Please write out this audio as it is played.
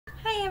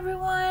Hi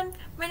everyone,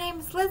 my name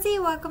is Lizzie.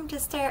 Welcome to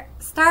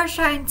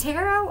Starshine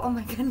Tarot. Oh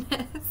my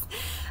goodness.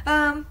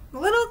 A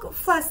little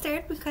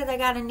flustered because I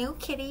got a new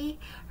kitty.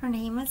 Her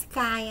name is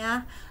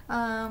Gaia.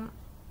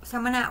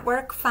 Someone at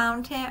work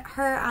found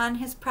her on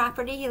his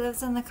property. He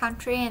lives in the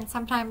country and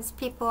sometimes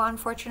people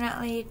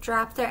unfortunately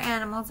drop their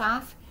animals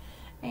off.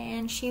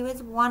 And she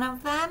was one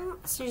of them.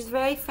 She's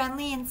very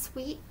friendly and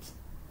sweet.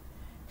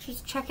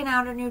 She's checking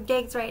out her new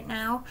digs right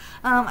now.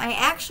 I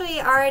actually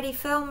already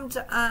filmed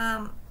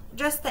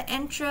just the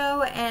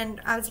intro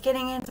and I was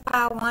getting into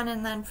pile 1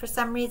 and then for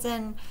some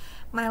reason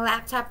my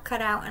laptop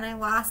cut out and I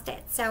lost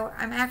it. So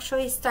I'm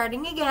actually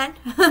starting again.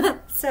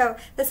 So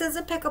this is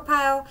a pickle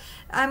pile.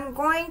 I'm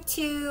going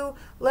to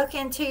look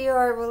into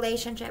your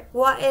relationship.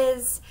 What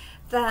is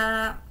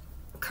the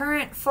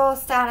current full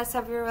status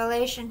of your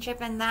relationship?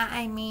 And that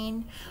I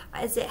mean,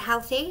 is it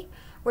healthy?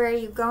 Where are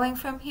you going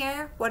from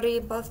here? What are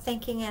you both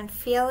thinking and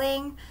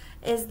feeling?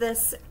 Is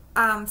this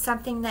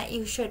something that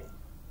you should,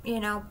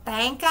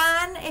 bank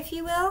on, if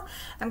you will?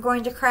 I'm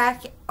going to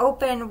crack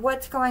open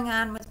what's going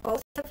on with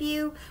both of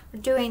you.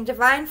 We're doing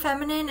Divine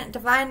Feminine and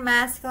Divine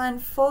Masculine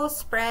full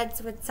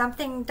spreads with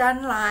something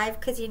done live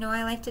because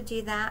I like to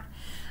do that.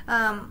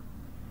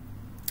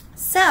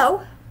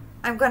 So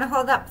I'm going to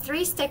hold up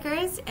 3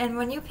 stickers, and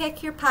when you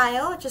pick your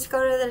pile, just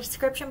go to the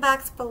description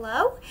box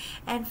below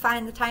and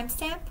find the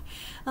timestamp.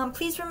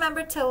 Please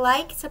remember to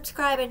like,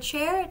 subscribe, and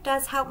share. It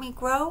does help me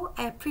grow.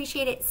 I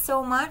appreciate it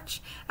so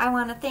much. I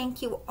want to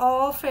thank you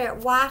all for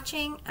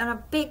watching, and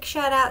a big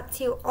shout out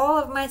to all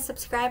of my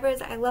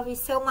subscribers. I love you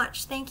so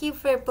much. Thank you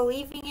for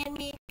believing in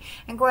me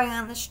and going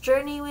on this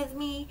journey with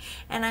me,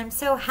 and I'm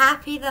so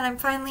happy that I'm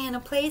finally in a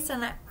place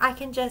and I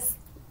can just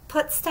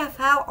put stuff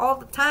out all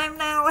the time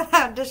now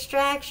without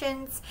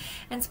distractions.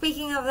 And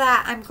speaking of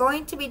that, I'm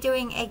going to be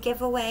doing a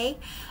giveaway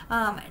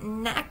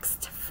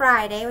next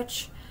Friday,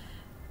 which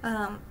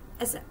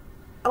is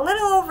a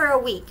little over a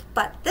week,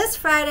 but this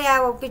Friday I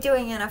will be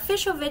doing an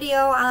official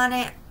video on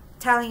it,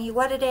 telling you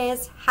what it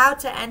is, how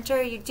to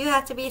enter. You do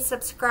have to be a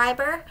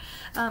subscriber.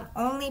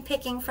 Only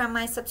picking from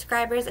my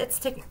subscribers. It's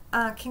to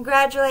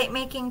congratulate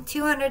making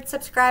 200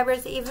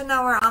 subscribers, even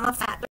though we're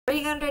almost at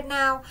 300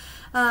 now.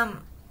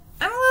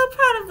 I'm a little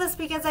proud of this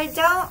because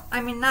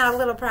not a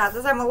little proud of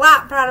this, I'm a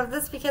lot proud of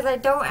this because I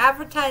don't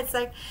advertise.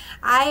 Like,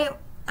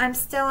 I'm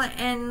still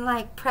in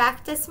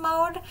practice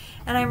mode,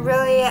 and I'm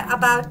really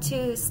about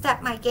to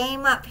step my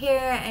game up here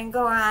and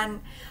go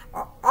on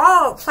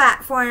all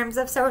platforms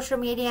of social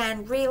media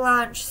and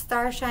relaunch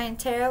Starshine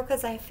Tarot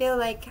because I feel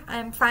like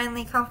I'm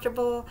finally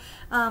comfortable,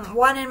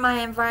 one, in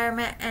my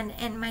environment and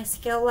in my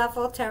skill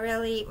level to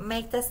really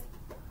make this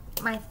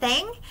my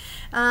thing.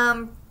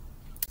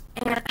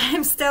 And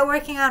I'm still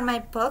working on my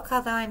book,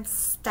 although I'm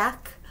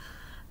stuck.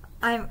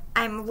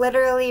 I'm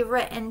literally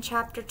written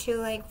chapter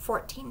 2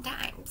 14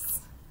 times.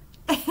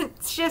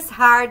 It's just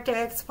hard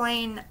to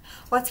explain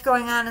what's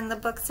going on in the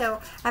book. So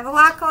I have a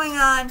lot going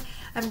on.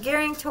 I'm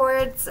gearing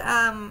towards,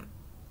 I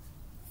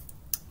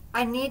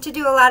need to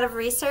do a lot of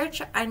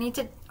research. I need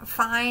to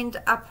find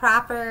a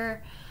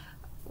proper,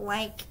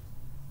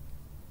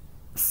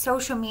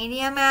 social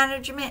media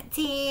management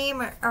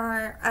team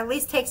or at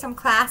least take some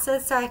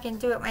classes so I can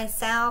do it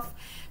myself.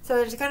 So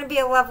there's going to be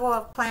a level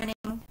of planning.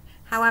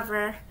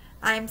 However,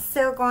 I'm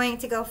still going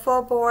to go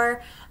full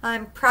bore.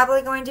 I'm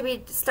probably going to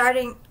be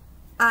starting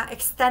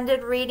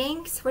extended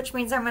readings, which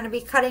means I'm going to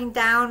be cutting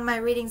down my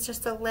readings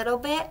just a little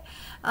bit.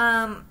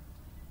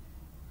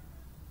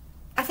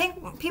 I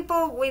think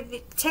people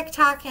with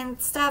TikTok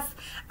and stuff,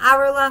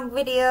 hour-long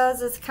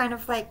videos is kind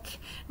of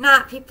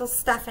not people's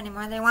stuff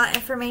anymore. They want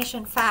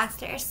information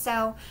faster.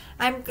 So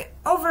I'm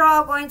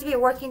overall going to be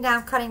working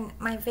down cutting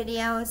my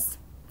videos,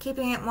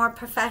 keeping it more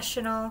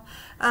professional.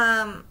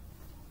 Not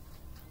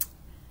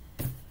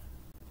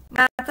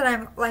that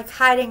I'm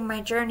hiding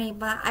my journey,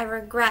 but I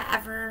regret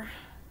ever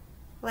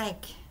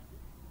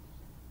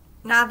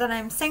now that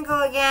I'm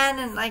single again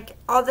and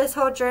all this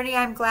whole journey,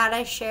 I'm glad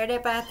I shared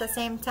it, but at the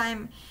same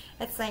time,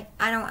 it's I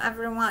don't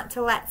ever want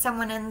to let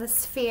someone in the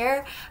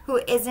sphere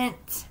who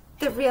isn't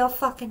the real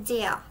fucking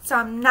deal. So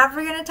I'm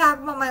never going to talk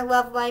about my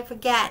love life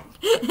again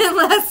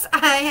unless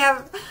I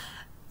have,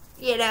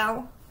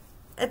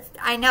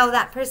 I know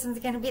that person's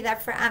going to be there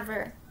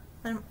forever.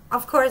 And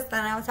of course,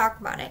 then I'll talk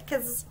about it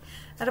because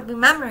that'll be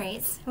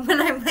memories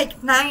when I'm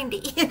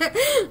 90.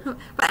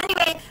 But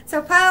anyway,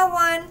 so pile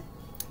 1,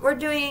 we're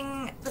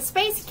doing the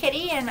Space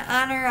Kitty in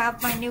honor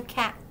of my new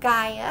cat,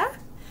 Gaia.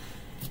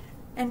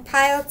 And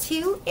pile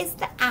 2 is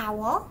the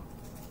owl.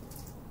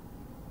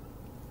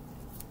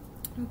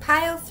 And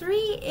pile 3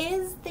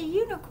 is the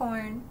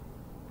unicorn.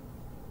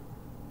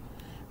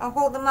 I'll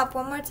hold them up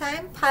one more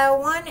time. Pile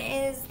 1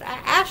 is the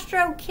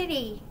Astro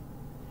Kitty.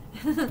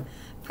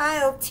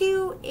 Pile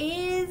 2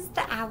 is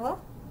the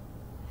owl.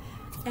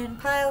 And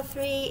pile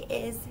 3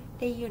 is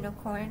the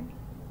unicorn.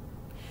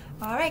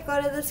 Alright,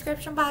 go to the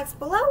description box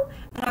below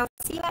and I'll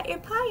see you at your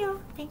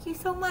pile. Thank you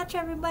so much,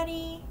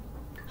 everybody.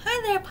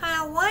 Hi there,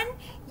 pile 1.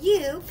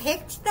 You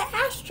picked the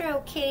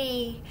Astro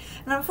Kitty.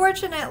 And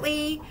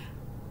unfortunately,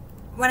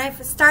 when I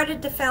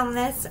started to film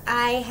this,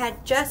 I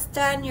had just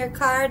done your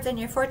cards and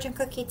your fortune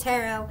cookie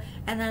tarot,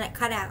 and then it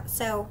cut out.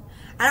 So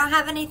I don't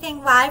have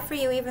anything live for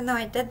you, even though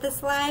I did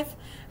this live.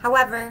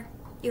 However,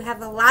 you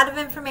have a lot of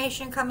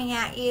information coming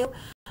at you.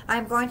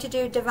 I'm going to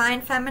do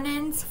Divine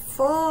Feminine's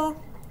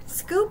full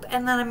scoop,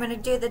 and then I'm going to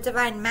do the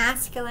Divine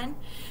Masculine,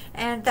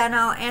 and then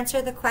I'll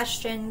answer the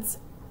questions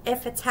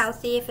if it's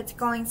healthy, if it's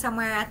going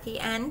somewhere at the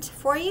end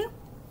for you.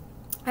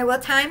 I will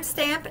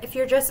timestamp if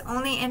you're just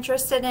only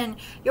interested in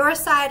your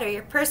side or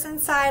your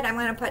person's side. I'm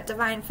going to put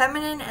Divine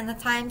Feminine and the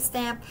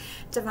timestamp,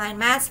 Divine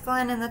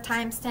Masculine and the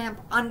timestamp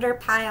under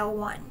pile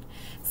 1.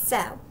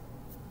 So,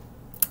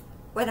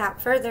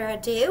 without further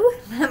ado,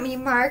 let me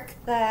mark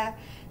the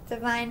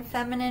Divine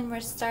Feminine. We're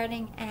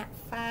starting at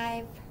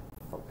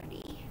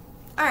 5:40.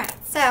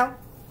 Alright, so,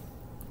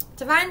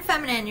 Divine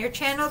Feminine, your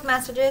channeled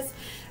messages.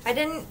 I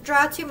didn't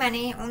draw too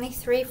many, only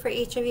 3 for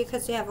each of you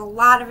because we have a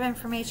lot of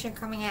information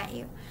coming at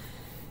you.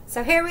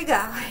 So here we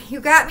go.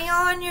 You got me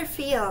all in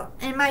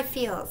my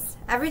feels.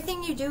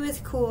 Everything you do is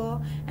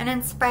cool and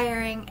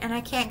inspiring, and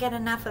I can't get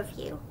enough of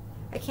you.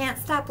 I can't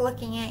stop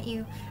looking at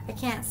you. I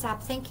can't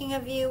stop thinking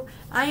of you.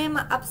 I am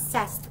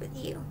obsessed with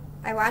you.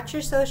 I watch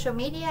your social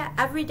media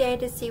every day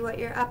to see what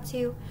you're up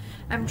to.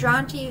 I'm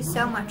drawn to you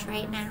so much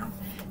right now.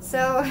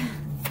 So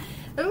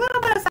there's a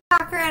little bit of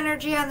soccer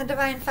energy on the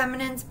Divine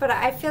Feminines, but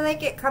I feel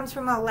like it comes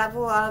from a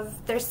level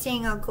of they're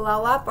seeing a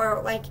glow up,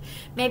 or like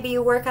maybe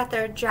you work at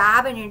their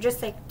job and you're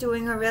just like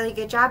doing a really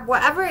good job.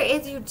 Whatever it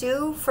is you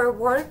do for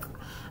work,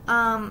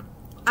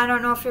 I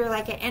don't know if you're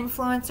like an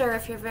influencer,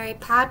 if you're very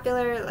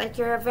popular, like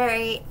you have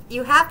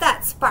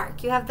that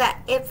spark, you have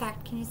that it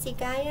factor. Can you see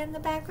Gaia in the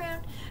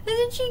background?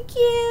 Isn't she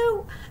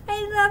cute?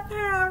 I love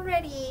her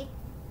already.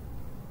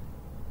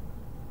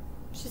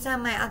 She's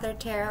on my other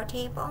tarot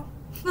table.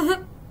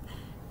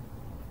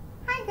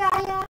 Hi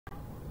Gaia.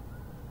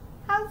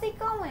 How's it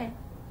going?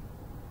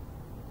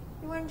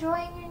 You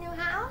enjoying your new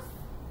house?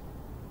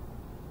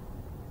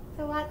 It's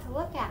a lot to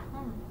look at,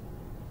 huh?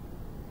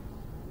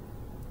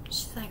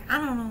 She's like, I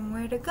don't know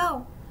where to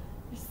go.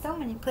 There's so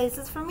many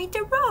places for me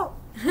to roll.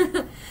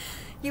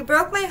 You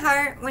broke my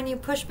heart when you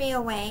pushed me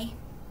away.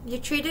 You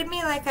treated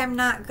me like I'm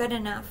not good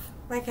enough,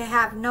 like I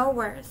have no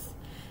worth.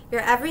 You're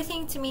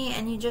everything to me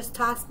and you just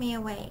tossed me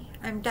away.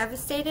 I'm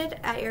devastated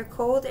at your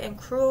cold and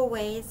cruel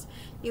ways.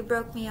 You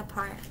broke me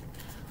apart.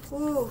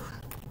 Ooh,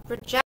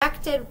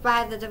 rejected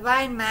by the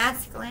Divine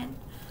Masculine.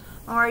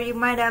 Or you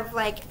might have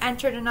like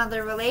entered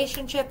another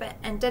relationship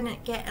and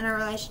didn't get in a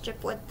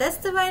relationship with this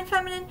Divine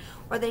Feminine,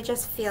 or they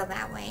just feel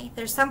that way.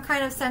 There's some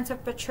kind of sense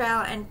of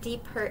betrayal and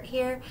deep hurt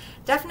here.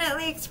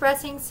 Definitely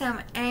expressing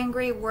some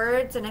angry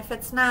words, and if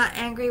it's not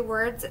angry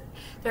words,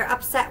 they're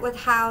upset with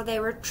how they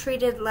were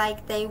treated,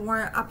 like they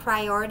weren't a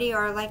priority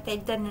or like they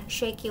didn't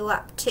shake you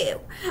up too.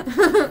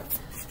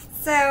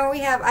 So we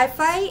have,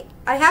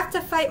 I have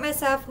to fight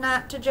myself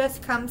not to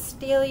just come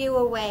steal you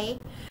away,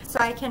 so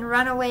I can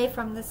run away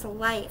from this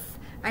life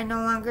I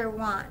no longer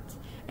want.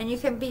 And you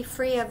can be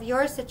free of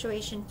your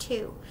situation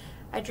too.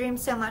 I dream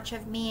so much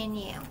of me and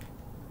you.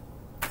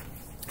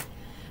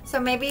 So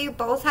maybe you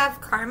both have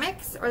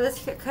karmics, or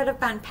this could have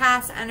been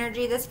past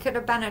energy. This could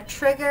have been a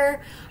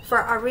trigger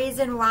for a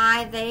reason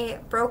why they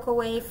broke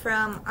away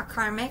from a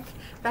karmic,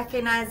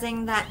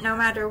 recognizing that no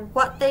matter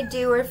what they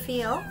do or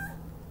feel.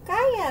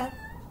 Gaia,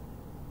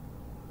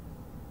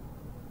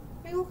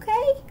 are you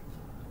okay?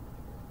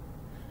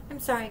 I'm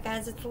sorry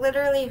guys, it's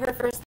literally her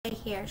first day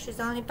here. She's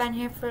only been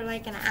here for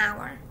like an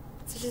hour.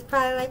 So she's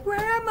probably like, where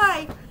am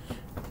I?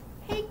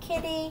 Hey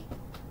kitty.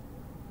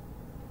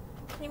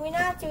 Can we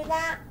not do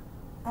that?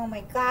 Oh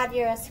my god,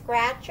 you're a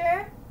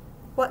scratcher?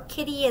 What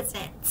kitty is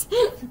it?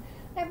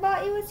 I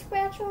bought you a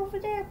scratcher over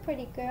there,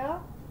 pretty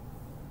girl.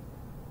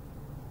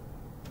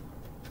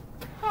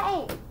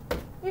 Hey,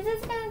 you're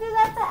just gonna do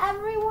that to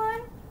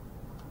everyone?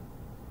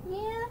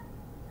 Yeah?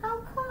 How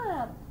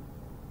come?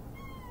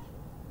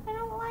 I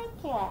don't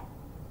like it.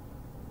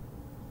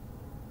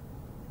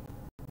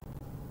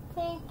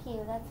 Thank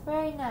you, that's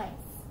very nice.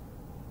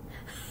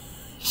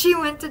 She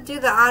went to do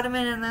the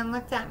ottoman and then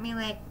looked at me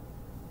like,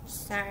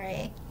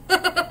 sorry.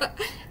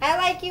 I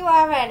like you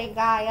already,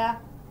 Gaia.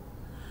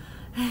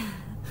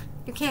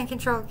 You can't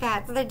control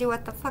cats. They do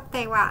what the fuck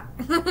they want.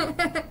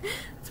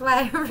 That's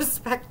why I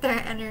respect their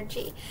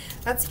energy.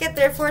 Let's get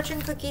their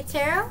fortune cookie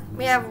tarot.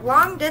 We have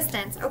long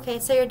distance. Okay,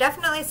 so you're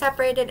definitely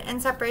separated, in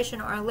separation,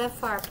 or live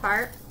far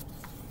apart.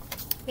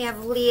 We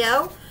have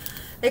Leo.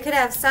 They could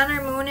have sun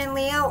or moon in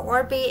Leo,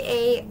 or be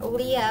a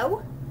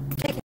Leo,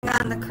 taking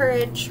on the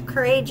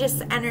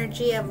courageous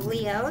energy of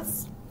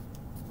Leos.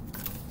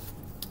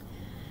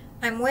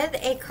 I'm with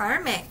a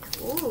karmic.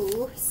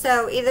 Ooh.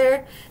 So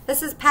either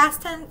this is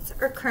past tense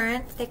or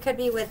current. They could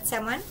be with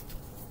someone.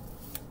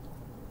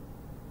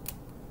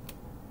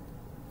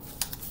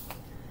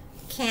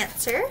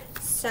 Cancer.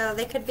 So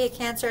they could be a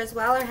Cancer as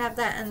well, or have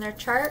that in their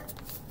chart.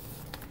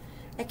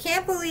 I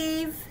can't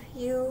believe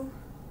you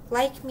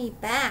like me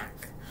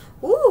back.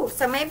 Ooh,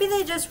 so maybe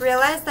they just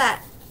realized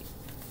that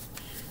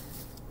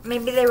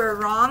maybe they were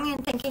wrong in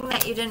thinking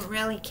that you didn't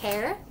really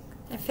care.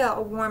 I feel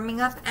a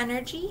warming up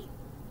energy.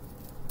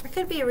 It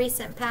could be a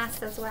recent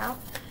past as well.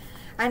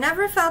 I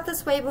never felt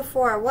this way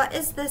before. What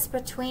is this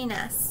between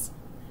us?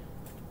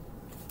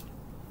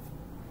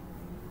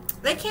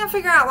 They can't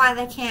figure out why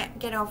they can't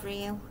get over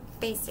you,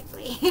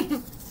 basically.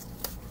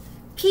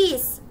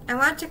 Peace. I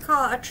want to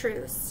call a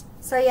truce.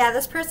 So yeah,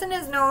 this person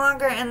is no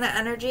longer in the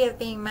energy of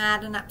being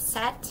mad and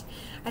upset.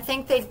 I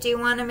think they do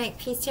want to make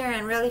peace here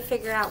and really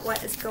figure out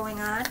what is going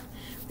on.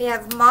 We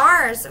have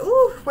Mars.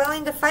 Ooh,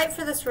 willing to fight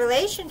for this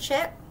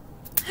relationship.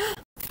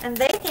 And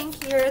they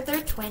think you're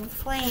their twin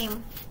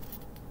flame.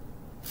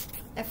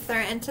 If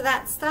they're into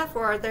that stuff,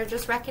 or they're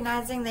just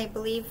recognizing they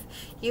believe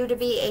you to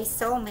be a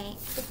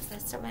soulmate. Oops,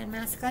 that's Divine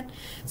Masculine.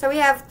 So we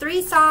have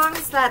 3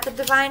 songs that the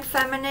Divine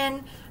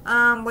Feminine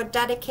would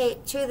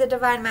dedicate to the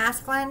Divine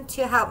Masculine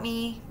to help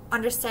me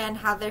understand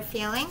how they're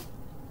feeling.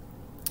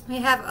 We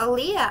have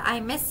Aaliyah, I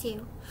Miss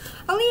You.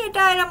 Aaliyah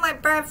died on my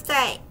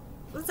birthday.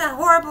 It was a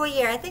horrible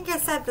year. I think I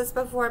said this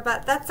before,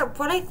 but that's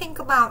what I think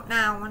about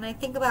now when I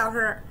think about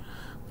her.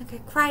 Like, I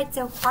cried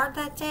so hard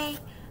that day.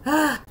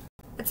 Ugh.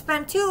 It's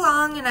been too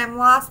long and I'm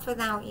lost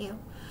without you.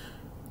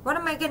 What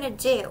am I going to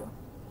do?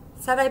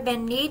 Said I've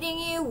been needing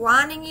you,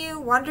 wanting you,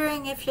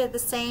 wondering if you're the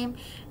same,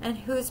 and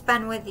who's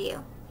been with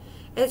you.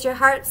 Is your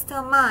heart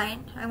still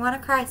mine? I want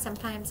to cry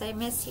sometimes. I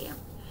miss you.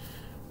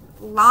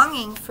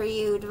 Longing for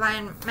you,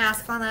 Divine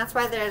Masculine. That's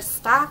why they're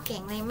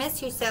stalking. They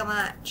miss you so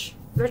much.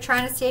 They're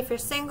trying to see if you're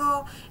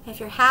single, if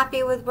you're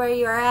happy with where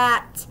you're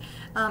at,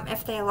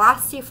 if they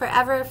lost you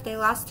forever, if they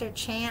lost their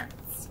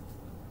chance.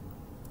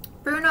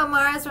 Bruno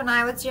Mars, when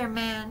I was your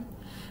man.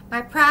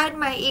 My pride,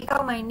 my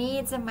ego, my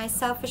needs, and my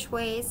selfish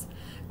ways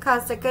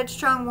caused a good,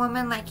 strong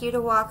woman like you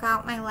to walk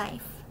out my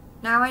life.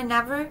 Now I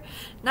never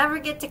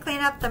get to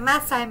clean up the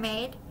mess I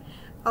made.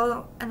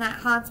 Oh, and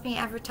that haunts me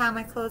every time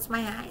I close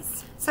my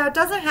eyes. So it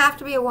doesn't have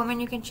to be a woman.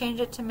 You can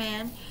change it to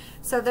man.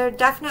 So they're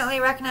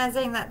definitely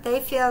recognizing that they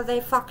feel they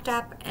fucked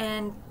up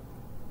and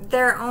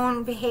their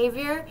own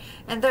behavior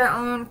and their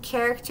own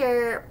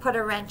character put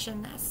a wrench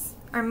in this.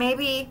 Or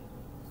maybe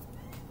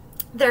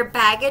their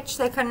baggage,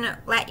 they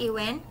couldn't let you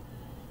in.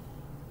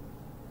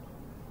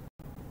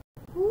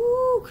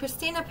 Ooh,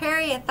 Christina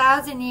Perri,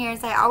 1,000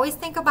 Years. I always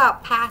think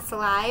about past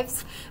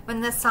lives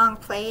when this song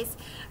plays.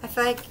 I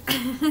feel like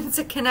it's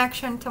a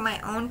connection to my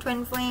own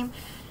twin flame.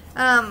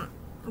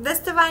 This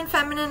Divine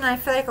Feminine, I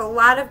feel like a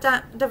lot of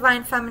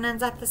Divine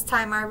Feminines at this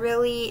time are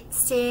really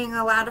seeing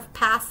a lot of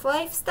past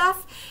life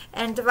stuff,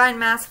 and Divine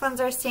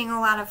Masculines are seeing a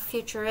lot of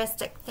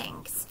futuristic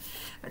things.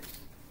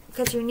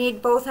 Because you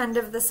need both ends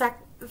of the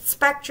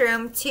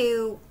spectrum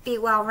to be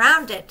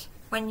well-rounded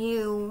when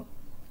you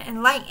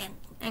enlighten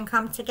and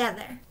come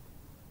together.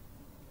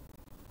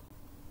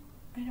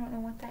 I don't know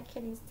what that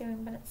kitty's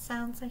doing, but it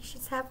sounds like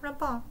she's having a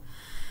ball.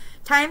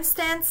 Time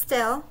stands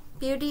still,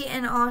 beauty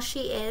in all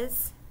she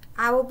is.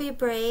 I will be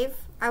brave.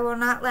 I will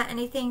not let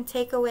anything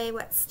take away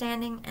what's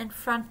standing in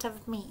front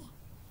of me.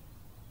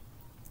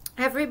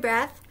 Every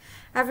breath,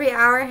 every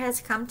hour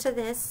has come to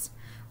this,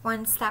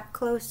 one step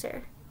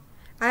closer.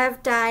 I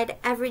have died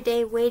every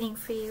day waiting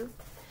for you.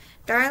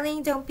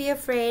 Darling, don't be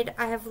afraid.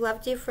 I have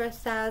loved you for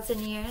 1,000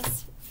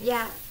 years.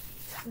 Yeah,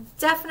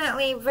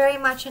 definitely very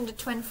much into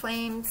twin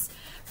flames.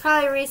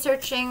 Probably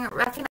researching,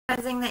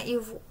 recognizing that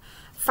you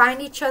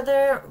find each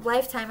other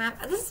lifetime.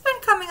 This has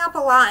been coming up a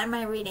lot in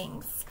my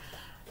readings.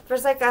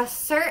 There's like a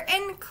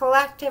certain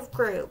collective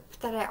group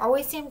that I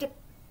always seem to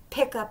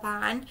pick up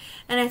on.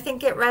 And I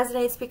think it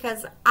resonates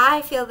because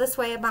I feel this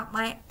way about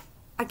my...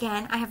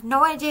 Again, I have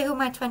no idea who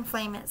my twin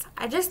flame is.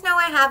 I just know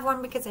I have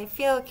one because I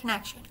feel a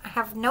connection. I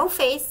have no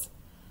face,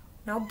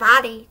 no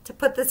body to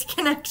put this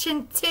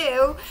connection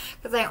to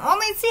because I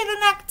only see the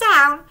neck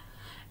down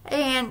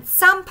and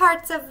some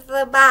parts of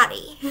the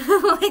body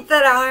like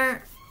that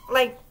aren't,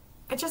 like,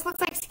 it just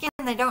looks like skin.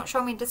 They don't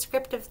show me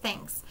descriptive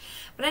things.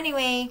 But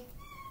anyway,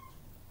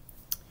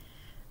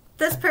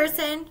 this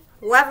person,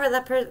 whoever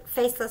the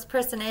faceless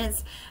person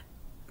is,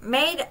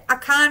 made a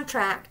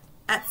contract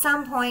at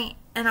some point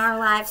in our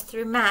lives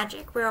through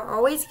magic. We're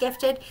always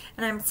gifted,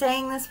 and I'm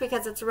saying this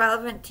because it's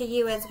relevant to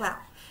you as well.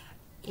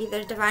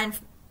 Either Divine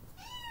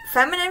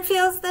Feminine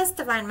feels this,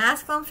 Divine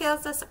Masculine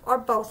feels this, or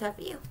both of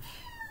you.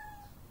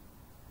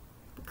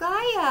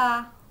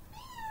 Gaia,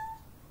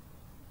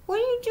 what are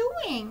you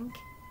doing?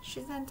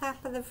 She's on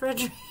top of the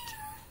refrigerator.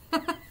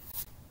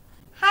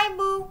 Hi,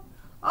 boo.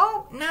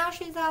 Oh, now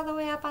she's all the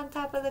way up on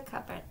top of the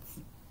cupboards.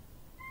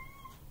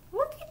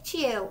 Look at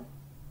you.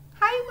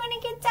 How are you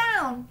going to get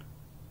down?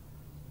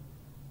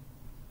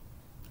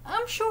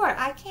 I'm short.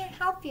 I can't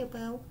help you,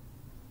 boo.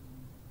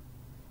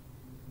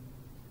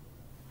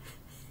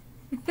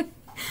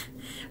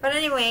 But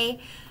anyway,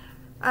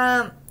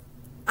 I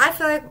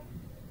feel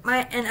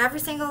like in every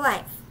single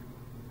life,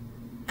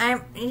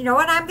 you know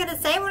what I'm going to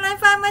say when I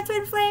find my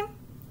twin flame?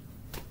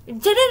 You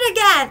did it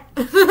again.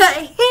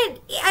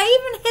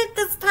 I even hit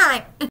this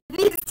time.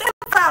 You still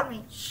found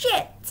me.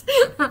 Shit.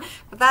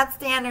 But that's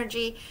the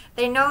energy.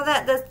 They know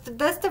that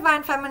this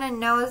Divine Feminine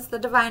knows the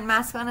Divine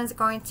Masculine is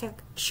going to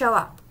show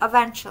up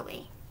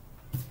eventually.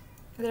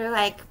 They're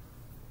like,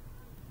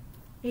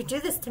 you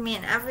do this to me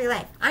in every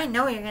life. I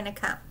know you're going to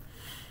come.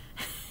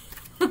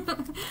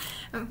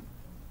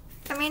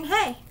 I mean,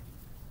 hey.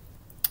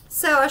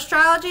 So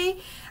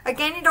astrology,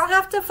 again, you don't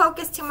have to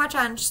focus too much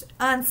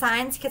on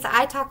signs, because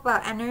I talk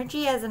about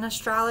energy as an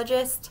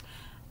astrologist.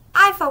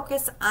 I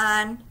focus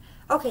on,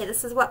 okay,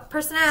 this is what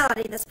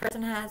personality this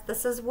person has.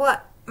 This is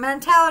what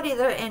mentality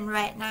they're in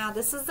right now.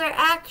 This is their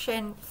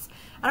actions.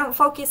 I don't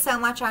focus so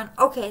much on,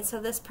 okay,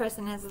 so this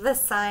person is this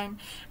sign,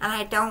 and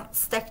I don't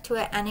stick to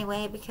it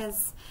anyway,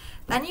 because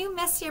then you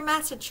miss your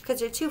message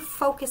because you're too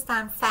focused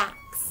on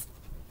facts.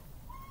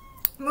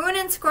 Moon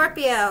in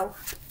Scorpio.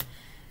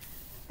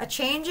 A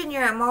change in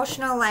your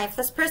emotional life.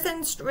 This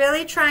person's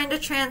really trying to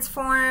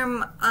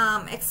transform,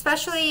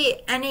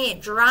 especially any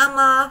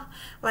drama,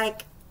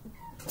 like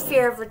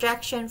fear of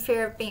rejection,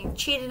 fear of being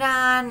cheated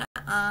on,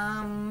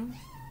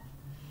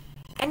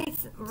 any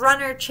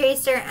runner,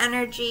 chaser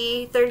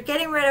energy. They're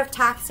getting rid of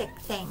toxic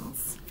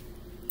things.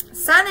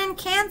 Sun in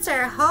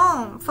Cancer,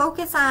 home.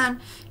 Focus on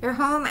your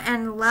home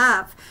and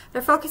love.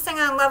 They're focusing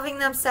on loving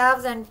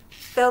themselves and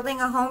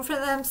building a home for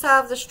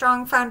themselves, a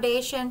strong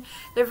foundation.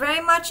 They're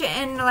very much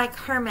in like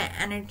hermit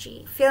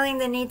energy, feeling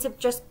the need to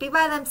just be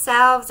by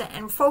themselves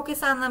and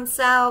focus on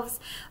themselves,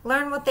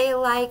 learn what they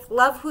like,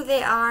 love who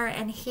they are,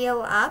 and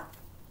heal up.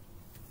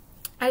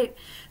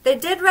 They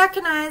did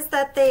recognize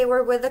that they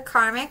were with a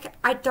karmic.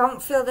 I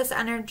don't feel this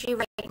energy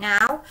right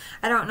now.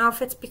 I don't know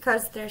if it's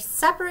because they're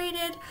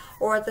separated,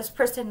 or this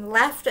person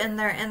left and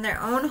they're in their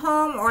own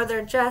home, or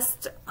they're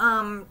just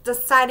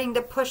deciding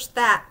to push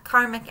that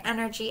karmic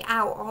energy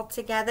out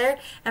altogether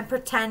and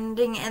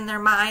pretending in their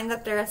mind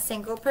that they're a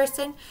single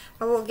person.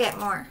 But we'll get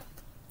more.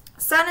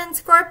 Sun in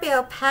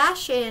Scorpio,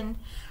 passion.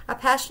 A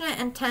passionate,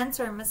 intense,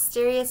 or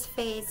mysterious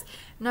phase.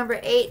 Number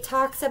 8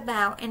 talks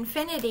about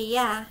infinity,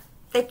 yeah.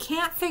 They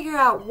can't figure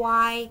out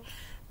why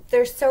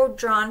they're so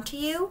drawn to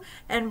you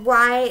and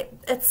why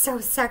it's so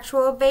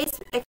sexual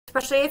based,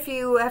 especially if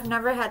you have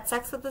never had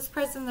sex with this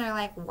person. They're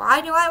like,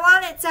 why do I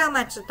want it so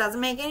much? It doesn't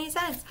make any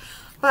sense.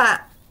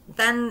 But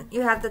then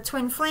you have the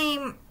twin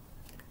flame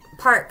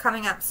part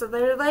coming up. So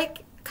they're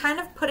like kind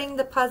of putting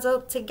the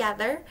puzzle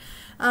together.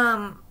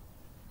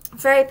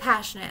 Very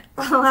passionate.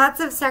 Lots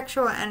of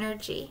sexual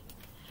energy.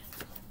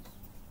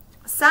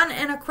 Sun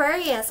in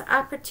Aquarius,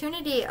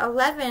 opportunity,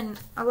 11.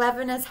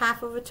 11 is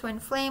half of a twin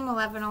flame.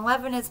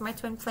 1111 is my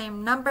twin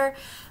flame number.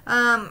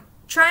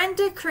 Trying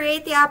to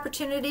create the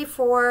opportunity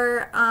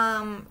for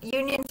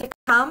union to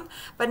come,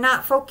 but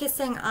not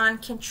focusing on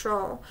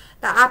control.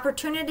 The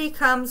opportunity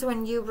comes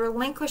when you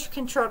relinquish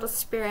control to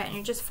spirit and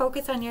you just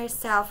focus on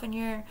yourself and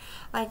you're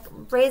like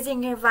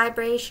raising your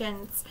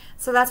vibrations.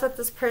 So that's what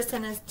this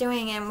person is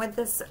doing. And with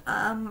this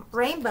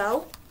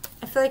rainbow,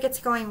 I feel like it's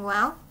going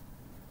well.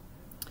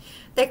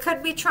 They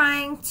could be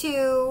trying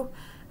to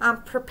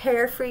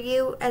prepare for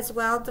you as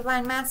well,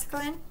 Divine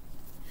Masculine.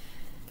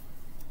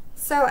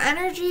 So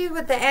energy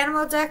with the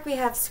animal deck, we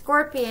have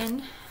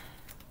Scorpion.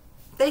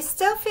 They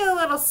still feel a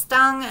little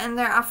stung and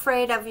they're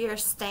afraid of your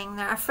sting.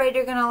 They're afraid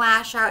you're going to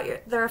lash out.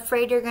 They're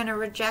afraid you're going to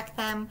reject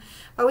them.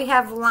 But we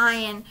have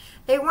Lion.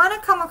 They want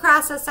to come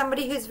across as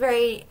somebody who's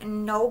very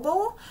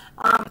noble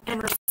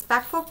and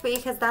respectful,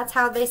 because that's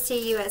how they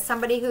see you, as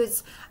somebody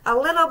who's a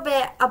little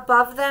bit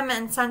above them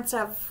in sense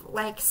of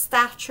like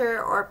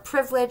stature or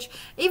privilege.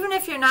 Even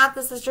if you're not,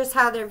 this is just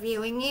how they're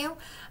viewing you.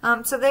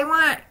 So they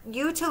want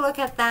you to look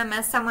at them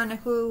as someone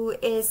who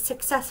is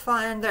successful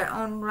in their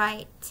own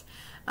right.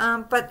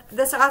 But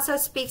this also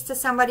speaks to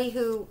somebody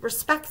who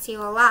respects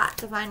you a lot,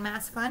 Divine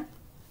Masculine.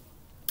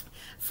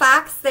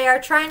 Fox, they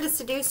are trying to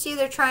seduce you.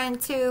 They're trying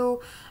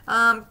to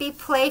be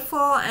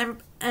playful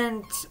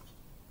and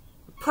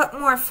put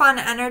more fun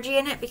energy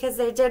in it, because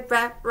they did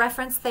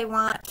reference they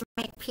want to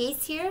make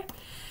peace here.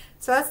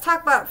 So let's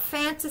talk about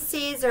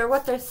fantasies or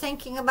what they're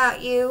thinking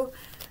about you.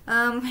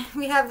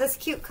 We have this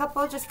cute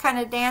couple just kind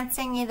of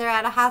dancing either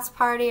at a house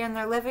party or in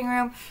their living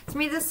room. To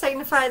me, this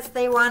signifies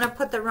they want to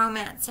put the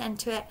romance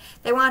into it.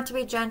 They want to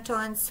be gentle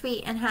and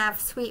sweet and have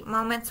sweet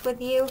moments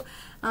with you.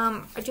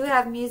 I do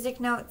have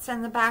music notes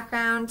in the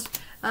background.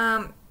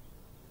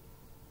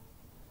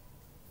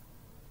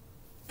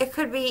 It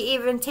could be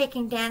even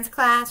taking dance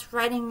class,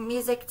 writing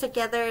music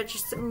together.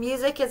 Just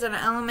music is an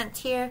element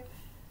here.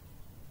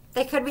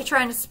 They could be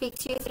trying to speak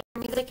to you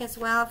through music as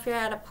well if you're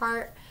at a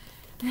part.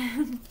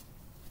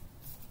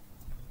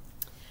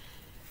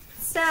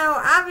 So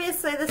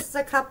obviously this is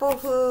a couple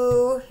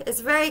who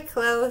is very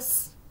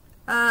close,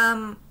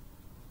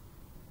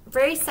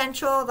 very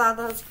sensual with all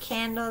those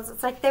candles.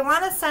 It's like they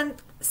want to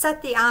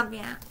set the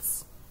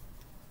ambiance.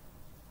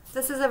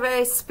 This is a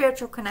very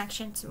spiritual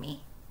connection to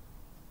me.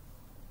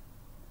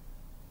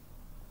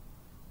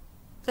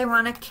 They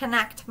want to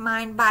connect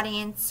mind, body,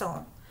 and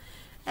soul.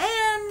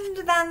 And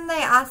then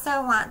they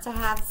also want to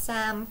have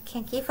some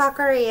kinky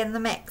fuckery in the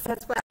mix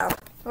as well.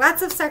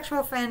 Lots of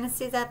sexual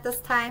fantasies at this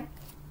time.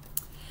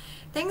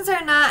 Things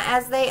are not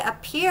as they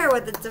appear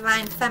with the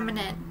Divine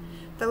Feminine.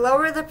 The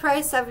lower the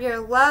price of your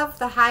love,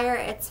 the higher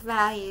its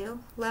value.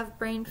 Love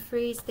brain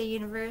frees the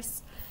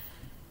universe.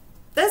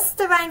 This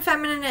Divine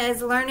Feminine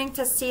is learning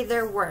to see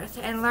their worth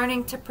and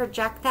learning to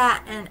project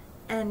that and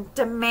and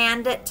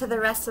demand it to the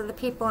rest of the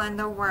people in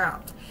the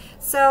world.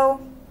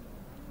 So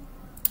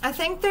I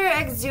think they're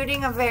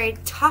exuding a very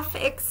tough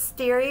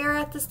exterior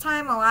at this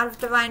time. A lot of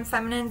divine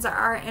feminines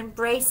are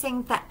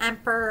embracing the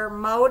emperor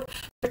mode.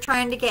 They're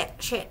trying to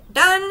get shit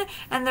done,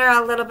 and they're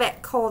a little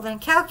bit cold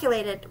and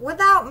calculated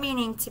without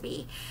meaning to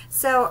be.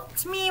 So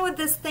to me, with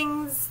this,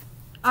 things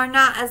are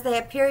not as they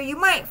appear. You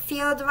might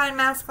feel divine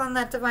masculine,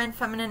 that divine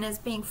feminine is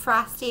being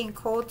frosty and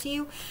cold to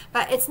you,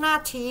 but it's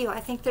not to you. I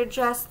think they're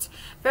just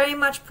very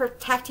much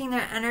protecting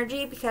their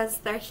energy because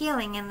they're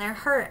healing and they're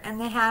hurt and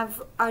they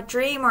have a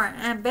dream or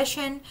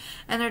ambition,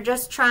 and they're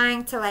just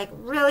trying to like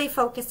really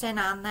focus in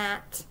on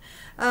that.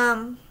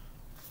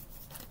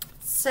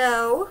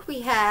 So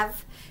we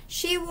have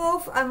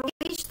She-Wolf,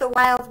 Unleash the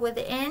Wild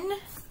Within.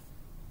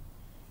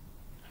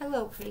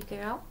 Hello, pretty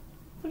girl.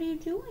 What are you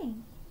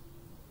doing?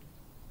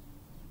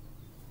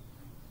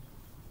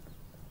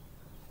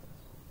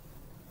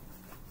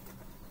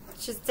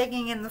 She's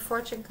digging in the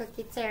fortune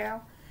cookie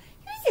tarot.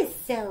 You're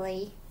just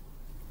silly.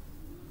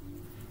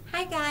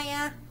 Hi,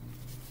 Gaia.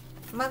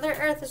 Mother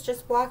Earth is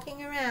just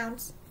walking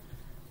around.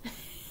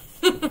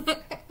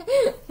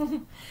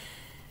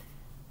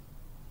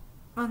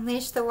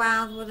 Unleash the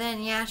wild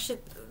within. Yeah,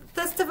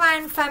 this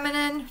divine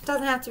feminine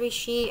doesn't have to be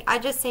she. I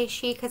just say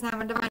she because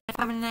I'm a divine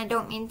feminine. I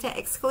don't mean to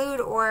exclude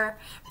or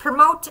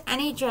promote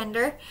any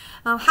gender.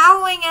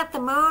 Howling at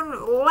the moon.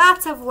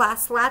 Lots of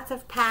lust. Lots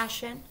of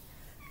passion.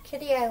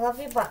 Kitty, I love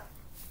you, but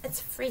it's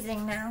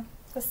freezing now.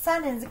 The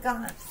sun is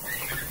gone.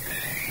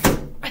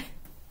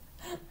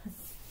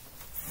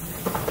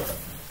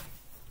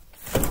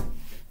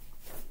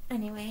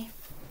 Anyway.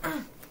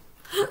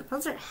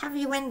 Those are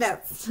heavy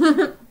windows.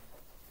 Oh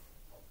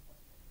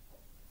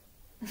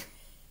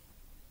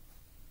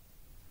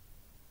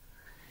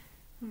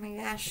my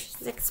gosh,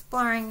 she's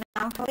exploring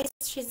now. At least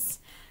she's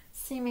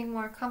seeming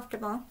more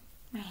comfortable.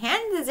 My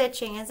hand is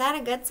itching. Is that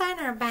a good sign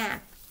or a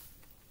bad?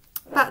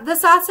 But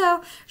this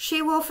also,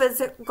 She-Wolf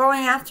is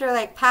going after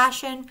like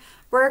passion,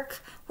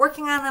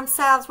 working on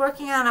themselves,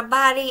 working on a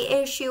body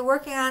issue,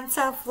 working on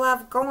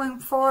self-love, going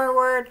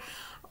forward,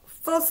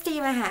 full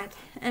steam ahead.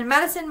 And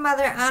Medicine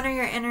Mother, honor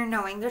your inner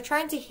knowing. They're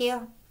trying to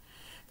heal.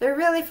 They're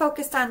really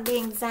focused on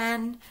being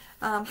zen,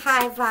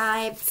 high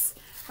vibes,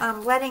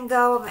 letting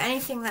go of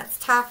anything that's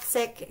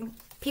toxic,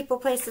 people,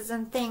 places,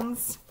 and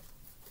things.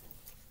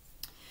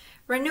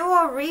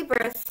 Renewal,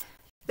 rebirth.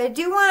 They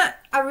do want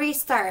a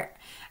restart.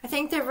 I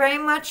think they're very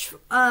much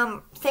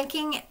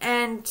thinking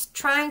and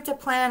trying to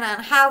plan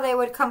on how they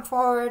would come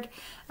forward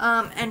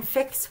and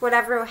fix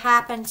whatever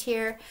happened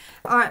here.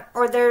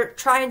 Or they're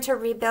trying to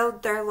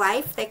rebuild their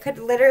life. They could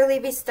literally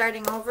be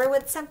starting over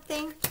with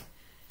something.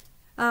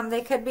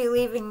 They could be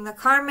leaving the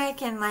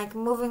karmic and like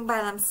moving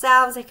by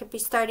themselves. They could be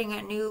starting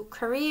a new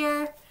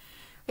career.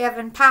 We have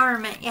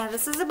empowerment. Yeah,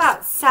 this is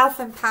about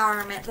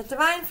self-empowerment. The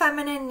divine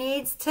feminine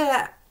needs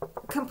to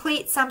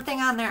complete something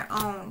on their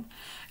own.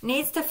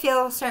 Needs to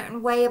feel a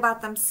certain way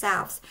about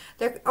themselves.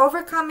 They're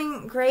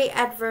overcoming great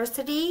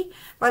adversity,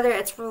 whether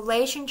it's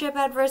relationship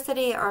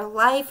adversity or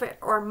life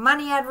or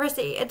money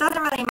adversity. It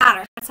doesn't really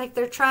matter. It's like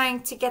they're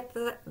trying to get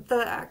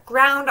the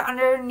ground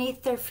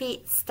underneath their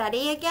feet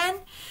steady again.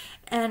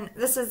 And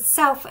this is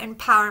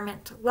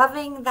self-empowerment,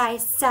 loving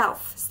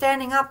thyself,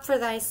 standing up for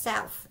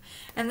thyself.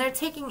 And they're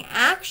taking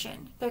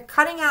action. They're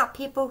cutting out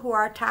people who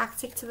are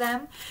toxic to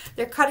them.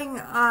 They're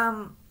cutting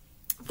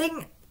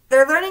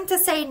they're learning to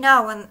say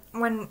no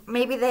when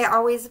maybe they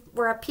always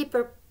were a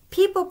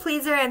people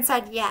pleaser and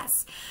said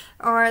yes.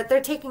 Or they're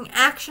taking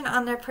action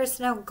on their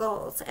personal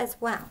goals as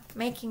well,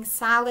 making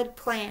solid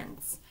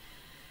plans.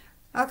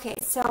 Okay,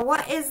 so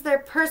what is their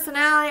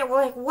personality?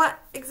 Like, what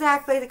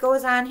exactly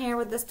goes on here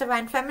with this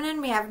divine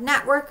feminine? We have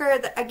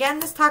networker. Again,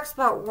 this talks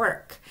about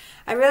work.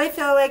 I really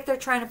feel like they're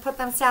trying to put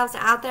themselves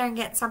out there and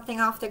get something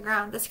off the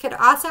ground. This could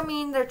also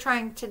mean they're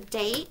trying to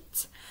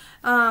date.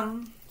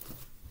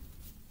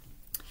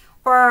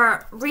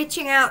 Or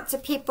reaching out to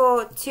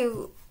people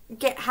to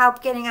get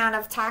help getting out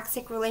of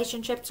toxic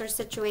relationships or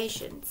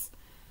situations.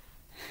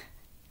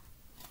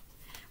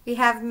 We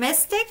have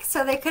mystic,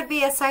 so they could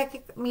be a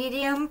psychic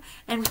medium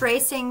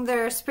embracing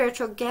their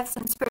spiritual gifts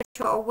and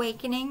spiritual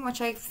awakening,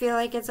 which I feel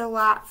like is a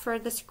lot for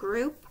this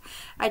group.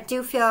 I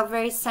do feel a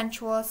very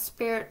sensual,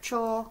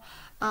 spiritual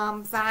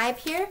vibe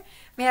here.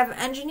 We have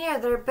engineer.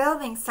 They're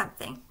building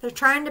something. They're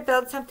trying to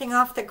build something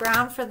off the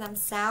ground for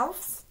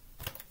themselves.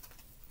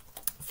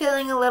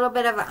 Feeling a little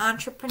bit of an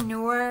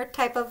entrepreneur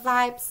type of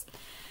vibes.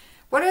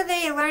 What are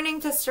they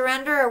learning to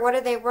surrender, or what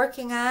are they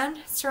working on?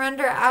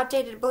 Surrender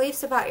outdated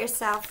beliefs about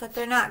yourself, that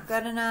they're not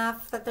good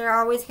enough, that they're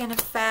always going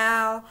to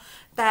fail,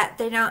 that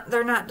they're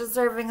not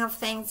deserving of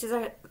things. These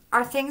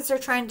are things they're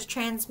trying to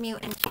transmute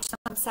and teach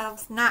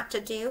themselves not to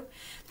do.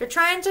 They're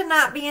trying to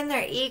not be in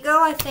their ego,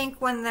 I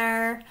think, when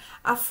they're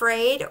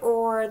afraid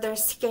or they're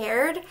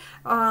scared,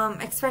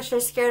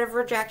 especially scared of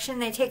rejection.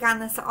 They take on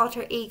this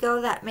alter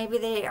ego that maybe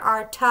they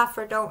are tough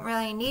or don't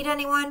really need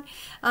anyone,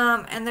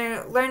 and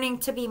they're learning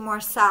to be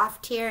more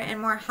soft here and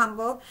more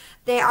humble.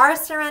 They are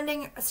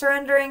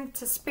surrendering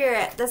to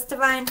spirit. This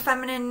divine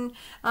feminine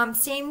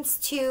seems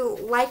to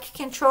like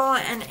control,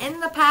 and in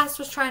the past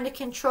was trying to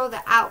control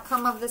the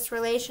outcome of this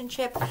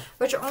relationship,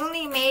 which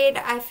only made,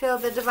 I feel,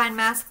 the divine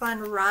masculine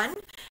run.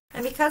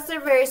 And because they're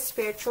very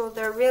spiritual,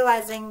 they're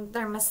realizing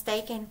their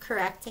mistake and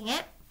correcting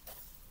it.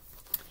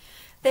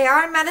 They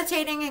are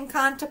meditating and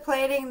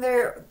contemplating.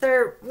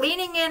 They're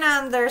leaning in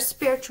on their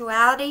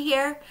spirituality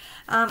here,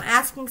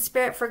 asking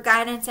Spirit for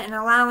guidance and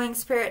allowing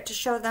Spirit to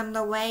show them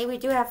the way. We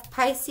do have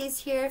Pisces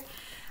here.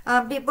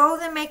 Be bold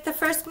and make the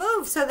first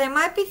move. So they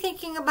might be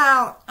thinking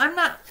about,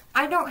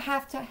 I don't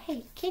have to,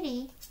 hey,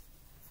 kitty,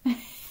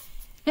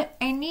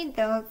 I need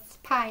those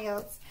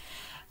piles.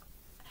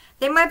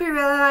 They might be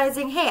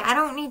realizing, hey, I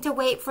don't need to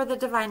wait for the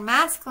divine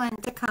masculine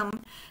to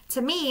come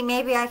to me.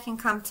 Maybe I can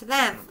come to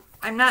them.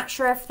 I'm not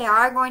sure if they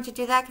are going to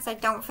do that because I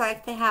don't feel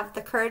like they have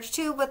the courage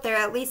to, but they're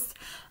at least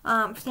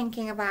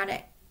thinking about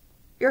it.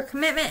 Your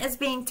commitment is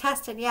being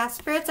tested. Yeah,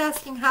 Spirit's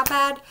asking how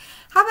bad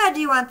do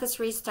you want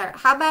this restart?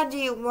 How bad do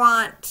you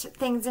want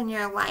things in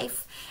your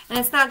life? And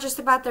it's not just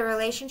about the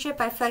relationship.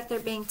 I feel like they're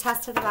being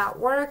tested about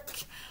work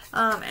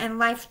and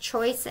life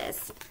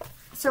choices.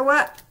 So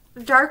what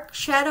dark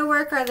shadow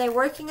work are they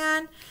working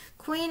on?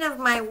 Queen of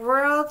my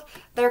world,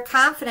 their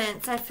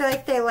confidence. I feel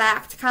like they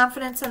lacked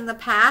confidence in the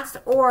past,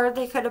 or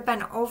they could have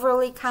been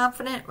overly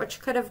confident,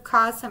 which could have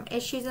caused some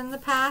issues in the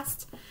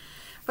past.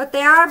 But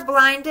they are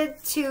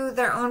blinded to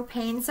their own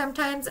pain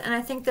sometimes, and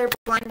I think they're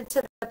blinded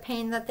to the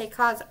pain that they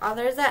cause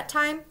others at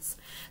times.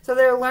 So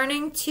they're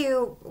learning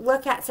to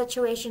look at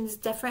situations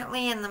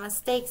differently and the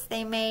mistakes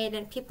they made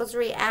and people's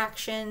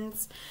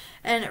reactions,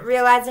 and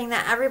realizing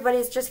that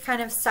everybody's just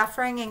kind of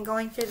suffering and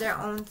going through their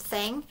own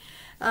thing.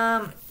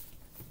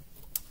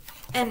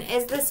 And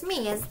is this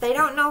me? They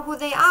don't know who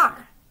they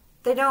are.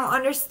 They don't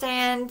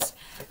understand.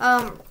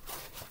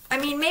 I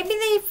mean, maybe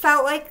they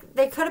felt like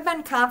they could have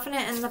been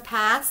confident in the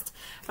past,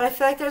 but I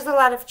feel like there's a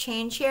lot of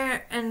change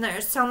here, and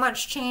there's so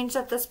much change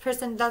that this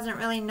person doesn't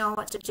really know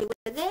what to do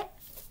with it.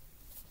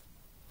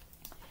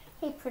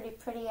 Hey,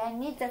 pretty, I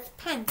need this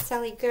pen,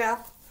 silly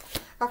girl.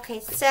 Okay,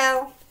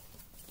 so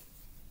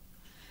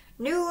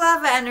new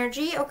love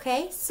energy.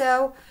 Okay,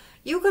 so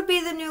you could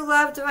be the new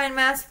love, divine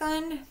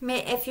masculine.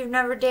 If you've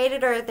never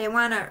dated or they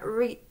want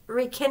to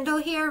rekindle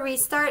here,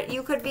 restart,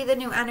 you could be the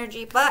new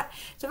energy. But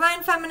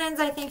divine feminines,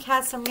 I think,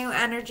 has some new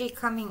energy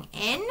coming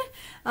in,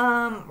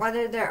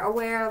 whether they're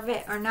aware of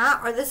it or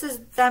not, or this is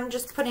them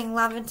just putting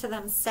love into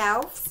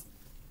themselves.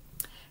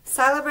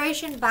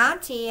 Celebration,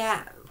 bounty.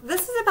 Yeah,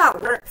 this is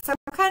about work, some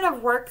kind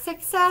of work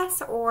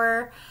success,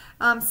 or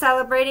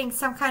celebrating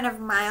some kind of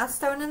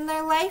milestone in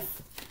their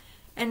life.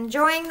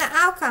 Enjoying the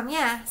outcome,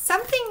 yeah.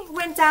 Something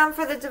went down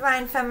for the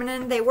divine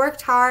feminine. They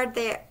worked hard.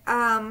 They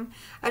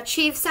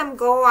achieved some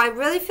goal. I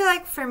really feel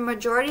like for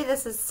majority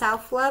this is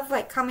self-love,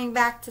 like coming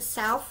back to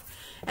self.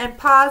 And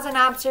pause and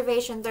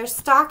observation. They're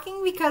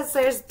stalking because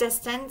there's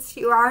distance.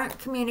 You aren't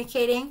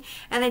communicating.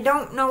 And they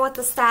don't know what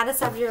the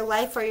status of your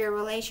life or your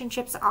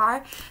relationships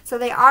are. So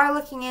they are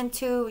looking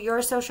into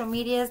your social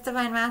medias,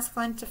 divine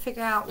masculine, to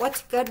figure out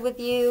what's good with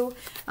you.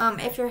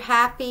 If you're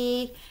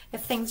happy,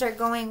 if things are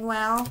going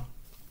well.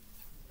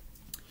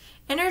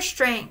 Inner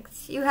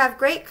strength. You have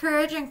great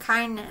courage and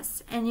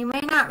kindness, and you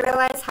may not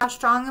realize how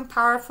strong and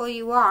powerful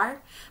you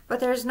are, but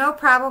there's no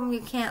problem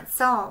you can't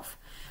solve.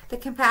 The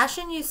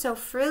compassion you so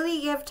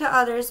freely give to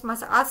others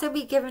must also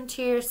be given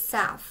to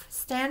yourself.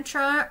 Stand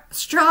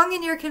strong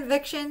in your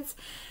convictions.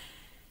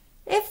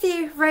 If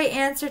the right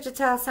answer to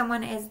tell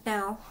someone is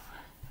no.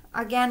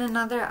 Again,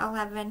 another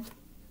 11.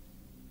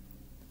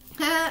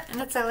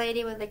 And it's a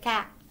lady with a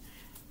cat.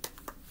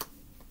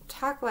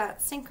 Talk about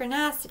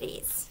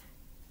synchronicities.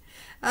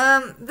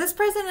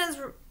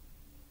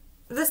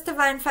 This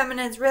divine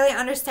feminine is really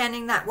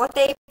understanding that what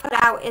they put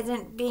out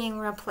isn't being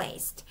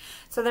replaced.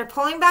 So they're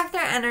pulling back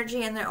their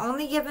energy, and they're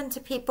only given to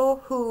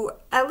people who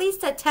at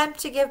least attempt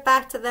to give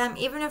back to them,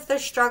 even if they're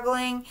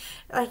struggling.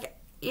 Like,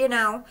 you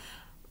know,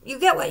 you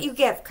get what you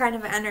give kind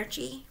of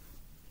energy.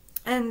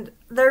 And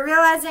they're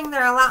realizing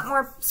they're a lot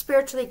more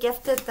spiritually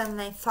gifted than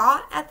they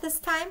thought at this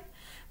time.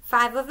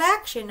 5 of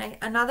action,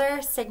 another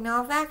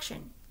signal of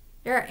action.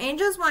 Your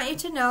angels want you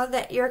to know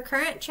that your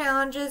current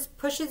challenges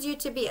pushes you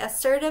to be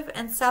assertive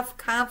and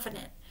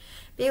self-confident.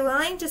 Be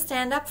willing to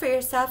stand up for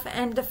yourself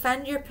and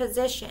defend your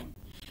position.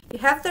 You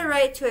have the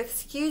right to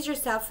excuse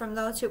yourself from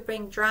those who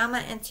bring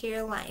drama into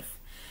your life.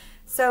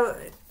 So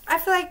I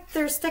feel like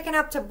they're sticking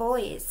up to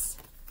bullies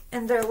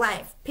in their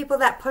life. People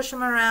that push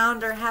them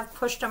around or have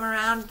pushed them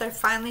around, they're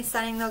finally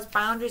setting those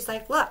boundaries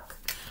like, look,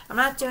 I'm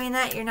not doing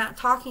that. You're not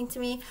talking to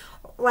me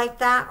like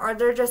that, or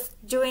they're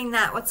just doing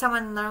that with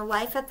someone in their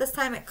life at this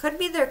time. It could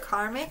be their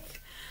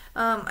karmic.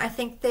 I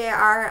think they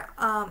are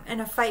in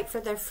a fight for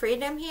their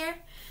freedom here.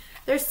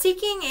 They're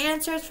seeking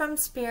answers from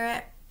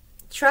spirit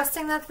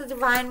trusting that the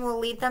divine will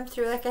lead them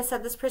through. Like I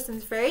said, this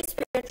person's very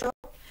spiritual,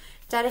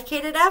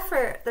 dedicated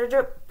effort.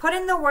 They're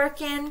putting the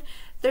work in.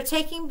 They're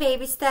taking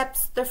baby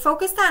steps. They're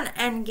focused on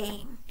end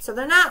game. So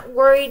they're not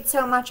worried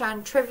so much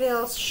on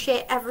trivial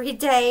shit every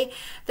day.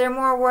 They're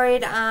more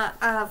worried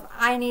of,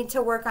 I need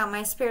to work on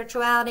my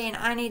spirituality and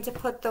I need to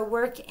put the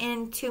work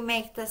in to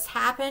make this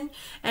happen.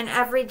 And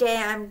every day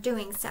I'm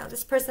doing so.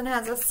 This person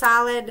has a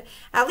solid,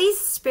 at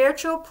least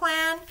spiritual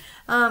plan.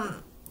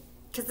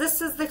 Because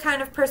this is the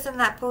kind of person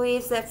that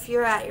believes that if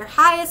you're at your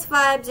highest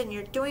vibes and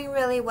you're doing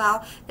really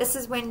well, this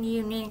is when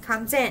union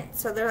comes in.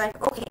 So they're like,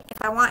 okay,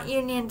 if I want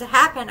union to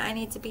happen, I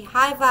need to be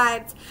high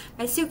vibes,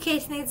 my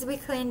suitcase needs to be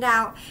cleaned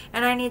out,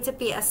 and I need to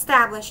be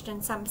established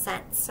in some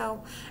sense.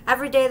 So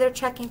every day they're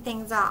checking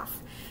things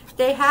off.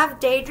 They have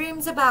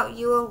daydreams about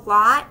you a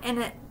lot,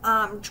 and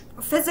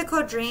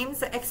physical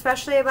dreams,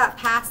 especially about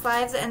past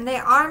lives, and they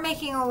are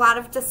making a lot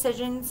of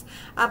decisions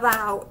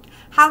about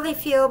how they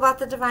feel about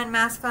the Divine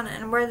Masculine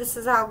and where this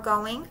is all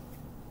going.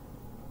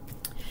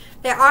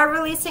 They are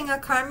releasing a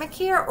karmic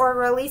here or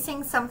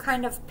releasing some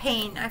kind of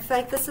pain. I feel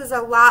like this is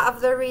a lot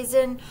of the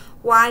reason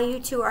why you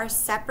two are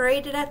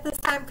separated at this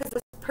time, because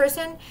this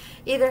person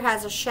either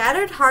has a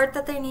shattered heart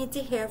that they need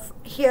to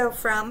heal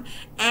from,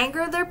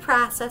 anger they're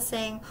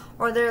processing,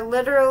 or they're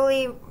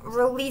literally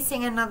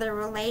releasing another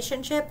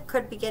relationship,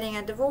 could be getting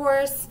a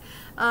divorce.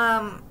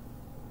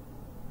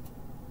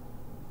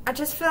 I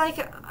just feel like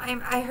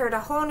I heard a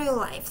whole new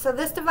life. So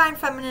this Divine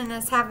Feminine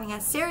is having a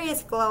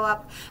serious glow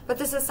up, but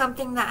this is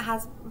something that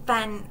has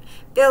been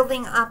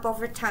building up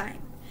over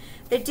time.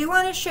 They do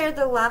want to share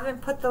the love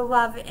and put the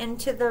love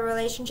into the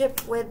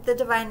relationship with the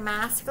Divine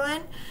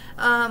Masculine.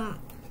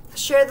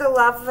 Share the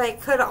love. They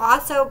could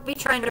also be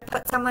trying to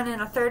put someone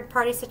in a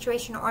third-party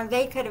situation, or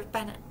they could have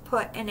been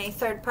put in a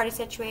third-party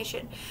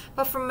situation.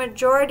 But for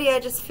majority, I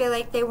just feel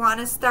like they want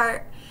to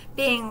start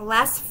being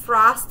less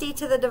frosty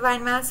to the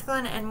Divine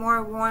Masculine and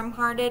more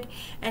warm-hearted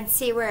and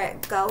see where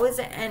it goes,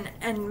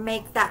 and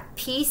make that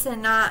peace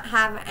and not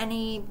have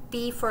any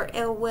beef or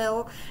ill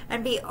will,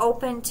 and be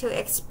open to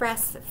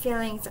express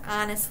feelings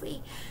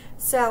honestly.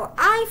 So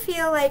I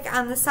feel like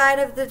on the side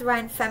of the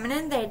Divine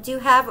Feminine, they do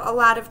have a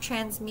lot of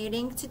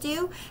transmuting to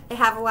do. They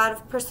have a lot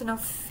of personal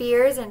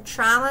fears and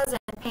traumas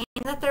and pain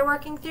that they're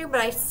working through,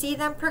 but I see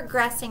them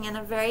progressing in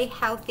a very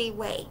healthy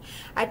way.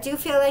 I do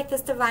feel like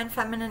this Divine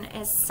Feminine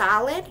is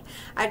solid.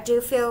 I do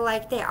feel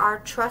like they are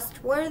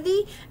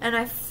trustworthy, and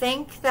I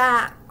think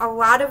that a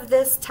lot of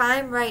this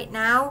time right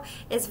now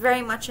is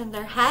very much in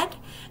their head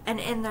and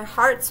in their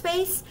heart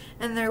space,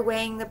 and they're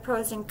weighing the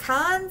pros and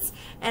cons,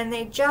 and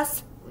they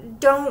just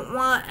don't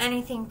want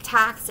anything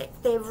toxic.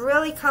 They've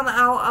really come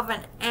out of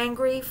an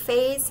angry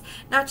phase,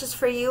 not just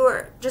for you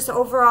or just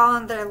overall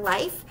in their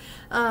life.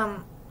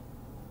 And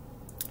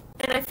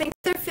I think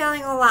they're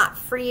feeling a lot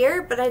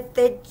freer, but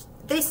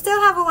they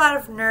still have a lot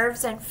of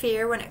nerves and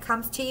fear when it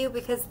comes to you,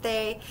 because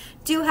they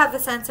do have a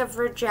sense of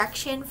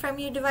rejection from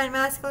you, Divine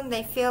Masculine.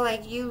 They feel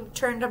like you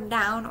turned them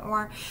down,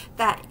 or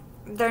that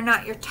they're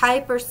not your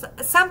type, or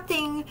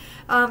something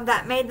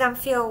that made them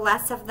feel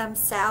less of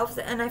themselves.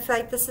 And I feel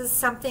like this is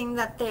something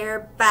that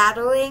they're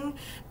battling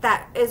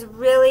that is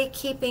really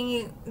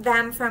keeping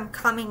them from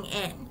coming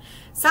in.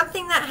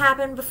 Something that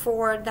happened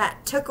before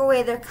that took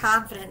away their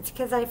confidence,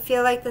 because I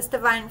feel like this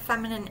Divine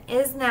Feminine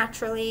is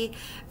naturally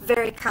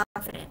very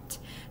confident.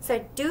 So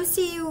I do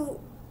see you,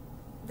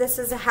 this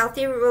is a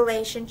healthy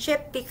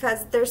relationship,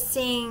 because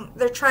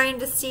they're trying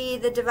to see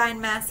the Divine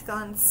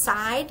Masculine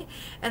side,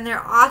 and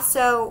they're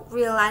also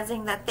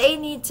realizing that they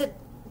need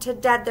to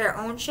dead their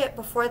own shit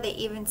before they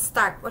even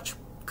start, which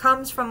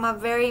comes from a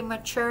very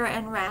mature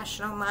and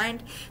rational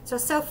mind.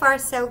 So far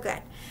so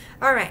good.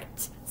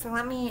 Alright, so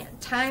let me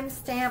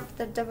timestamp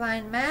the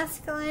Divine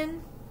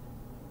Masculine.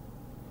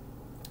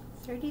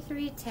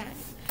 3310.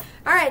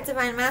 Alright,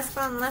 Divine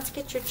Masculine, let's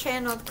get your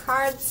channeled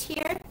cards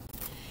here.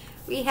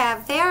 We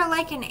have, they are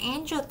like an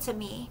angel to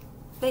me.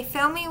 They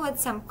fill me with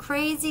some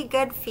crazy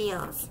good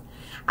feels.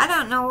 I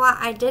don't know what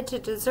I did to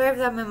deserve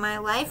them in my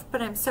life,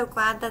 but I'm so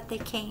glad that they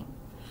came.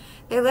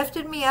 They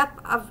lifted me up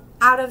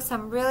out of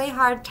some really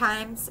hard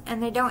times,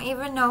 and they don't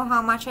even know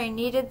how much I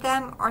needed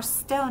them or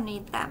still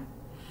need them.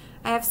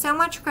 I have so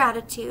much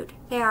gratitude.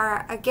 They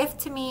are a gift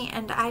to me,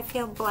 and I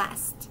feel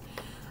blessed.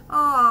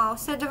 Oh,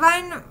 so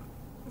Divine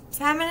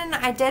Feminine,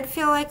 I did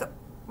feel like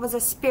was a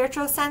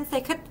spiritual sense.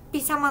 They could be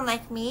someone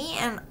like me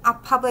in a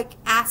public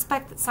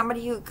aspect,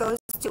 somebody who goes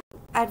to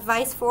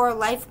advice for,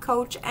 life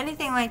coach,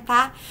 anything like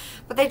that,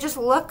 but they just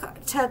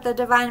look to the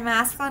Divine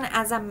Masculine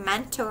as a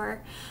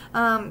mentor.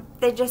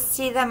 They just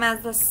see them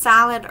as the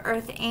solid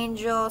earth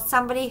angel,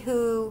 somebody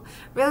who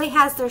really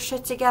has their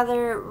shit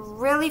together,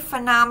 really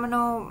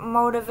phenomenal,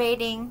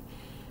 motivating.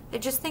 They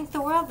just think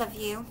the world of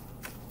you.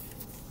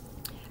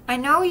 I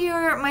know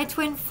you're my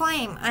twin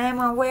flame. I am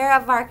aware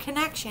of our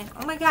connection.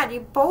 Oh my God, you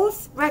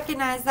both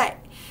recognize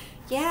that,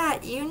 yeah,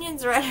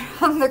 union's right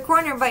around the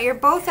corner, but you're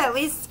both at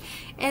least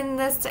in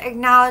this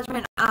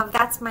acknowledgement of,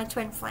 that's my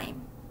twin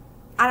flame.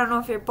 I don't know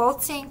if you're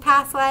both seeing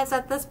past lives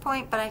at this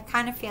point, but I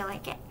kind of feel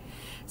like it.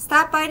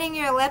 Stop biting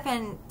your lip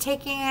and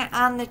taking it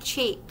on the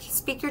cheek.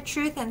 Speak your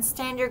truth and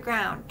stand your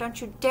ground.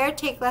 Don't you dare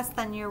take less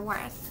than you're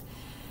worth.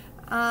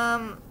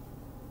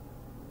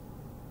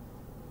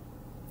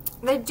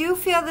 They do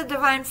feel the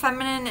Divine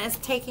Feminine is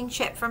taking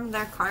shit from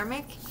their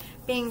karmic,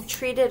 being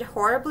treated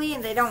horribly,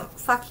 and they don't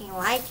fucking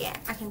like it.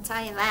 I can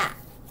tell you that.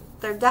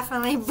 They're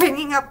definitely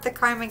bringing up the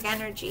karmic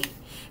energy.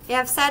 We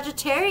have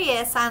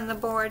Sagittarius on the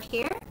board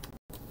here.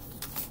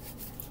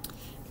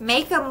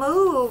 Make a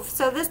move.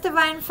 So this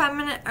Divine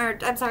Feminine, or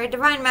I'm sorry,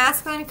 Divine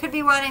Masculine could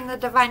be wanting the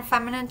Divine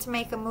Feminine to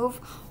make a move,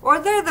 or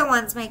they're the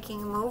ones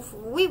making a move.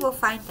 We will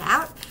find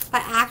out.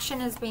 But action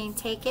is being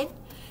taken.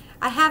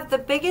 I have the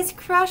biggest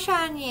crush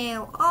on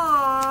you.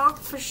 Aww,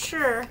 for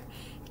sure.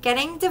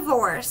 Getting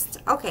divorced.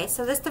 Okay,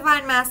 so this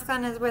Divine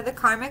Masculine is with the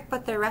karmic,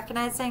 but they're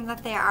recognizing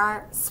that they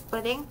are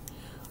splitting.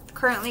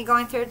 Currently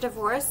going through a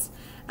divorce.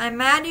 I'm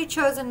mad you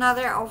chose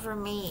another over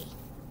me.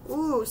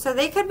 Ooh, so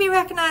they could be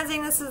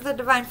recognizing this is the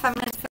Divine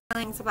Feminine's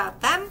feelings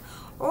about them,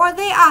 or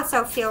they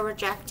also feel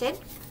rejected.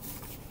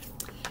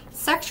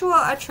 Sexual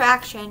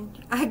attraction.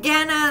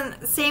 Again,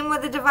 same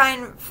with the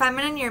Divine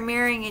Feminine, you're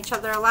mirroring each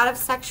other. A lot of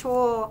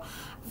sexual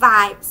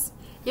vibes.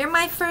 You're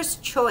my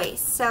first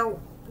choice.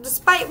 So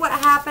despite what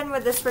happened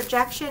with this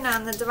rejection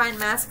on the Divine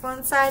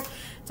Masculine side,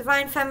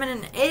 Divine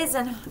Feminine is,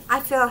 and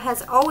I feel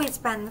has always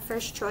been, the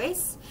first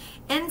choice.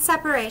 In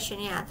separation,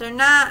 yeah. They're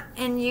not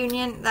in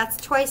union. That's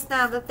twice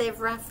now that they've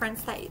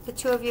referenced that the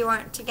two of you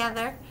aren't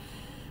together.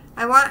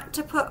 I want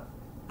to put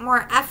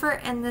more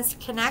effort in this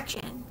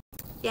connection.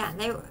 Yeah,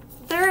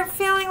 they're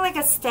feeling like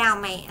a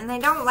stalemate, and they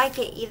don't like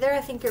it either.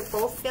 I think you're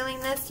both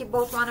feeling this. You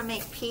both want to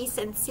make peace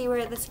and see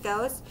where this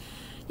goes.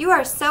 You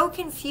are so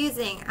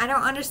confusing. I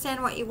don't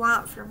understand what you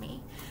want from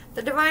me.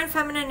 The Divine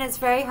Feminine is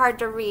very hard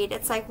to read.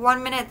 It's like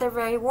 1 minute they're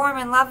very warm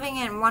and loving,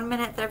 and 1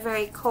 minute they're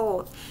very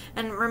cold.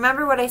 And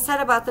remember what I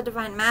said about the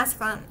Divine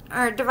Masculine,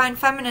 or Divine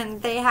Feminine,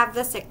 they have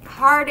this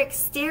hard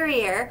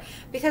exterior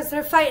because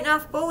they're fighting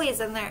off bullies,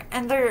 and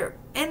they're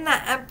in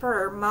that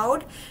Emperor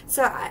mode.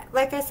 So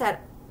like I said,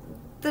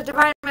 the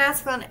Divine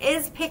Masculine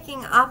is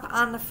picking up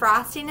on the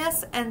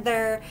frostiness, and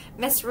they're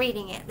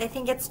misreading it. They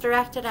think it's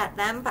directed at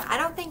them, but I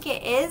don't think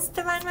it is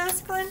Divine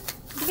Masculine.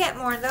 You get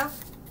more, though.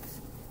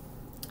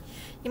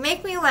 You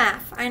make me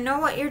laugh. I know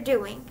what you're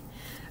doing.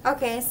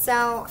 Okay,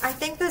 so I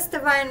think this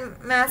Divine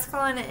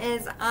Masculine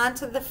is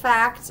onto the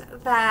fact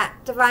that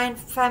Divine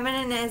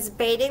Feminine is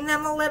baiting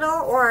them a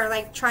little, or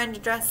like trying to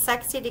dress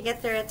sexy to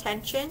get their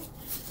attention.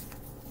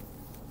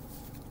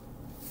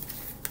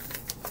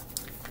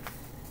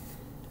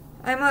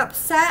 I'm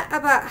upset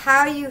about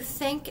how you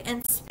think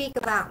and speak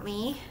about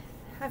me.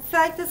 I feel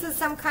like this is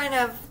some kind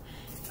of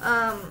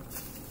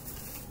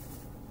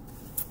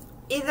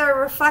either a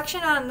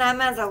reflection on them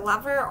as a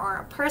lover or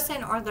a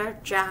person or their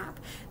job.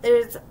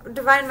 There's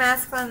Divine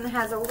Masculine that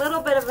has a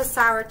little bit of a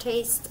sour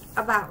taste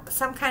about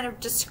some kind of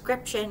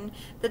description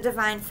the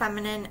Divine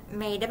Feminine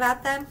made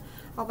about them.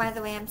 Oh, by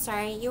the way, I'm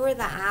sorry. You were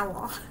the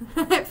owl.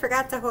 I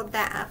forgot to hold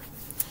that up.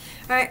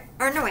 Alright,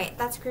 or no, wait.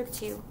 That's group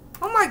 2.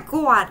 Oh my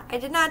god, I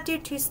did not do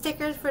 2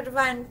 stickers for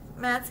Divine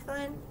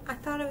Masculine. I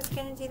thought I was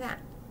going to do that.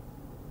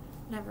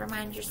 Never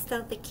mind, you're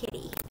still the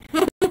kitty.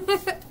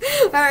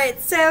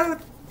 Alright, so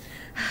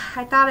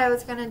I thought I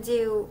was going to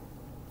do,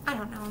 I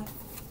don't know.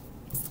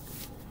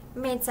 It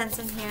made sense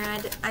in here.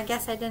 I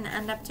guess I didn't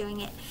end up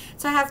doing it.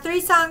 So I have 3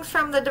 songs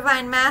from the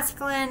Divine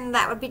Masculine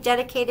that would be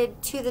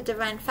dedicated to the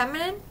Divine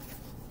Feminine.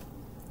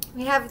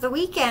 We have The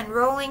Weeknd,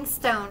 Rolling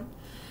Stone.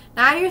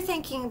 Now you're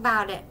thinking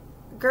about it.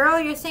 Girl,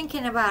 you're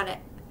thinking about it.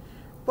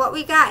 What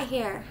we got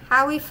here,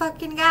 how we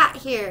fucking got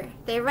here.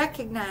 They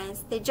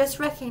recognize, they just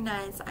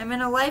recognize. I'm in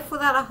a life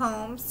without a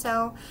home,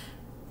 so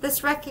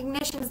this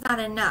recognition is not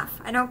enough.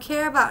 I don't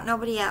care about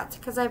nobody else,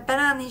 because I've been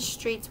on these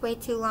streets way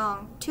too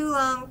long. Too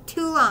long,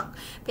 too long.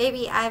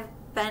 Baby, I've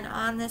been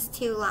on this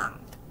too long.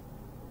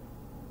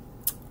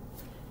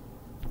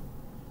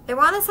 They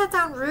want to set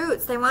down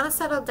roots. They want to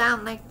settle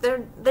down. Like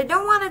they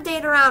don't want to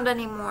date around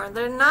anymore.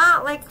 They're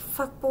not like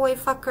fuck boy,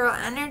 fuck girl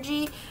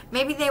energy.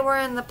 Maybe they were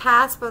in the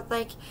past, but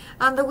like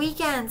on the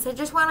weekends, they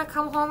just want to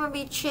come home and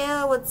be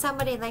chill with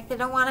somebody. Like they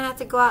don't want to have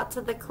to go out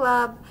to the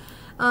club,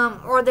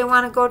 or they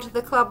want to go to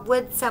the club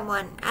with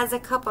someone as a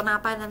couple,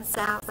 not by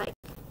themselves. Like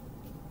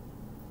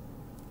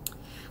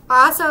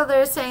also,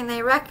 they're saying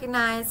they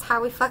recognize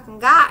how we fucking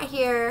got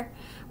here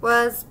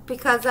was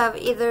because of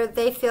either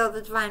they feel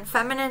the Divine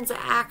Feminine's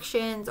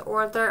actions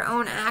or their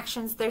own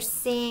actions. They're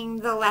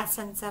seeing the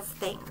lessons of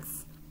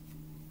things.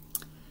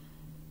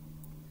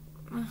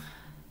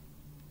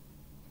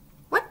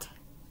 What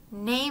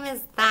name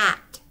is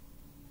that?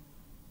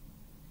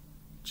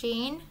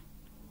 Jean?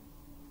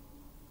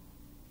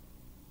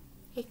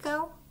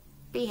 Eiko?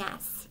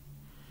 BS.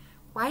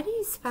 Why do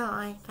you spell it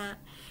like that?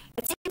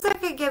 It seems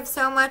like I give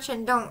so much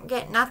and don't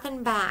get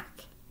nothing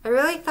back. I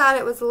really thought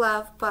it was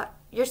love, but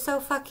you're so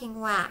fucking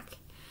whack.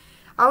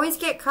 Always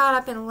get caught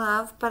up in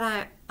love, but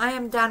I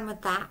am done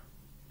with that.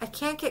 I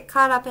can't get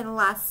caught up in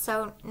lust,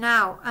 so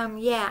now,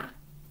 yeah.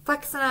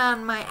 Flexing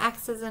on my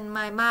exes and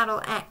my Model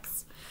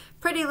X.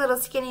 Pretty little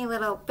skinny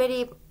little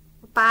bitty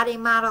body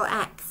Model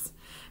X.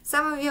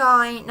 Some of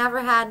y'all ain't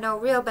never had no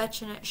real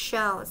bitch and it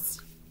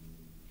shows.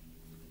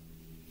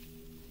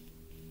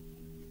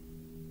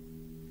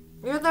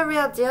 You're the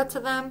real deal to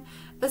them.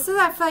 This is,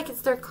 I feel like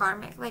it's their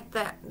karmic. Like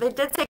they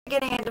did say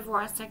getting a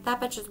divorce. Like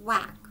that bitch is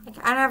whack. Like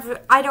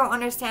I don't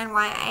understand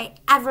why I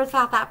ever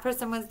thought that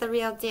person was the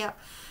real deal.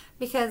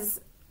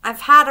 Because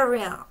I've had a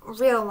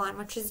real one,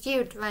 which is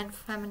you, Divine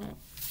Feminine.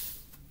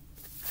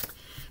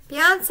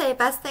 Beyonce,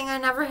 best thing I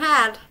never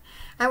had.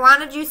 I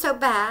wanted you so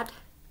bad.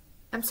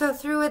 I'm so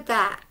through with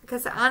that.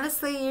 Because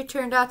honestly, you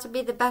turned out to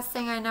be the best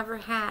thing I never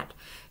had.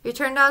 You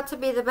turned out to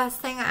be the best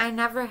thing I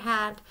never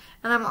had.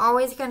 And I'm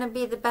always going to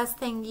be the best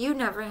thing you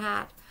never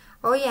had.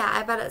 Oh yeah,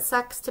 I bet it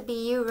sucks to be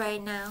you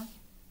right now.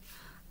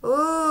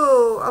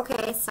 Ooh,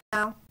 okay,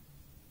 so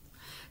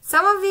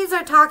some of these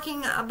are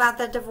talking about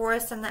the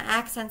divorce and the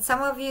ex, and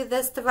some of you,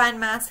 this Divine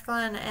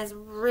Masculine is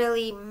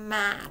really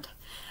mad.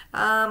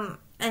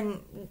 And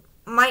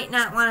might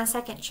not want a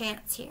second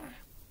chance here.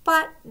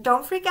 But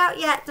don't freak out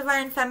yet,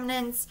 Divine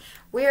Feminines.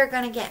 We are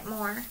going to get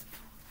more.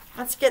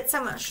 Let's get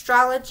some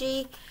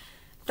astrology.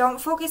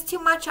 Don't focus too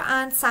much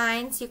on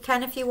signs. You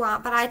can if you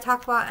want, but I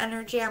talk about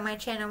energy on my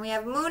channel. We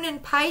have Moon in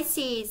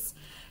Pisces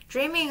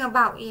dreaming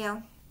about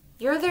you.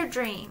 You're their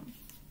dream.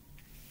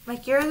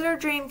 Like you're their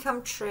dream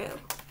come true.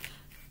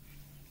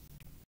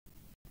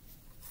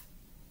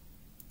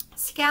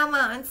 Scale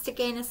mountains to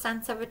gain a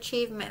sense of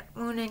achievement.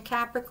 Moon in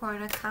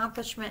Capricorn,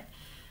 accomplishment.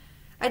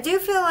 I do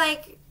feel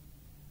like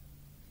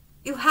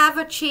you have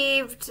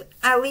achieved,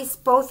 at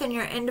least both in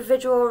your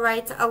individual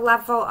rights, a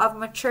level of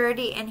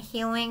maturity and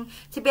healing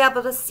to be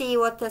able to see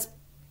what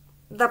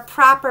the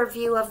proper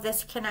view of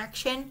this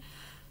connection.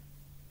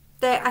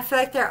 I feel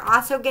like they're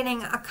also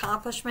getting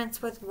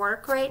accomplishments with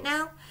work right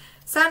now.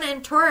 Sun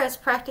in Taurus,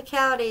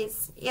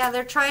 practicalities. Yeah,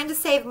 they're trying to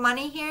save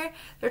money here.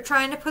 They're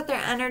trying to put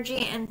their energy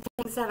in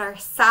things that are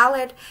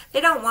solid.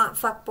 They don't want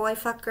fuck boy,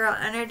 fuck girl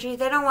energy.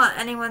 They don't want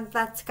anyone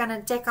that's going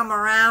to dick them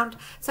around.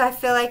 So I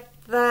feel like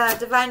the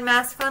Divine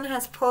Masculine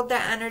has pulled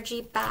their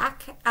energy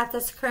back at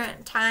this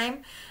current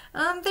time.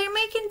 They're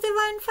making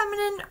Divine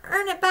Feminine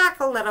earn it back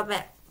a little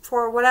bit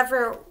for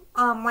whatever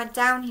went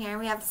down here.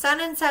 We have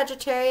Sun in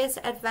Sagittarius,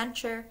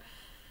 adventure.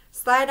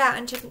 Slide out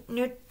into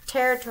new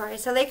territory.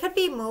 So they could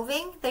be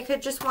moving. They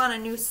could just want a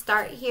new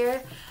start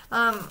here.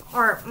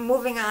 Or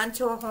moving on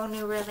to a whole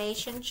new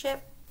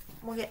relationship.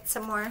 We'll get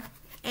some more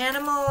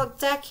animal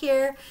deck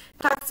here.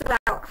 Talks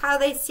about how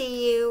they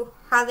see you,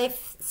 how they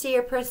see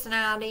your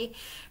personality.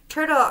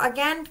 Turtle,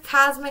 again,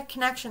 cosmic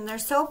connection. They're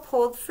so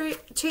pulled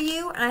to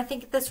you, and I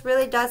think this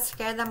really does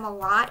scare them a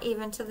lot,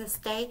 even to this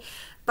day.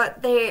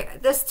 But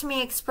this to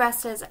me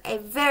expresses a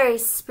very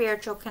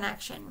spiritual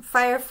connection.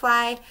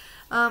 Firefly,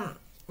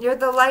 you're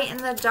the light in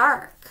the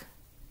dark.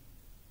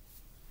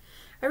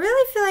 I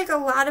really feel like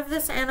a lot of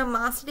this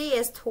animosity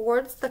is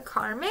towards the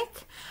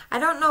karmic. I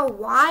don't know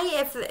why,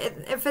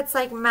 if it's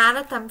like mad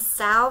at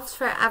themselves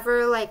for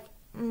ever like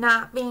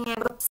not being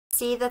able to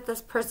see that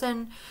this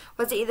person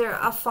was either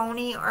a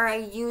phony or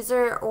a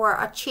user or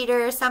a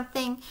cheater or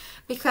something,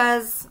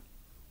 because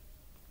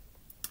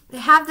they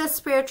have this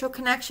spiritual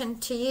connection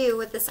to you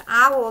with this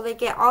owl. They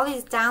get all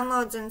these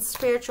downloads and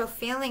spiritual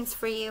feelings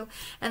for you,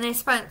 and they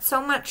spent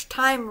so much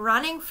time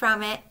running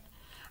from it.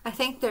 I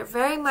think they're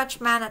very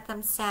much mad at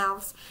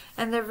themselves,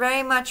 and they're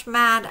very much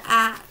mad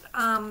at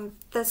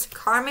this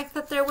karmic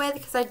that they're with,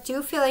 because I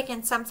do feel like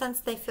in some sense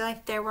they feel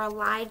like they were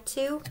lied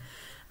to.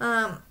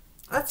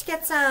 Let's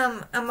get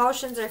some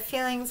emotions or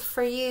feelings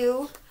for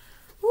you.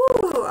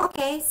 Ooh,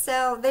 okay,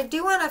 so they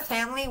do want a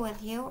family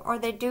with you, or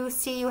they do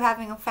see you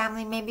having a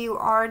family. Maybe you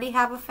already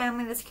have a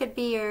family. This could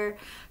be your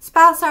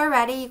spouse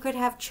already. You could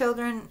have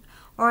children,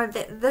 or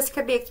this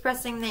could be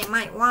expressing they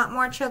might want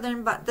more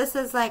children, but this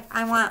is like,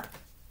 I want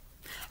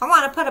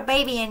to put a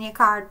baby in your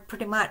card,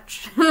 pretty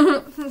much.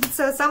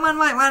 So someone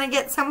might want to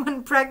get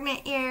someone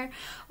pregnant here,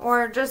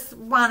 or just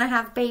want to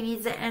have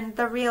babies and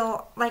the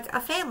real, like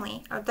a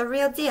family, or the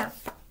real deal.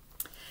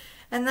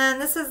 And then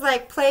this is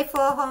like playful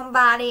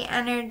homebody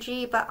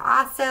energy, but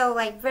also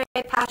like very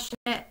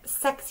passionate,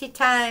 sexy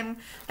time.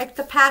 Like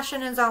the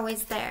passion is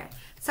always there.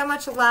 So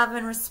much love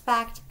and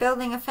respect,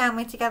 building a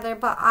family together,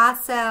 but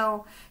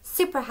also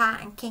super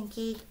hot and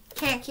kinky.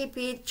 Can't keep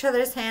each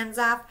other's hands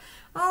off.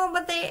 Oh,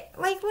 but they,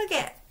 like, look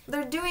at,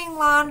 they're doing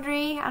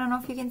laundry. I don't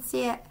know if you can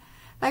see it.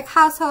 Like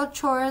household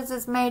chores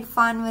is made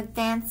fun with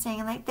dancing.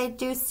 Like they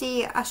do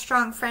see a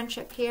strong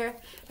friendship here,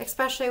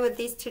 especially with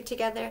these two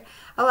together.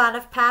 A lot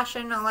of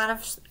passion, a lot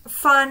of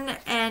fun,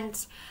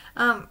 and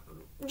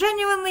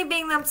genuinely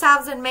being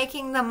themselves and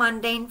making the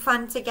mundane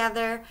fun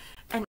together,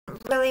 and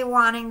really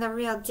wanting the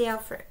real deal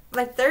for,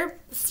 like, they're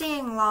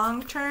seeing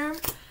long term.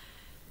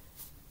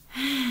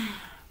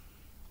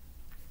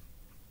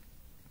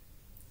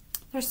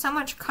 There's so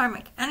much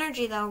karmic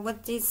energy though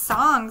with these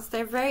songs.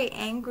 They're very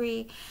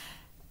angry.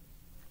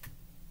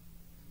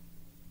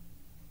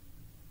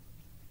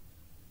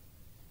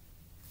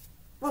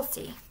 We'll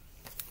see.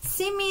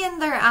 See me in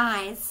their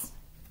eyes.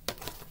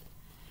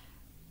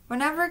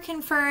 Whenever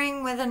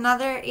conferring with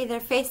another, either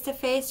face to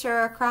face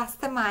or across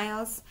the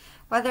miles,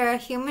 whether a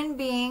human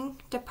being,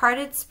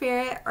 departed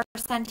spirit, or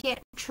sentient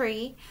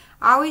tree,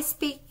 always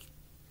speak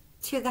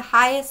to the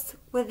highest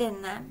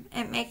within them.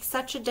 It makes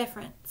such a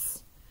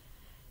difference.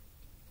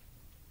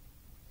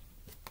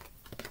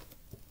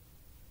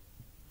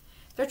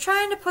 They're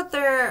trying to put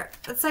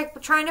it's like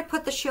trying to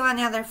put the shoe on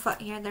the other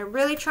foot here. They're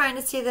really trying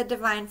to see the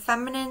divine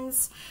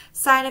feminine's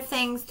side of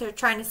things. They're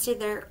trying to see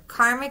their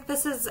karmic.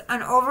 This is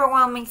an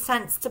overwhelming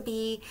sense to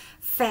be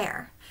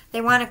fair.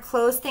 They want to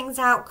close things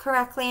out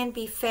correctly and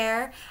be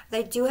fair.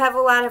 They do have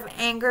a lot of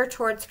anger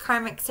towards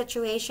karmic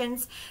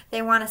situations.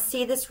 They want to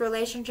see this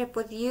relationship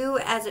with you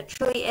as it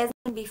truly is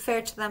and be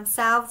fair to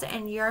themselves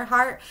and your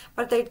heart.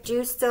 But they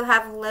do still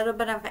have a little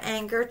bit of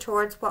anger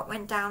towards what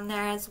went down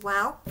there as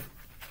well.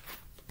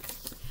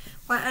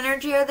 What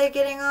energy are they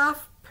getting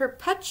off?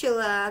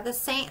 Perpetua, the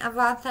saint of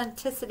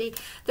authenticity.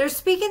 They're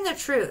speaking the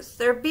truth.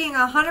 They're being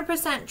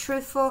 100%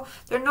 truthful.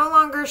 They're no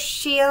longer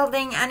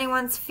shielding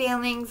anyone's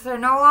feelings. They're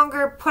no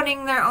longer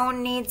putting their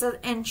own needs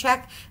in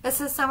check.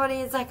 This is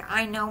somebody who's like,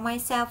 I know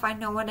myself. I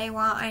know what I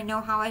want. I know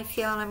how I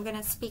feel, and I'm going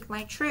to speak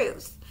my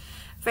truth.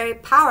 Very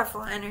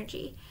powerful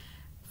energy.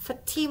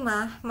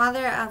 Fatima,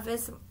 mother of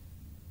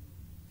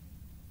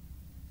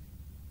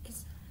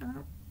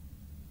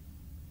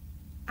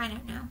I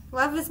don't know.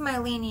 Love is my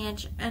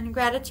lineage, and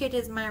gratitude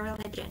is my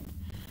religion.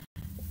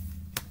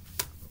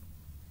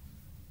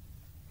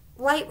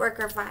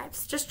 Lightworker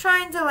vibes. Just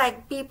trying to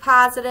like be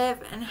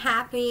positive and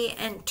happy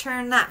and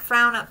turn that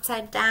frown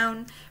upside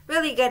down.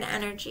 Really good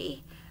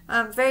energy.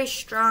 Very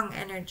strong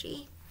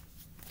energy.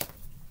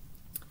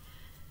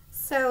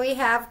 So we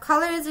have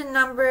colors and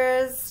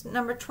numbers.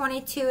 Number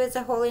 22 is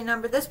a holy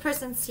number. This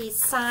person sees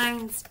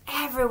signs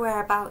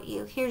everywhere about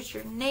you. Here's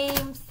your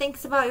name,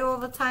 thinks about you all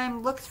the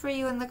time, looks for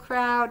you in the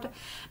crowd.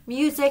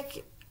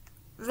 Music,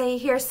 they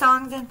hear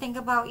songs and think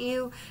about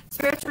you.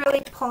 Spirit's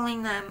really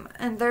pulling them,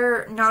 and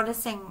they're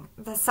noticing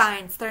the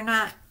signs. They're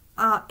not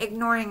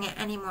ignoring it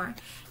anymore.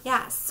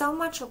 Yeah, so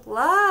much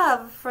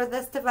love for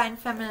this divine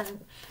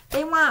feminine.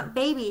 They want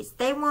babies.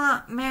 They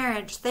want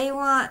marriage. They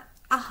want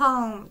a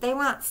home. They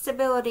want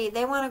stability.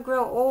 They want to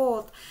grow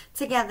old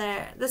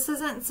together. This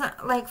isn't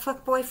like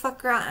fuck boy,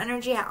 fuck girl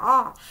energy at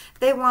all.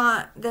 They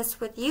want this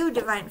with you,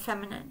 divine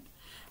feminine.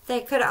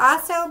 They could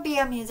also be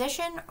a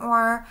musician,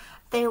 or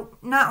they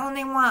not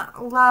only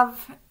want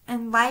love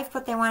and life,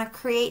 but they want to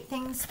create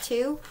things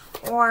too.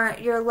 Or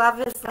your love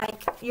is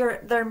like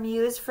their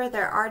muse for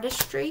their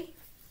artistry.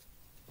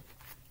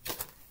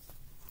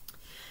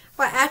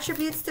 What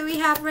attributes do we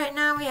have right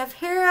now? We have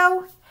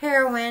hero,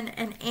 heroine,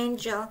 and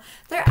angel.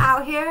 They're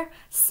out here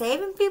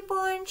saving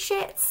people and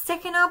shit,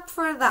 sticking up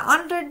for the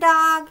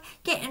underdog,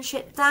 getting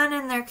shit done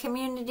in their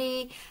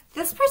community.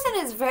 This person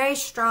is very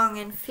strong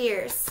and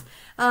fierce,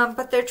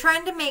 but they're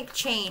trying to make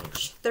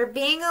change. They're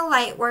being a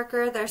light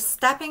worker. They're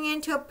stepping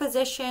into a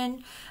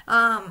position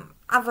of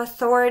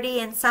authority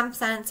in some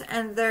sense,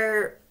 and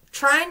they're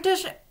trying to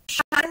shine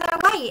their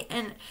light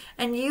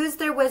and use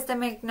their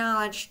wisdom and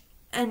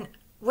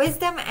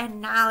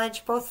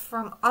knowledge both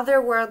from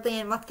otherworldly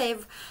and what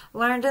they've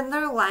learned in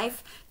their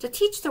life to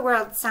teach the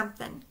world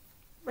something,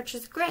 which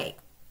is great.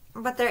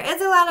 But there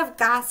is a lot of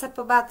gossip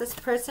about this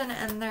person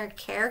and their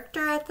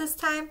character at this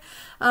time.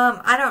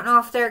 I don't know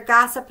if they're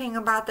gossiping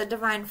about the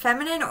divine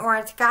feminine, or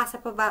it's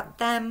gossip about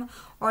them,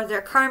 or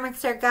their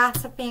karmics are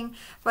gossiping.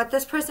 But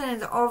this person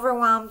is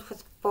overwhelmed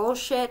with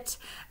bullshit,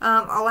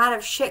 a lot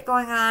of shit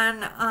going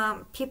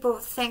on. People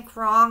think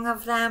wrong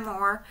of them,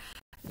 or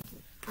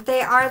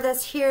they are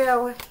this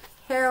hero,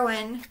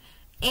 heroine,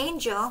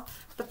 angel,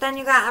 but then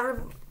you got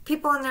other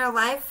people in their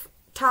life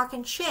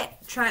talking shit.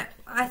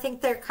 I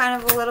think they're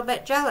kind of a little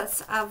bit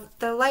jealous of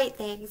the light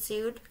they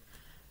exude.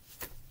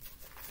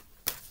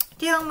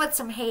 Dealing with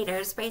some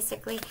haters,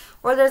 basically.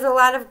 Or there's a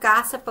lot of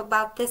gossip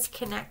about this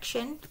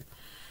connection.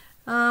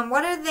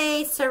 What are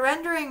they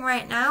surrendering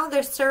right now?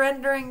 They're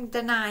surrendering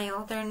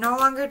denial. They're no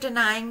longer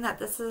denying that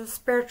this is a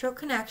spiritual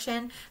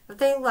connection, that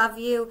they love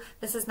you.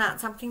 This is not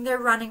something they're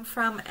running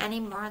from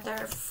anymore.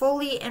 They're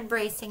fully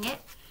embracing it.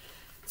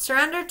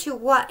 Surrender to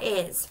what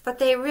is, but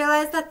they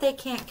realize that they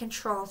can't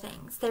control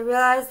things. They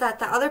realize that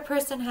the other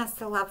person has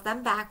to love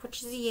them back,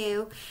 which is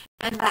you,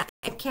 and that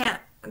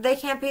they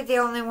can't be the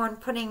only one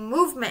putting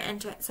movement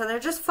into it. So they're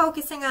just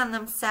focusing on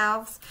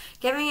themselves,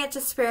 giving it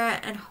to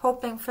spirit, and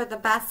hoping for the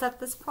best at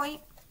this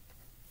point.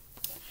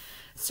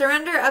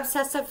 Surrender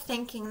obsessive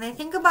thinking. They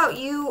think about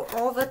you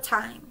all the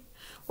time.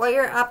 What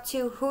you're up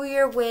to, who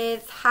you're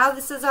with, how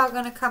this is all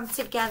going to come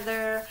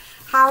together.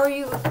 How are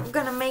you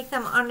going to make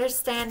them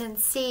understand and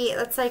see?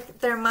 It's like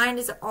their mind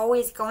is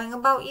always going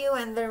about you,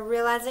 and they're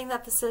realizing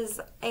that this is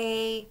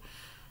a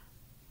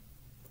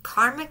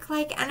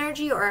karmic-like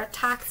energy or a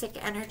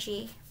toxic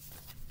energy.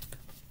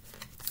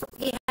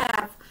 We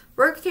have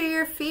work through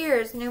your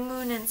fears, new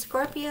moon in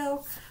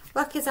Scorpio.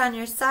 Luck is on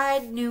your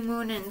side, new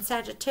moon in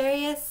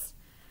Sagittarius.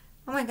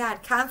 Oh my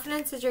God,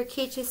 confidence is your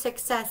key to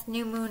success,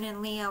 new moon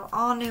in Leo,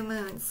 all new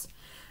moons.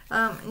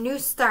 New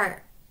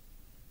start.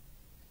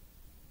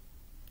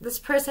 This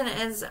person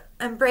is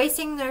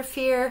embracing their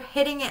fear,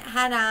 hitting it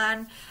head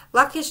on.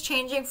 Luck is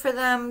changing for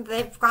them.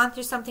 They've gone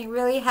through something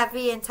really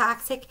heavy and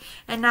toxic,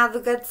 and now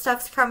the good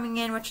stuff's coming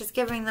in, which is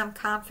giving them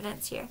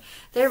confidence here.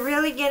 They're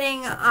really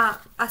getting a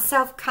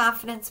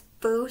self-confidence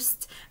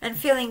boost and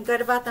feeling good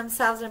about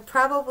themselves, and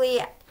probably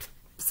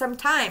some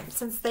time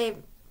since they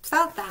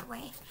felt that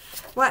way.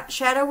 What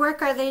shadow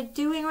work are they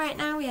doing right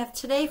now? We have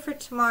today for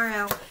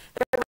tomorrow.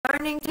 They're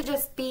learning to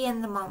just be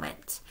in the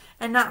moment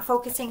and not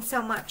focusing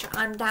so much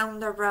on down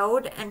the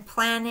road and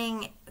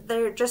planning.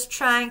 They're just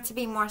trying to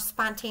be more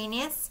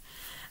spontaneous.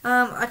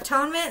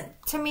 Atonement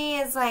to me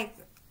is like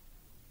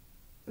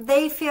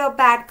they feel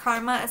bad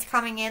karma is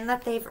coming in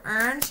that they've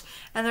earned,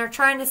 and they're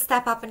trying to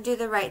step up and do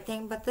the right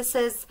thing. But this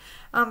is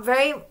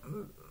very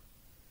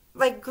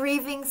like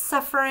grieving,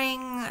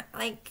 suffering,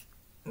 like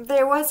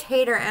there was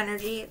hater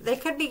energy. They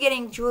could be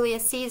getting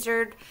Julius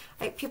Caesared,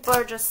 like people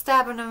are just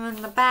stabbing them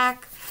in the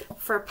back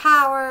for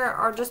power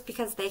or just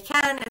because they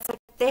can. It's like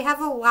they have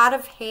a lot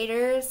of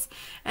haters,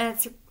 and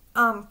it's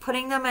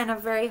putting them in a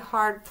very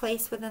hard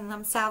place within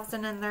themselves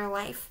and in their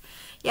life.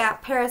 Yeah,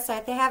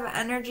 parasite. They have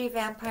energy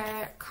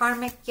vampire,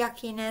 karmic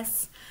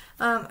yuckiness,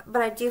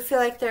 but I do feel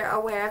like they're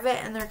aware of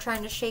it and they're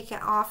trying to shake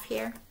it off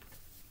here.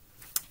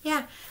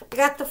 Yeah, we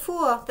got the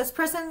Fool. This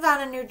person's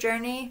on a new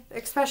journey,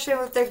 especially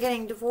if they're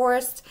getting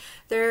divorced.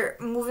 They're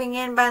moving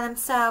in by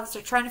themselves.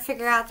 They're trying to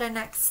figure out their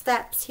next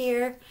steps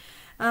here.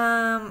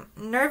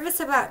 Nervous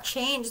about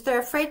change.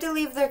 They're afraid to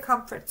leave their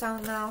comfort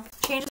zone, though.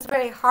 Change is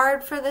very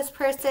hard for this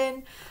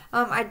person.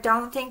 I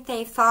don't think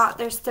they thought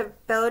their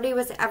stability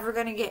was ever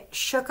going to get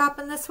shook up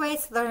in this way,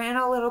 so they're in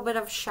a little bit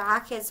of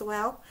shock as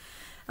well.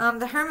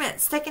 The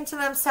Hermit, sticking to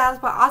themselves,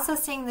 but also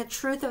seeing the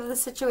truth of the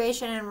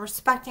situation and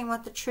respecting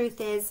what the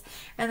truth is.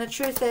 And the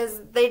truth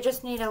is they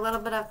just need a little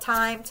bit of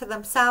time to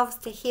themselves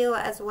to heal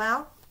as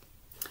well.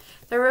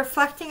 They're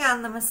reflecting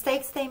on the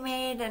mistakes they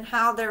made and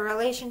how their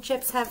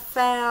relationships have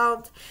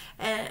failed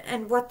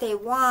and what they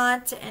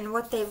want and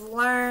what they've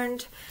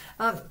learned.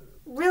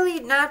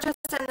 Really not just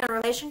in their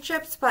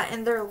relationships, but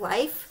in their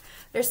life.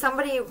 There's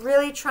somebody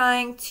really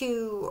trying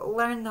to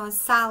learn those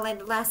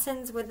solid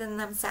lessons within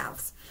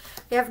themselves.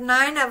 We have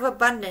 9 of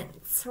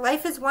Abundance.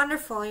 Life is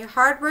wonderful. Your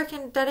hard work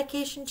and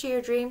dedication to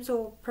your dreams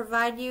will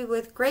provide you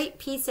with great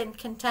peace and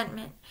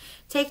contentment.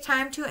 Take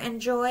time to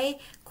enjoy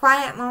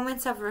quiet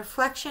moments of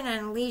reflection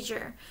and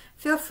leisure.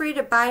 Feel free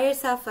to buy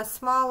yourself a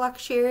small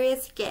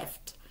luxurious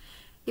gift.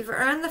 You've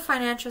earned the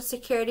financial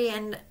security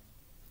and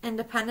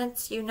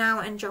independence you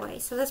now enjoy.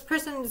 So this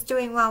person is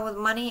doing well with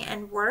money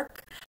and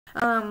work.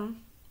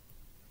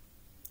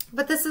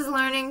 But this is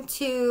learning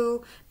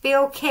to be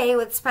okay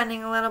with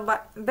spending a little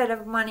bit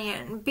of money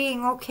and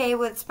being okay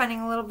with spending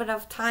a little bit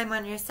of time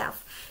on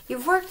yourself.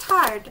 You've worked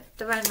hard,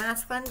 Divine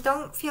Masculine.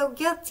 Don't feel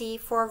guilty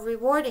for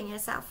rewarding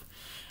yourself.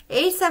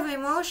 Ace of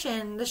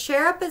Emotion. The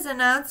Sheriff is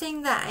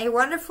announcing that a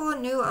wonderful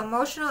new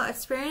emotional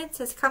experience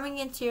is coming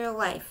into your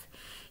life.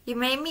 You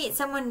may meet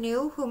someone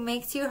new who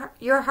makes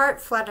your heart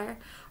flutter,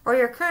 or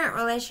your current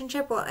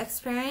relationship will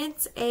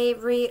experience a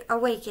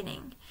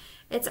reawakening.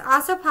 It's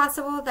also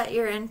possible that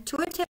your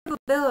intuitive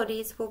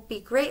abilities will be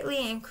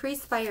greatly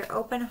increased by your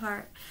open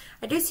heart.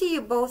 I do see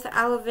you both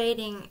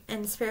elevating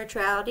in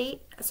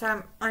spirituality,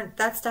 so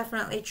that's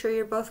definitely true.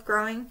 You're both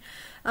growing.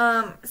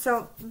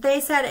 So they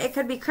said it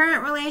could be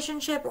current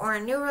relationship or a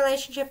new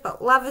relationship,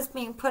 but love is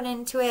being put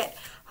into it.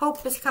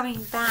 Hope is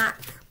coming back.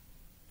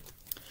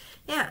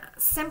 Yeah,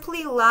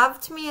 simply love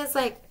to me is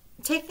like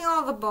taking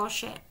all the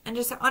bullshit and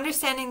just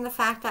understanding the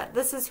fact that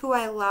this is who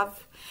I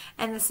love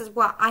and this is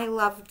what I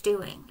love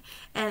doing.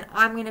 And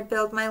I'm going to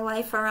build my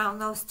life around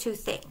those two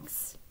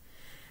things.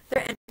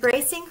 They're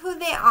embracing who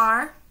they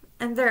are,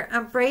 and they're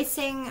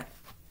embracing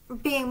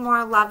being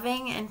more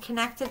loving and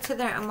connected to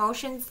their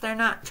emotions. They're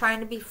not trying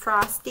to be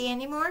frosty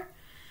anymore.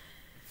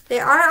 They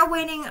are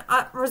awaiting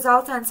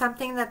results on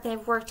something that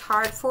they've worked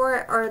hard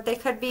for, or they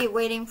could be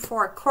waiting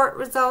for court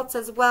results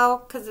as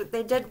well, because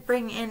they did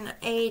bring in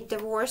a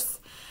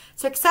divorce.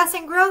 Success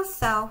and growth,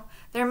 though,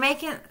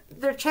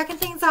 they're checking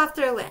things off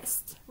their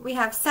list. We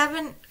have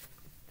 7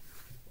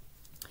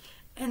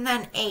 and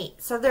then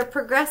 8. So they're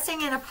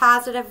progressing in a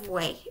positive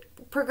way,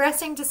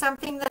 progressing to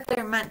something that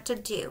they're meant to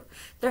do.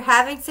 They're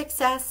having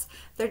success,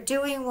 they're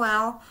doing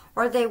well,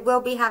 or they will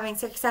be having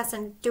success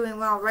and doing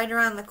well right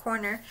around the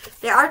corner.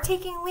 They are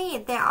taking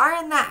lead. They are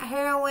in that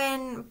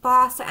heroine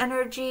boss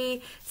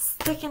energy,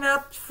 sticking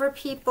up for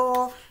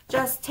people,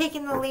 just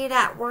taking the lead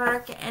at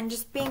work and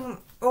just being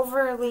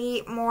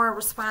overly more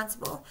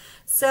responsible.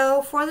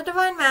 So for the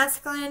Divine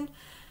Masculine,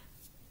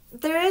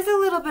 there is a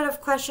little bit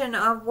of question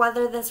of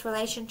whether this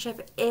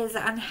relationship is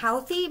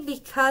unhealthy,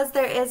 because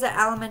there is an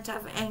element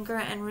of anger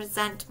and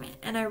resentment.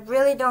 And I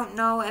really don't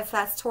know if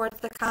that's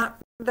towards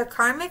the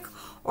karmic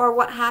or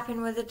what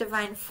happened with the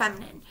Divine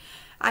Feminine.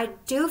 I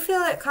do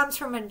feel it comes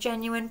from a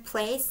genuine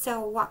place. So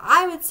what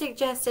I would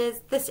suggest is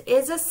this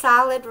is a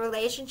solid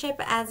relationship,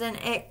 as in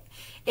it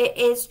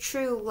is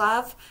true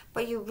love,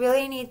 but you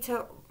really need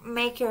to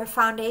make your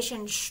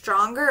foundation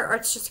stronger, or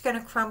it's just going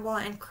to crumble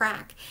and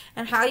crack.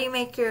 And how you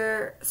make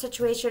your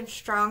situation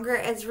stronger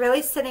is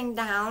really sitting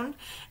down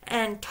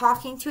and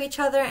talking to each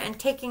other and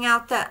taking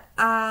out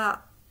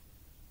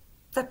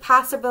the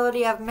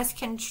possibility of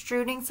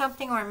misconstruing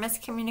something or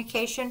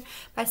miscommunication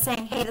by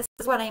saying, hey, this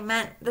is what I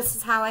meant, this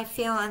is how I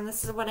feel, and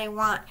this is what I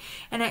want.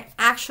 And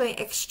actually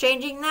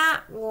exchanging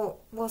that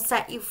will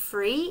set you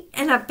free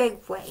in a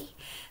big way.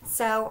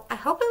 So I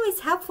hope it was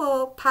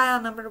helpful, pile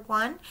number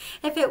 1.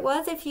 If it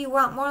was, if you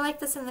want more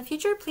like this in the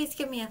future, please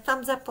give me a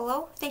thumbs up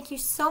below. Thank you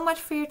so much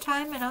for your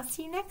time, and I'll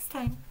see you next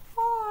time.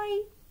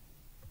 Bye.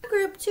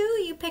 Group 2,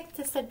 you picked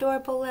this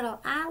adorable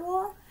little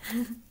owl.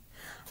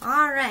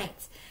 All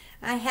right.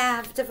 I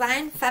have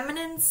Divine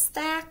Feminine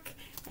stack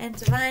and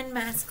Divine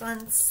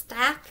Masculine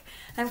stack.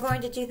 I'm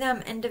going to do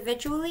them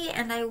individually,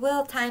 and I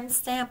will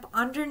timestamp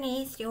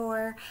underneath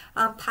your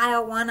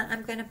pile 1.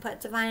 I'm going to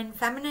put Divine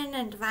Feminine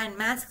and Divine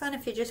Masculine.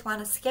 If you just want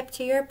to skip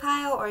to your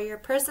pile or your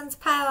person's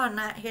pile and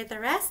not hear the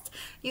rest,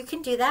 you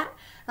can do that.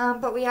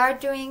 But we are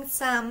doing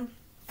some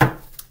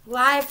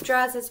live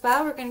draws as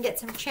well. We're going to get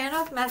some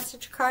channeled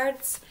message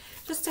cards,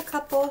 just a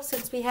couple,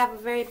 since we have a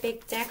very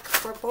big deck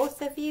for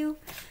both of you,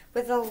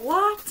 with a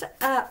lot,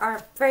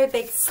 or very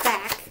big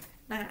stack,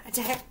 not a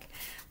deck,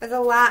 with a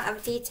lot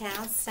of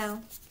details. So,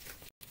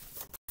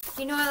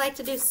 you know I like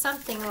to do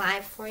something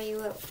live for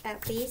you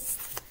at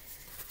least.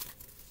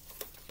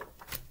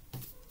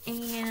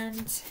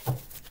 And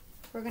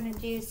we're going to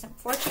do some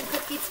Fortune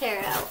Cookie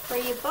Tarot for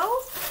you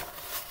both.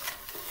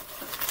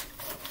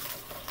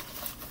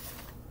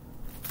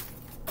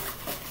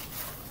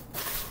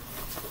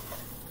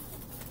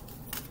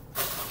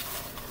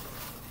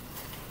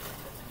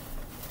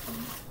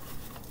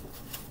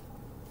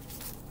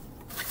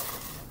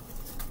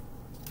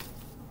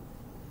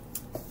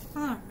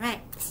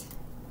 Alright,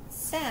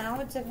 so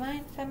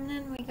Divine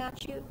Feminine, we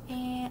got you,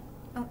 and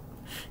oh,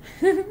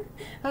 I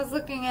was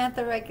looking at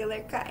the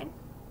regular kind.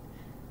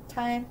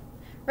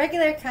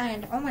 Regular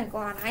kind. Oh my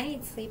god, I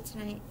need sleep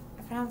tonight.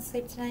 If I don't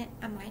sleep tonight,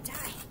 I might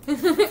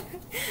die.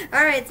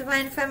 Alright,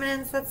 Divine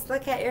Feminines, let's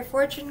look at your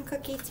Fortune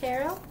Cookie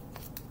Tarot.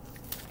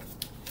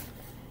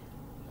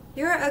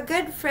 You're a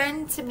good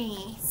friend to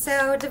me.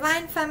 So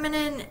Divine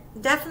Feminine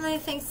definitely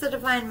thinks the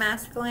Divine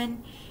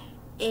Masculine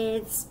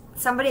is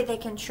somebody they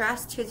can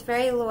trust, who's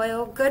very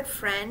loyal, good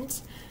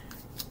friend.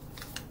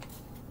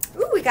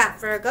 Ooh, we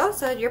got Virgo.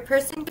 So your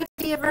person could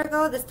be a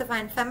Virgo. This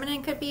Divine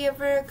Feminine could be a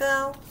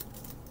Virgo.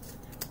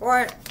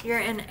 Or you're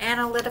in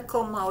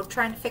analytical mode,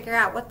 trying to figure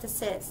out what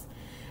this is.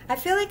 I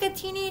feel like a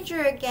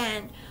teenager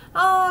again.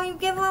 Oh, you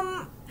give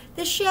them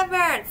the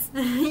shivers.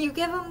 You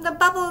give them the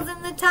bubbles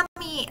in the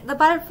tummy. The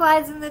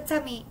butterflies in the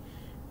tummy.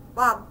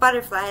 Well,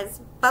 butterflies.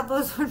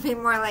 Bubbles would be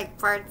more like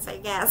farts, I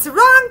guess.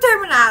 Wrong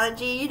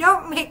terminology. You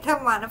don't make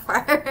them want to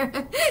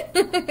fart.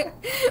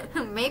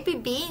 Maybe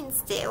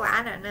beans do.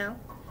 I don't know.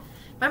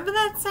 Remember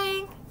that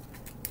saying?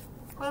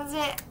 What was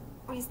it?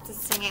 We used to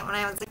sing it when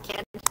I was a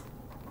kid.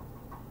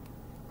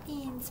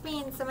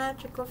 Beans, the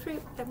magical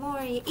fruit. The more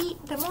you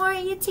eat, the more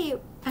you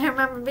toot. I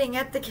remember being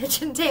at the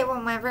kitchen table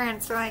and my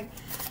parents were like,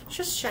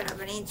 just shut up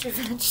and eat your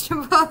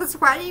vegetables.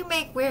 Why do you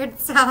make weird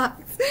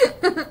songs?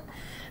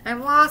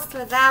 I'm lost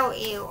without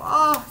you.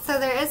 Oh, so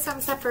there is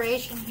some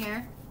separation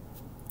here.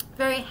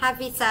 Very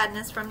heavy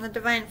sadness from the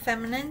Divine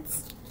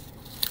Feminines.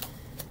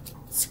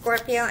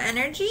 Scorpio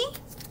energy.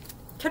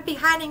 Could be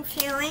hiding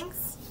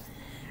feelings.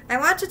 I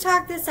want to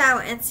talk this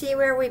out and see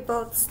where we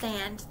both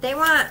stand. They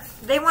want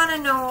to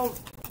know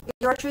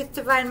your truth,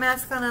 Divine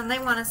Masculine, and they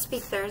want to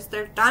speak theirs.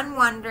 They're done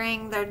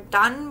wondering. They're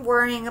done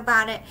worrying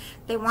about it.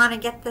 They want to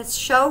get this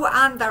show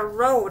on the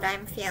road,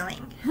 I'm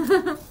feeling.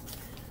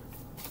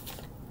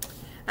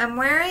 I'm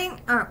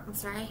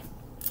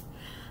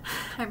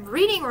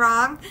reading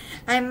wrong.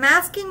 I'm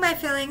masking my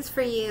feelings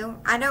for you.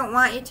 I don't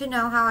want you to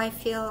know how I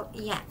feel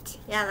yet.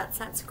 Yeah, that's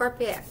that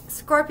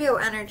Scorpio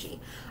energy.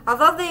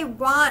 Although they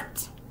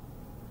want,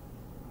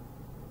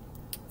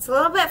 it's a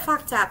little bit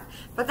fucked up,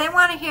 but they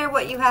want to hear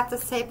what you have to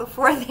say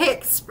before they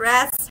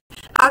express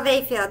how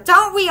they feel.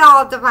 Don't we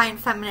all, Divine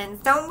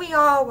Feminines? Don't we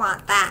all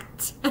want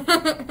that?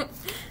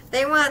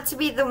 They want to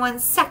be the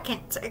ones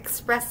second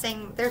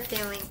expressing their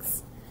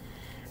feelings.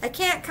 I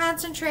can't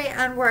concentrate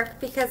on work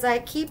because I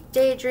keep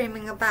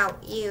daydreaming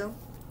about you.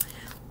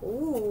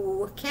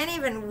 Ooh, can't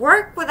even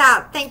work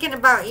without thinking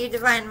about you,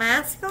 Divine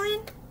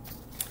Masculine.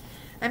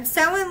 I'm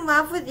so in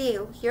love with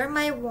you. You're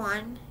my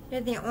one.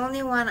 You're the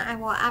only one I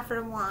will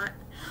ever want.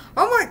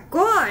 Oh my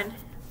god.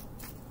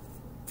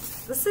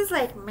 This is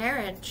like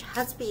marriage,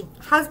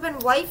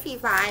 husband-wifey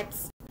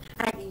vibes.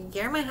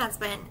 You're my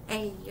husband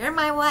and you're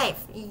my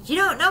wife. You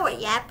don't know it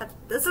yet, but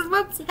this is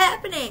what's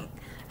happening.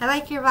 I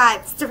like your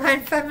vibes,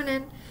 Divine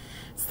Feminine.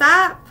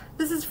 Stop.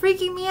 This is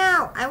freaking me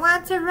out. I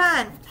want to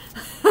run.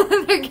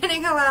 They're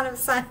getting a lot of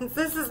signs.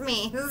 This is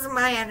me. This is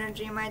my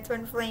energy, my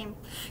twin flame.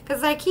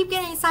 Because I keep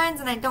getting signs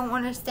and I don't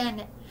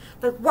understand it.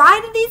 But why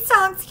do these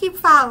songs keep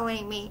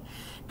following me?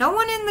 No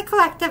one in the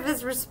collective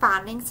is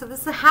responding, so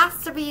this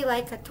has to be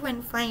like a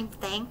twin flame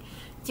thing.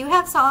 Do you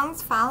have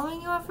songs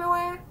following you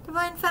everywhere,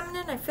 Divine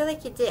Feminine? I feel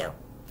like you do.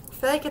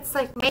 feel like it's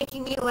like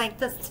making you like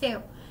this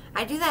too.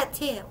 I do that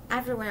too.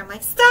 Everywhere. I'm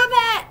like, stop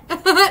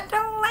it!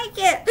 Don't like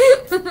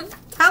it.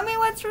 Tell me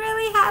what's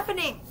really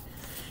happening.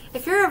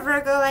 If you're a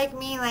Virgo like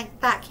me, like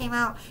that came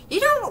out, you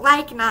don't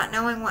like not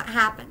knowing what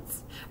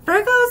happens.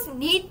 Virgos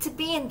need to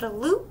be in the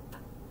loop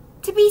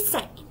to be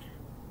sane.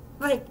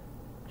 Like,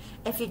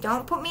 if you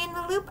don't put me in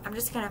the loop, I'm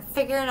just going to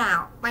figure it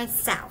out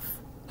myself.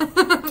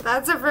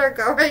 That's a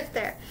Virgo right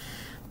there.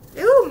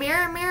 Ooh,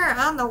 mirror, mirror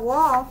on the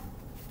wall.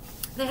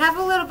 They have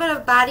a little bit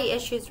of body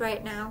issues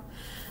right now.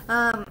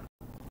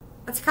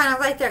 It's kind of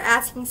like they're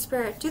asking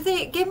spirit, do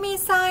they give me a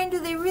sign? Do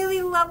they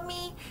really love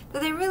me? Do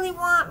they really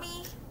want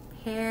me?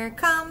 Here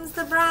comes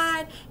the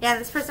bride. Yeah,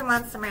 this person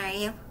wants to marry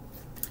you.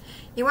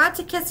 You want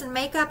to kiss and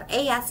make up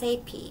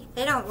ASAP.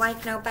 They don't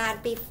like no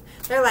bad beef.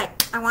 They're like,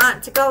 I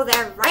want to go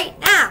there right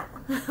now.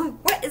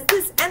 What is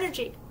this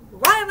energy?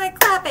 Why am I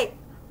clapping?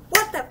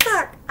 What the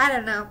fuck? I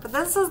don't know. But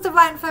this is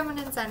Divine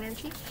Feminine's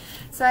energy.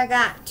 So I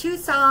got 2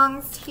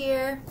 songs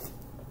here.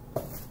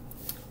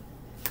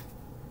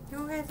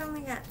 You guys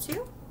only got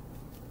 2?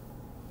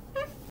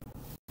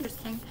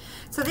 Interesting.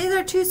 So these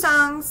are 2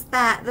 songs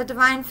that the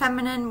Divine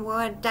Feminine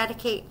would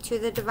dedicate to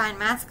the Divine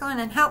Masculine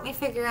and help me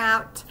figure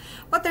out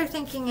what they're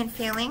thinking and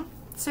feeling.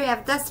 So we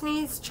have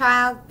Destiny's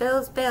Child,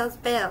 Bills, Bills,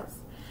 Bills.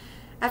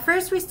 At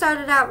first we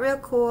started out real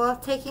cool,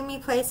 taking me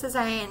places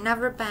I ain't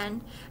never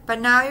been,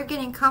 but now you're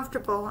getting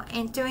comfortable,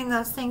 ain't doing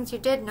those things you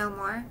did no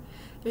more.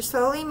 You're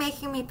slowly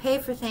making me pay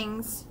for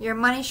things your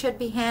money should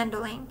be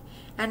handling,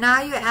 and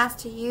now you ask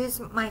to use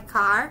my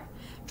car,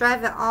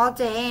 drive it all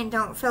day and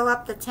don't fill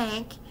up the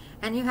tank,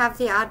 and you have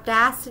the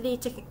audacity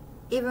to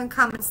even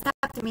come and step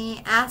to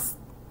me, ask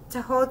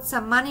to hold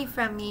some money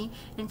from me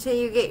until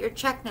you get your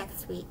check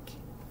next week.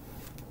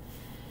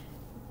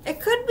 It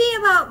could be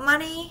about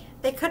money.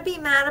 They could be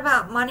mad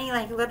about money,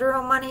 like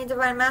literal money,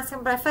 Divine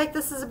Masculine, but I feel like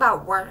this is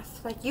about worth.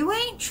 Like, you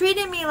ain't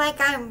treating me like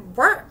I'm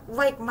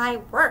like my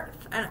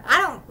worth, and I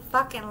don't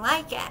fucking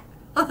like it.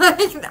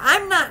 Like,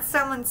 I'm not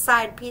someone's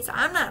side piece.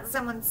 I'm not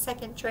someone's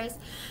second choice.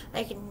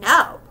 Like,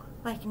 no.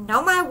 Like,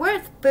 know my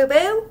worth,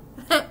 boo-boo.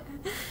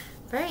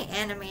 Very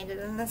animated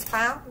in this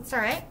file. It's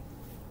alright.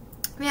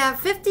 We have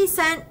 50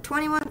 Cent,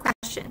 21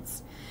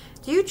 questions.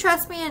 Do you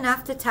trust me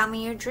enough to tell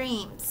me your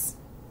dreams?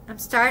 I'm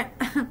starting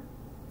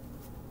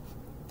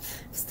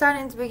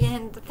to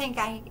begin to think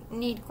I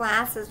need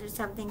glasses or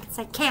something because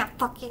I can't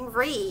fucking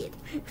read.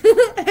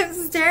 I'm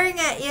staring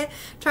at you,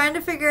 trying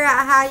to figure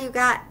out how you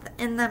got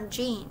in them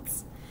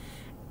jeans.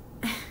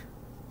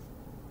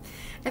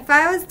 If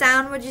I was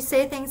down, would you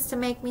say things to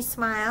make me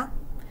smile?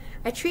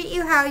 I treat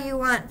you how you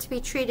want to be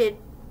treated.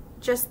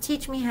 Just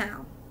teach me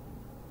how.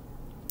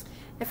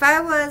 If I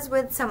was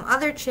with some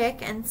other chick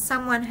and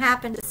someone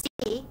happened to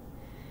see,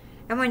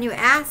 and when you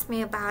asked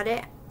me about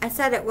it, I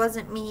said it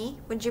wasn't me,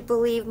 would you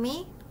believe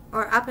me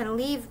or up and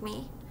leave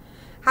me?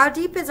 How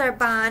deep is our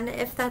bond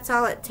if that's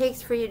all it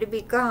takes for you to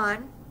be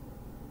gone?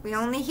 We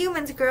only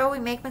humans, girl, we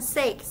make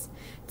mistakes.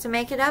 To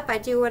make it up, I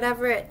do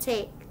whatever it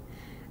takes.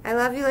 I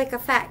love you like a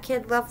fat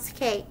kid loves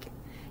cake.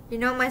 You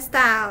know my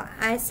style.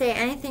 I say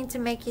anything to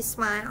make you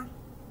smile.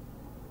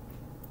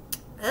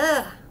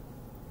 Ugh.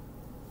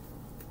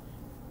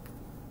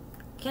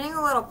 Getting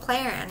a little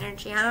player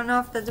energy. I don't know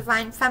if the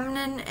Divine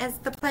Feminine is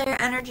the player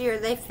energy or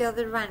they feel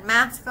the Divine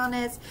Masculine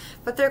is,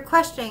 but they're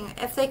questioning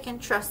if they can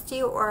trust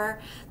you, or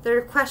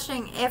they're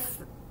questioning if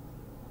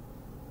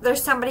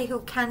there's somebody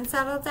who can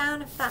settle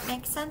down, if that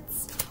makes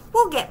sense.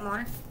 We'll get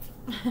more.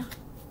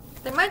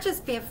 They might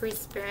just be a free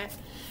spirit.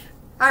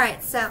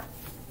 Alright, so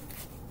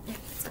yeah,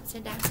 it's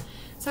upside down.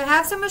 So I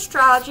have some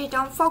astrology.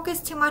 Don't focus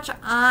too much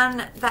on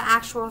the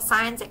actual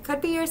signs. It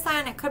could be your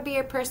sign, it could be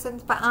your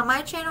person's, but on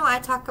my channel I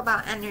talk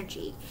about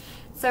energy.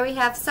 So we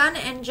have Sun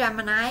in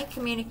Gemini,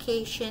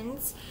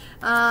 communications,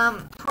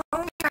 hone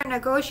your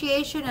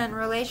negotiation and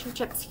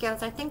relationship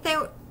skills. I think they,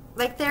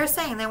 like they're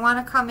saying, they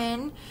want to come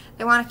in,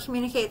 they want to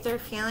communicate their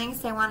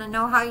feelings, they want to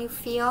know how you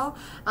feel.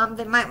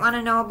 They might want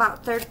to know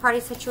about third-party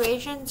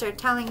situations or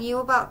telling you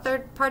about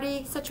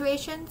third-party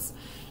situations.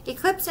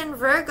 Eclipse in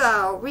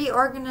Virgo,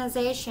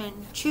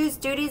 reorganization. Choose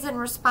duties and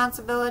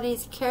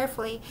responsibilities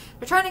carefully.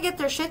 They're trying to get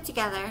their shit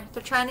together.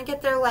 They're trying to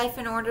get their life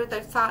in order,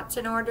 their thoughts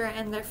in order,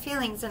 and their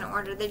feelings in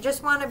order. They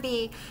just want to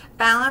be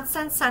balanced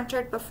and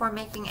centered before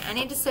making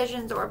any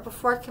decisions or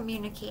before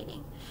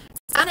communicating.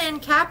 Sun in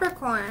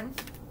Capricorn.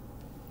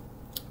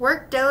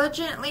 Work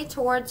diligently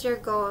towards your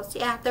goals.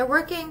 Yeah, they're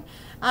working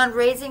on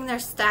raising their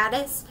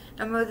status.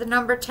 And with the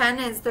number 10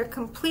 is they're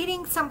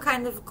completing some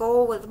kind of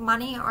goal with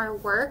money or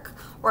work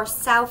or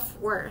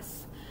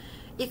self-worth.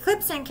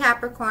 Eclipse in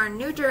Capricorn,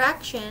 new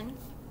direction.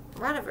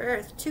 Rod of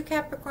Earth, 2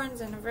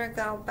 Capricorns and a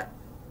Virgo, but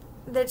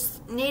they're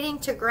just needing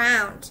to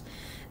ground.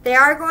 They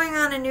are going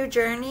on a new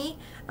journey.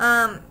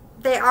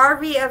 They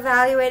are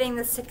reevaluating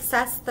the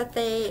success that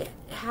they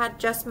had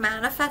just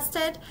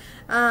manifested.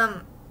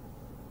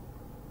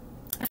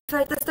 I feel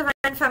like this Divine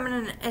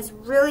Feminine is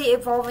really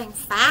evolving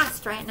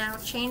fast right now,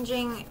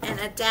 changing and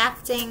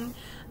adapting.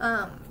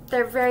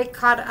 They're very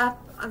caught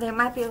up. They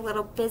might be a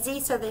little busy,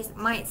 so they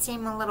might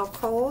seem a little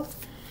cold.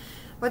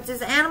 With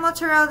this Animal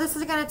Tarot, this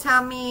is going to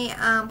tell me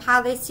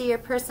how they see your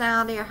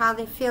personality or how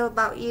they feel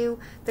about you.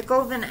 The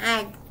Golden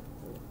Egg.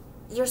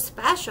 You're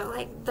special.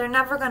 Like, they're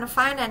never going to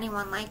find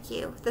anyone like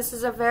you. This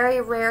is a very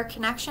rare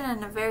connection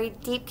and a very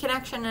deep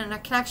connection and a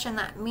connection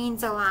that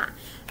means a lot.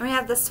 And we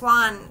have the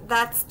Swan.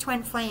 That's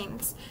twin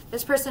flames.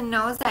 This person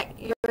knows that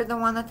you're the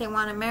one that they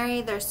want to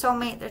marry. Their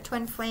soulmate, their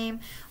twin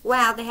flame.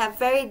 Wow, they have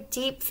very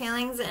deep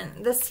feelings,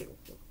 and this,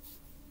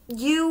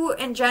 you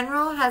in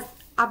general, has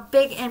a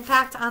big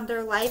impact on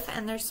their life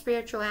and their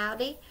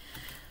spirituality.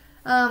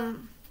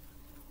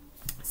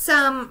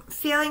 Some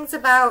feelings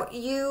about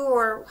you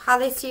or how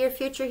they see your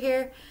future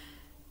here.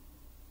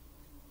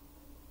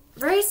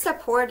 Very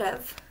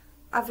supportive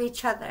of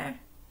each other.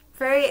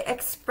 Very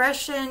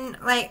expression,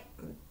 like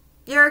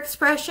your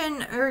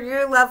expression or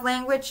your love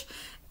language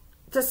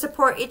to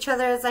support each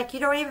other is like you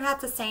don't even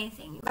have to say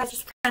anything. You guys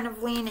just kind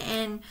of lean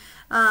in.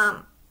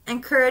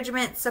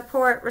 Encouragement,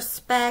 support,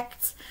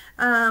 respect,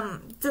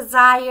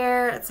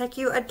 desire. It's like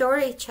you adore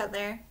each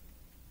other.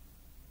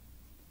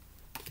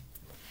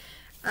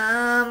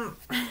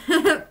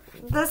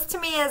 This to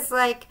me is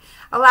like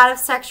a lot of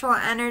sexual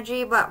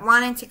energy, but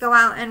wanting to go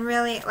out and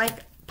really,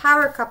 like,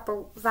 power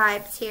couple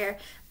vibes here.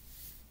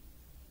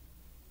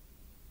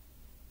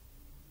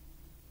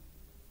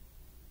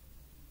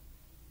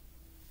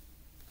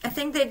 I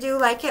think they do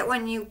like it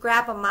when you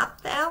grab them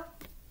up, though.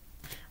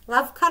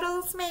 Love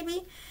cuddles,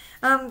 maybe.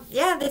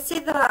 Yeah, they see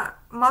the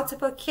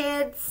multiple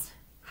kids,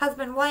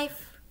 husband,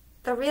 wife,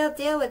 the real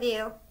deal with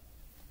you.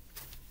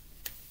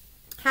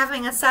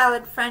 Having a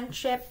solid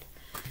friendship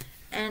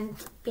and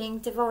being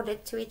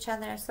devoted to each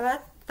other. So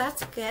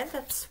that's good.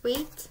 That's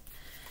sweet.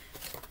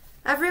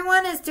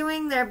 Everyone is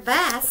doing their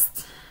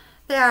best.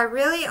 There are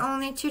really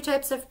only two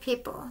types of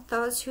people.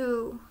 Those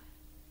who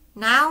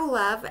now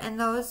love and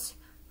those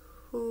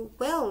who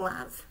will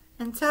love.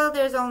 Until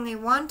there's only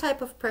one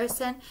type of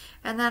person,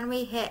 and then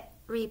we hit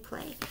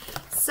replay.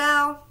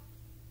 So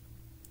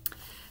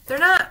they're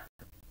not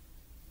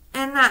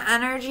in that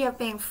energy of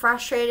being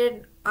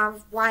frustrated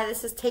of why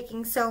this is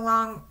taking so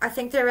long. I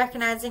think they're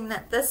recognizing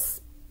that the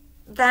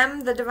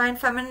Divine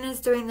Feminine, is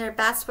doing their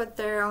best with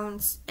their own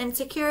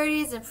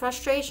insecurities and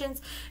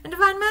frustrations, and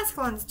Divine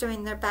Masculine is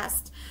doing their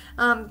best.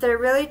 They're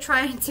really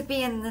trying to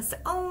be in this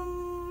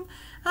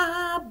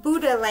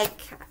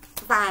Buddha-like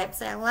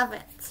vibes. I love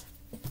it.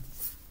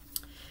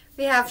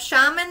 We have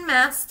Shaman,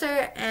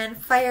 Master, and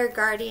Fire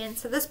Guardian.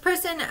 So this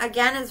person,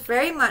 again, is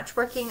very much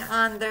working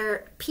on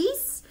their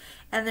peace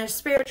and their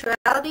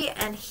spirituality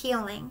and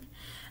healing.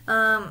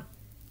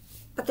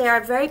 But they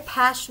are very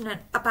passionate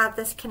about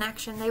this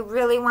connection. They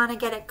really want to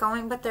get it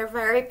going, but they're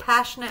very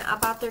passionate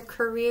about their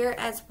career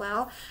as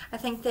well. I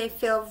think they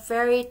feel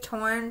very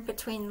torn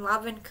between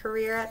love and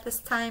career at this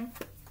time.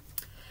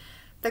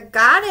 The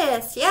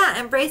Goddess, yeah,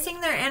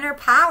 embracing their inner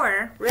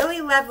power,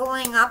 really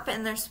leveling up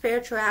in their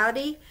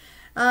spirituality.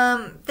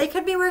 They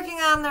could be working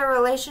on their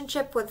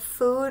relationship with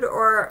food,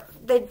 or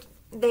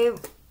they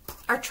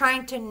are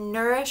trying to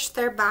nourish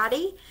their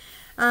body.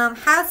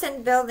 House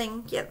and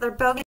building, yeah, they're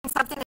building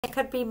something. They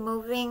could be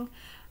moving,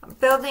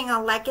 building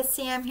a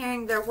legacy. I'm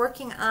hearing they're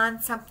working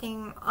on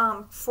something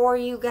for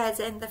you guys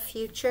in the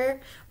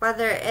future,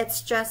 whether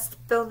it's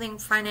just building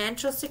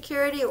financial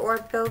security or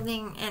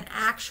building an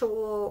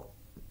actual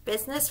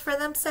business for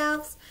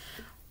themselves.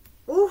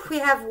 Ooh, we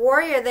have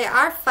Warrior. They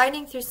are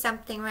fighting through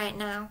something right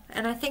now,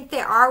 and I think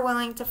they are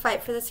willing to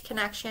fight for this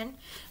connection.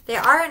 They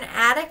are an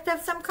addict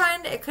of some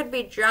kind. It could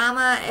be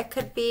drama. It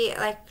could be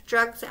like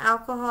drugs,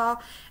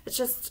 alcohol. It's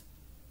just,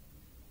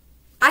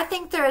 I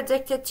think they're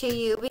addicted to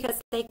you because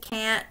they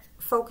can't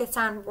focus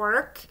on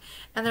work,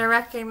 and they're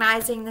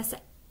recognizing this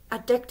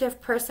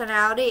addictive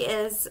personality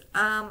is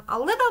a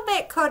little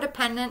bit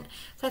codependent,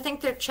 so I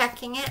think they're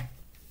checking it.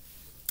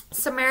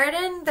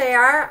 Samaritan, they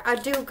are a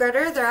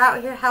do-gooder. They're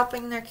out here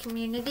helping their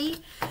community.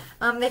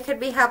 They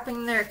could be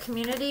helping their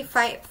community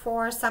fight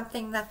for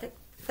something that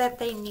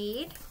they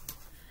need.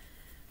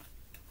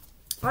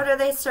 What are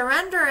they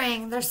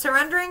surrendering? They're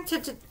surrendering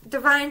to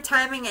divine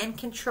timing and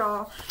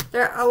control.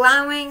 They're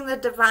allowing the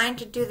divine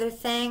to do their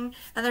thing,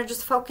 and they're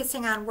just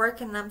focusing on work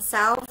and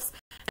themselves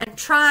and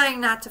trying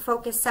not to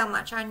focus so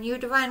much on you,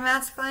 Divine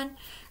Masculine.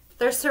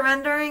 They're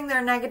surrendering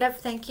their negative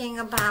thinking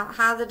about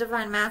how the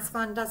Divine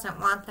Masculine doesn't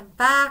want them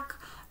back,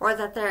 or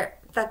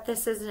that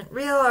this isn't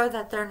real, or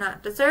that they're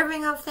not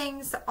deserving of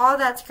things. All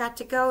that's got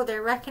to go.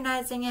 They're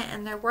recognizing it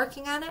and they're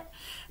working on it.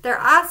 They're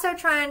also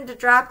trying to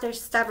drop their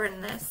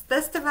stubbornness.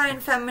 This Divine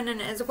Feminine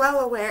is well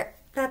aware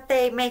that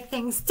they make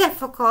things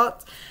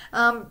difficult.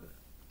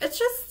 It's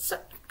just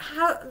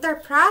how their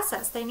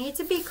process. They need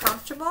to be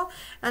comfortable,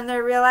 and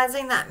they're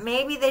realizing that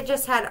maybe they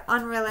just had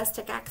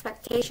unrealistic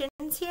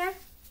expectations here.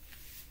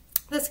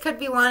 This could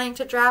be wanting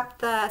to drop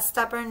the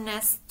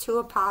stubbornness to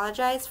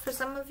apologize for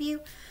some of you.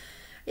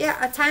 Yeah,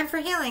 a time for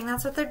healing.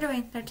 That's what they're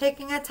doing. They're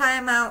taking a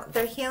time out.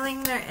 They're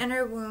healing their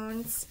inner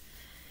wounds.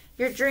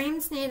 Your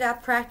dreams need a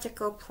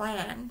practical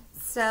plan.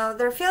 So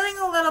they're feeling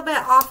a little bit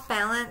off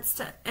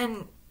balance,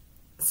 and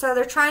So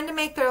they're trying to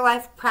make their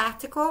life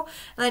practical,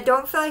 and I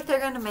don't feel like they're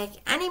going to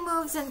make any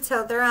moves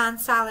until they're on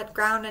solid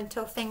ground,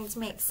 until things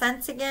make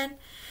sense again.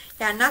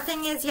 Yeah,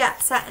 nothing is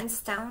yet set in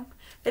stone.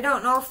 They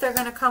don't know if they're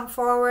going to come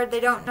forward. They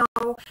don't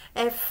know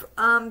if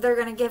they're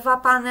going to give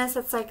up on this.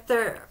 It's like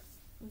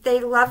they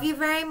love you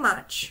very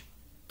much,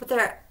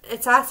 but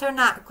it's also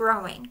not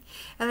growing.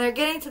 And they're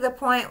getting to the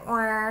point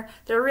where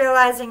they're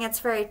realizing it's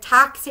very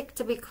toxic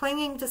to be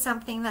clinging to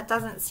something that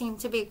doesn't seem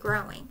to be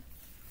growing.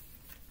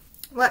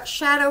 What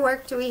shadow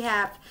work do we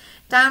have?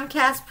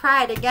 Downcast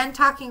pride. Again,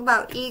 talking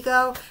about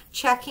ego,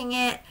 checking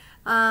it,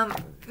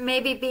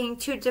 maybe being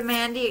too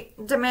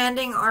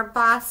demanding or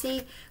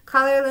bossy.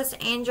 Colorless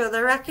angel.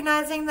 They're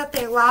recognizing that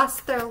they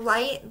lost their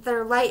light.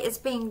 Their light is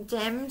being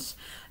dimmed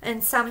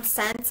in some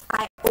sense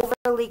by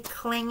overly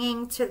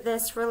clinging to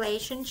this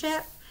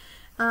relationship.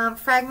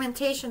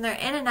 Fragmentation. They're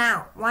in and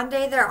out. One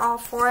day they're all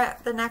for it.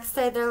 The next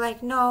day they're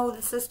like, no,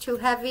 this is too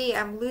heavy.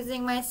 I'm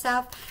losing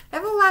myself. They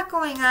have a lot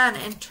going on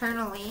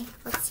internally.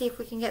 Let's see if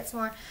we can get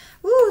some more.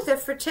 Ooh, the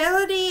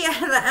fertility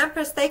and the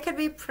Empress. They could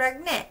be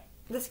pregnant.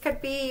 This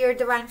could be your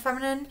Divine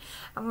Feminine,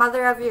 a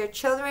mother of your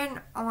children,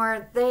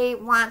 or they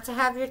want to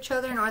have your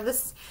children, or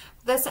this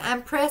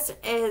Empress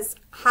is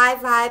high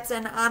vibes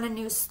and on a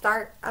new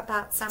start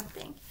about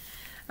something.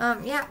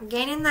 Yeah,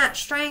 gaining that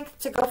strength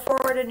to go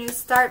forward, a new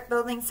start,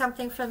 building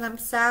something for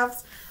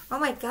themselves. Oh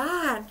my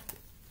God.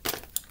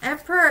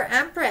 Emperor,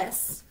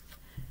 Empress.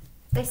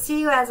 They see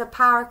you as a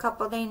power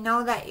couple. They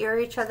know that you're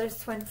each other's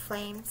twin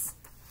flames.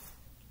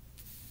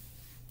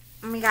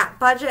 And we got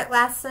budget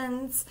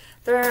lessons.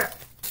 They're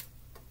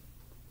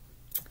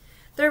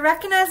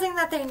recognizing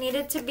that they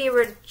needed to be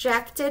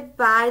rejected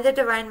by the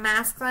Divine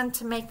Masculine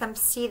to make them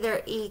see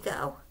their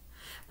ego.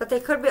 But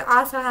they could be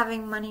also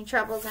having money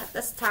troubles at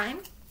this time.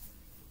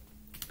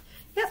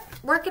 Yep,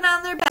 working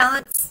on their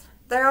balance.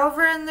 They're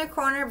over in their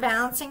corner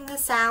balancing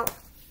this out.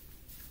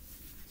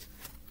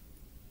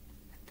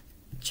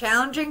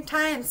 Challenging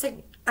times.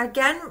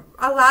 Again,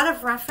 a lot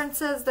of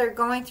references. They're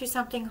going through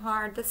something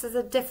hard. This is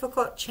a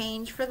difficult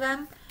change for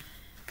them.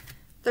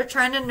 They're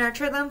trying to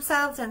nurture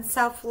themselves and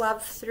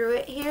self-love through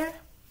it here.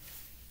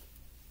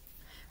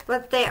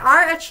 But they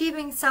are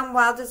achieving some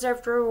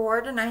well-deserved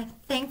reward, and I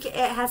think it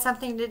has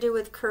something to do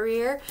with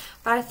career.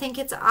 But I think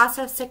it's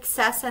also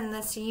success in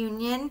this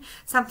union,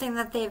 something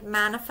that they've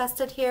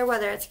manifested here,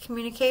 whether it's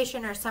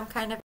communication or some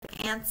kind of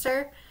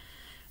answer.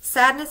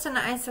 Sadness and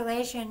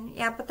isolation.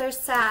 Yeah, but they're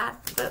sad.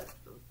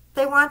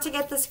 They want to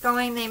get this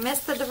going. They miss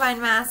the Divine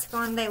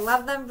Masculine. They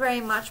love them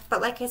very much. But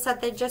like I said,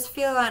 they just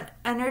feel an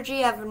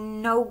energy of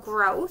no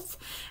growth.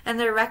 And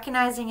they're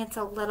recognizing it's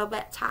a little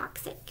bit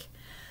toxic.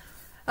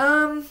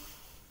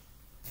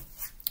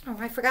 Oh,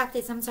 I forgot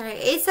these. I'm sorry.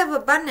 Ace of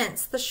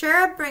Abundance. The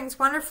Cherub brings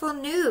wonderful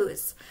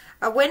news.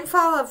 A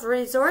windfall of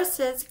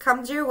resources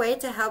comes your way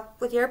to help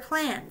with your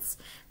plans.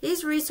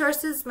 These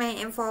resources may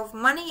involve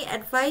money,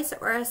 advice,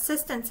 or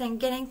assistance in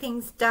getting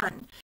things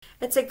done.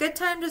 It's a good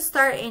time to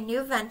start a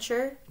new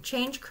venture,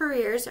 change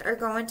careers, or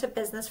go into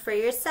business for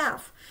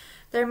yourself.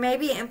 There may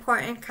be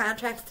important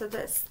contracts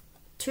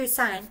to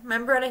sign.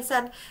 Remember what I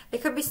said? They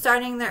could be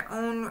starting their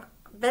own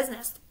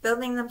business,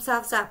 building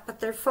themselves up, but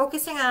they're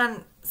focusing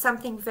on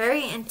something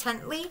very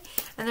intently,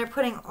 and they're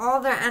putting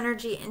all their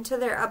energy into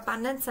their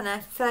abundance, and I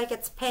feel like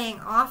it's paying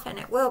off, and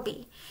it will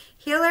be.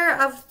 Healer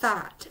of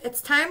thought.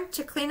 It's time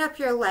to clean up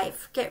your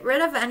life. Get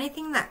rid of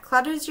anything that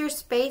clutters your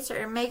space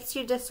or makes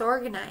you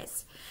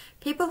disorganized.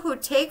 People who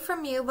take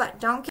from you but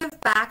don't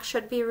give back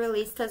should be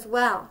released as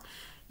well.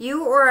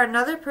 You or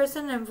another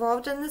person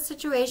involved in the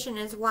situation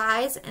is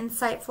wise,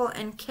 insightful,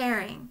 and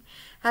caring,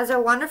 has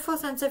a wonderful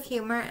sense of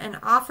humor, and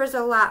offers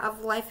a lot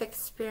of life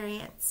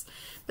experience.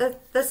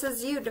 This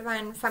is you,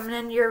 Divine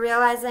Feminine. You're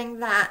realizing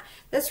that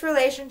this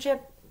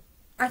relationship,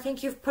 I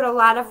think you've put a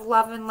lot of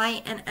love and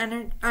light and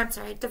energy. I'm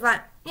sorry,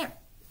 Divine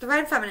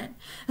Feminine.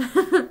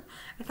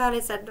 I thought I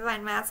said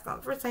Divine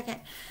Masculine for a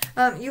second.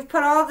 You've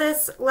put all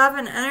this love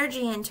and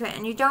energy into it,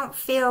 and you don't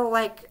feel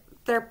like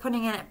they're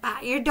putting it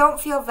back. You don't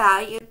feel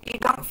valued. You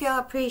don't feel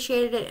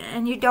appreciated,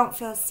 and you don't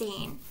feel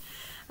seen.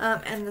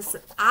 And this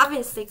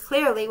obviously,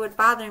 clearly would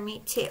bother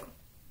me too.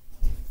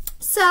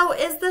 So,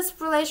 is this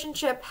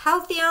relationship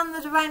healthy on the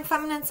Divine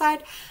Feminine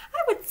side?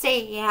 I would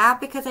say yeah,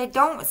 because I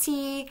don't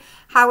see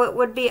how it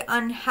would be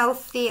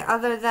unhealthy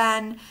other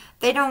than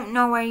they don't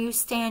know where you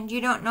stand,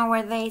 you don't know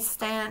where they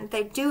stand.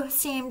 They do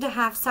seem to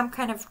have some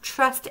kind of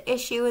trust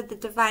issue with the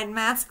Divine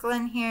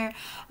Masculine here,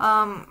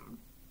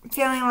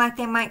 feeling like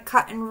they might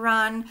cut and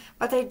run,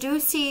 but they do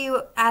see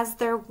you as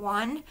their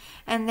one,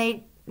 and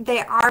they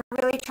are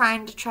really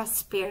trying to trust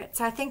spirit.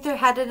 So I think they're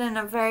headed in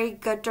a very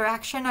good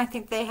direction. I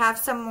think they have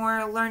some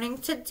more learning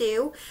to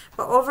do.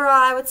 But overall,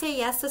 I would say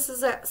yes, this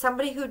is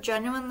somebody who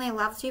genuinely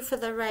loves you for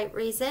the right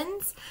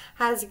reasons,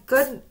 has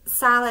good,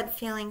 solid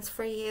feelings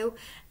for you.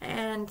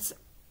 And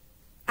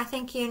I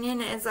think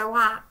union is a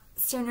lot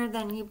sooner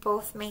than you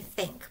both may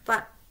think.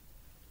 But,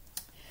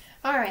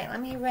 all right,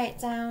 let me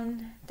write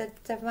down the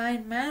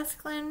Divine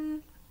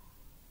Masculine.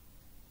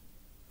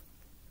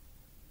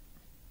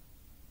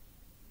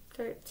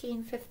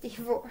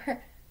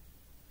 1354.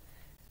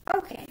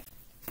 Okay.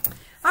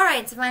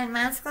 Alright, Divine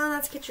Masculine,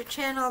 let's get your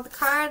channel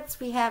cards.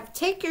 We have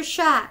Take Your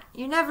Shot.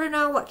 You never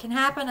know what can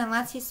happen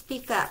unless you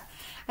speak up.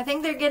 I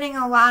think they're getting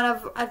a lot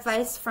of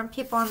advice from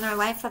people in their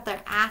life that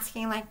they're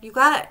asking, like, you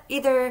gotta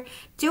either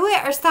do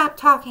it or stop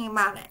talking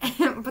about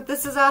it. But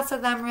this is also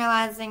them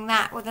realizing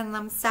that within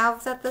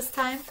themselves at this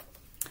time.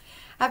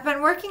 I've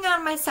been working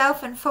on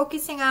myself and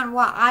focusing on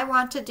what I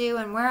want to do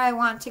and where I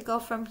want to go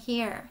from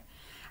here.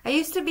 I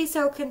used to be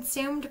so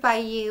consumed by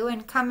you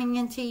and coming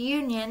into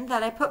union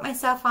that I put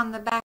myself on the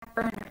back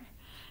burner.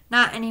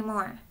 Not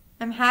anymore.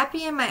 I'm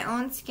happy in my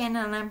own skin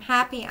and I'm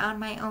happy on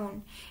my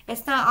own.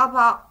 It's not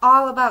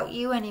all about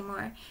you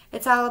anymore.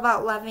 It's all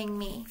about loving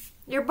me.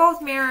 You're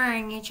both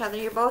mirroring each other.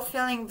 You're both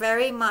feeling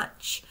very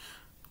much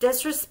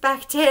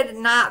disrespected,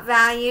 not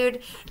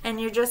valued,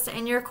 and you're just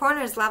in your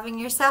corners loving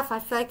yourself. I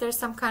feel like there's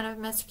some kind of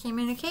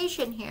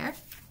miscommunication here.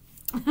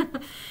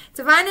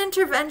 Divine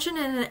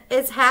intervention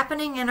is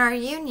happening in our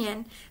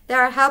union. They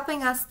are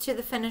helping us to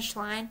the finish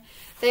line.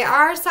 They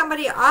are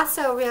somebody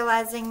also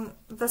realizing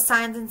the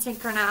signs and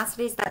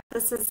synchronicities that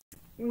this is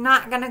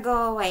not going to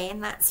go away,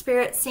 and that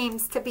spirit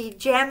seems to be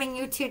jamming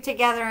you two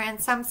together in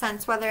some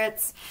sense, whether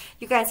it's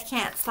you guys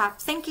can't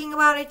stop thinking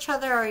about each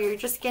other or you're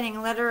just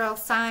getting literal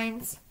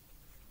signs.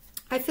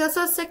 I feel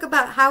so sick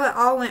about how it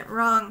all went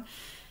wrong.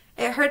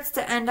 It hurts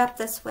to end up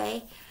this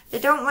way. They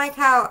don't like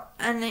how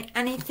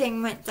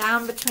anything went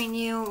down between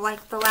you,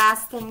 like the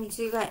last things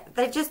you got.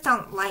 They just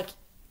don't like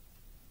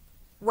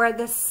where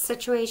this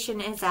situation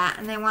is at,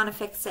 and they want to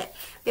fix it.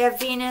 We have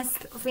Venus.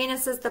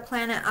 Venus is the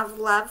planet of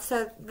love,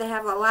 so they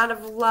have a lot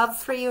of love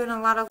for you and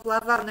a lot of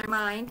love on their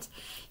mind.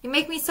 You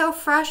make me so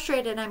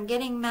frustrated. I'm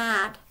getting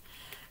mad.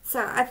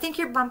 So I think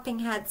you're bumping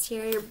heads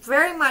here. You're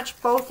very much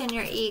both in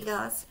your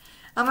egos.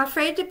 I'm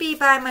afraid to be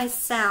by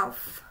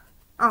myself.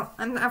 Oh,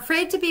 I'm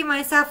afraid to be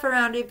myself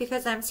around you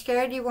because I'm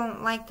scared you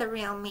won't like the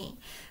real me.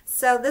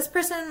 So this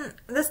person,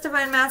 this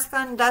Divine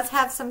Masculine, does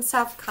have some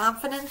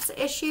self-confidence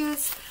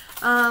issues.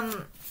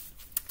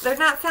 They're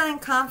not feeling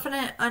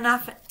confident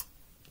enough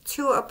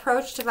to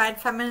approach Divine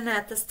Feminine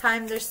at this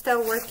time. They're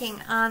still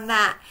working on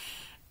that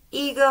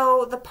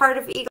ego, the part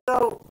of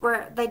ego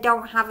where they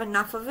don't have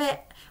enough of it,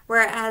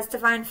 whereas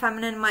Divine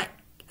Feminine might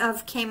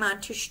have came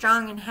on too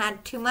strong and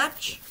had too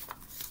much.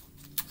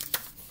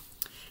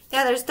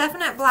 Yeah, there's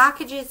definite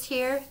blockages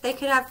here. They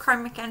could have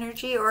karmic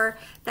energy, or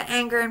the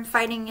anger and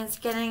fighting is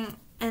getting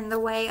in the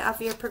way of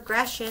your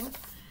progression.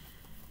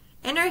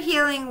 Inner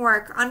healing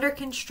work, under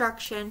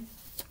construction.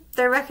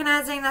 They're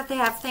recognizing that they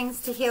have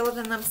things to heal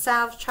within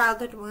themselves,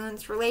 childhood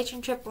wounds,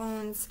 relationships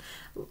with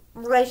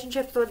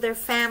their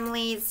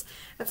families.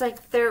 It's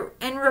like they're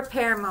in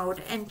repair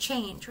mode and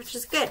change, which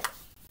is good.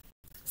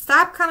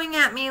 Stop coming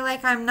at me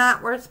like I'm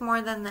not worth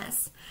more than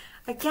this.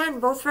 Again,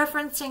 both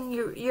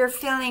referencing you're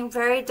feeling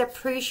very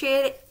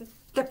depreciated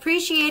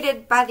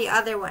by the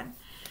other one.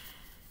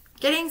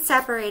 Getting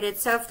separated.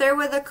 So if they're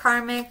with a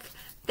karmic,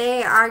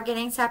 they are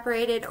getting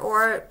separated,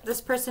 or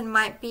this person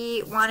might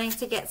be wanting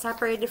to get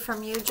separated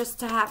from you just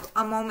to have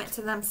a moment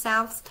to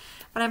themselves.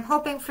 But I'm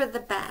hoping for the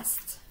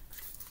best.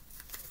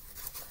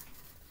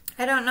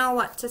 I don't know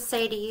what to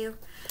say to you.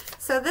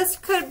 So this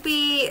could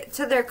be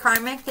to their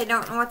karmic. They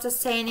don't know what to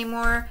say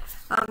anymore.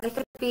 They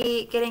could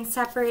be getting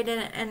separated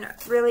and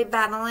really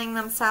battling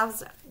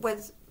themselves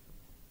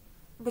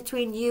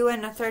between you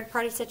and a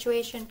third-party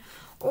situation.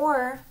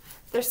 Or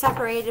they're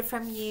separated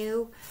from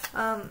you.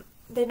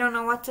 They don't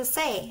know what to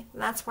say.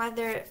 That's why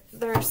they're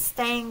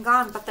staying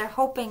gone. But they're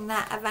hoping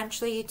that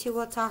eventually you two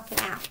will talk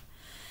it out.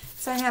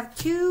 So I have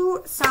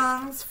two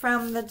songs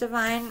from the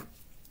Divine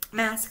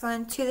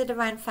Masculine to the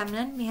Divine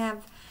Feminine. We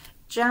have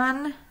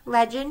John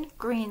Legend,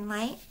 Green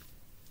Light.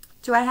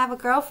 Do I have a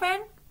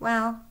girlfriend?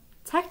 Well,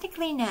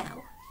 technically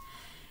no.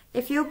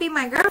 If you'll be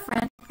my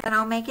girlfriend, then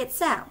I'll make it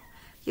so.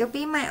 You'll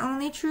be my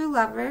only true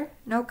lover.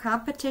 No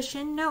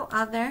competition, no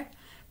other.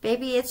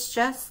 Baby, it's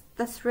just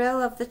the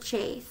thrill of the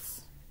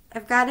chase.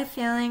 I've got a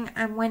feeling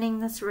I'm winning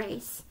this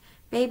race.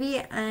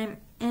 Baby, I'm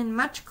in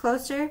much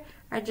closer.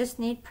 I just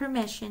need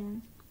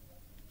permission.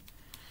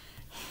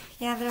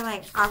 Yeah, they're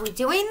like, are we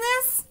doing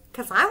this?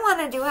 Because I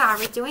want to do it. Are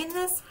we doing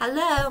this?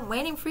 Hello, I'm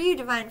waiting for you,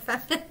 Divine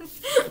Feminine.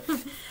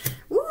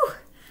 Woo!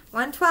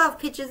 112,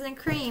 peaches and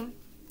cream.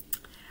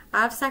 A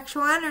lot of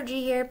sexual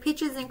energy here.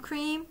 Peaches and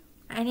cream.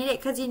 I need it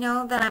because you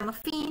know that I'm a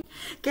fiend.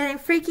 Getting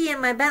freaky in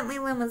my Bentley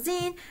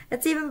limousine.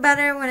 It's even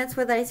better when it's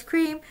with ice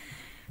cream.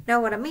 Know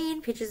what I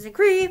mean? Peaches and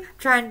cream.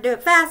 Trying to do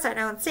it fast. I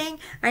don't sing.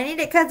 I need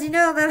it because you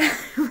know that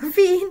I'm a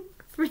fiend.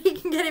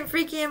 Getting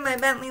freaky in my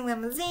Bentley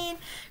limousine.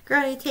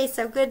 Girl, you taste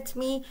so good to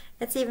me.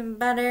 It's even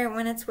better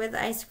when it's with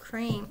ice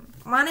cream.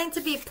 Wanting to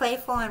be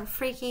playful and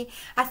freaky.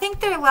 I think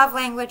their love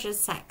language is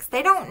sex.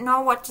 They don't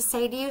know what to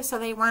say to you, so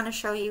they want to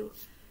show you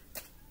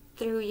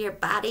through your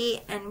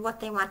body and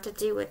what they want to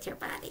do with your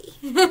body.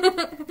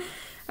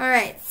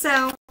 Alright,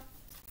 so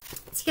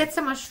let's get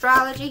some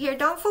astrology here.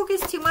 Don't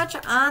focus too much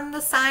on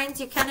the signs.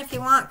 You can if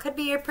you want. Could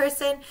be your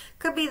person,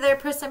 could be their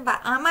person,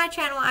 but on my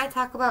channel I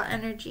talk about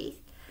energy.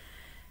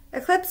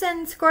 Eclipse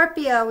in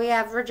Scorpio, we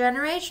have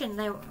regeneration.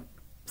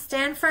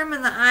 Stand firm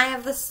in the eye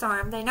of the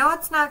storm. They know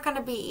it's not going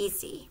to be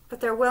easy, but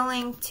they're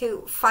willing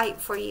to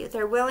fight for you.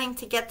 They're willing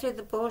to get through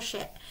the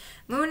bullshit.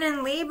 Moon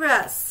in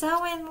Libra,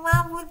 so in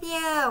love with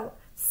you.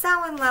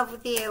 So in love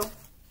with you.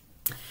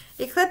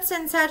 Eclipse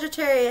in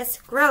Sagittarius,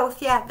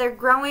 growth. Yeah, they're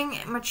growing,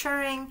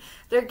 maturing.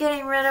 They're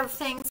getting rid of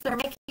things. They're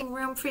making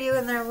room for you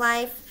in their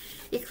life.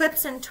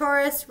 Eclipse in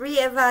Taurus,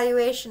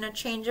 reevaluation, a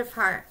change of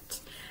heart.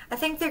 I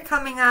think they're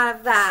coming out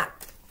of that.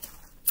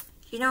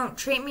 You don't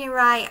treat me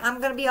right, I'm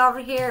going to be over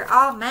here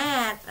all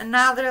mad. And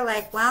now they're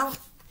like, well,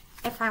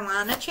 if I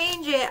want to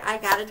change it, I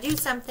got to do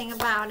something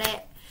about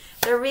it.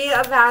 They're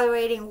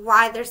reevaluating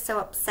why they're so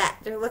upset.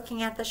 They're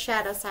looking at the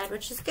shadow side,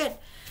 which is good.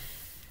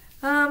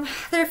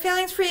 Their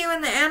feelings for you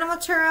in the Animal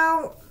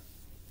Tarot,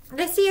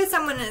 they see you as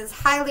someone who is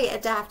highly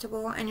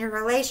adaptable, and your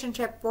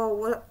relationship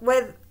will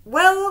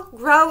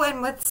grow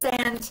and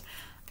withstand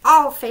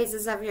all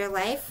phases of your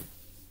life.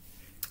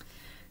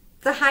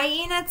 The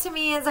hyena to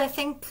me is, I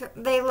think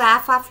they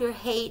laugh off your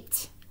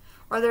hate,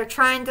 or they're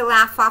trying to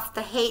laugh off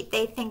the hate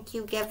they think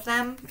you give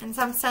them. In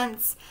some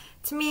sense,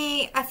 to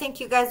me, I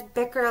think you guys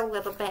bicker a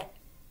little bit.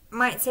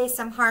 Might say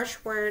some harsh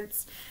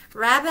words.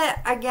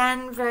 Rabbit,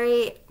 again,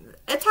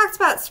 it talks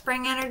about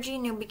spring energy,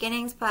 new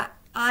beginnings, but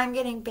I'm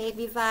getting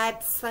baby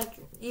vibes, like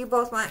you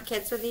both want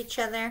kids with each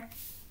other.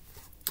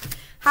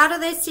 How do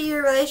they see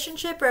your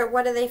relationship, or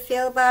what do they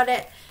feel about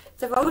it?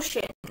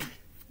 Devotion.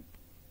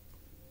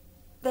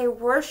 They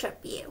worship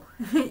you.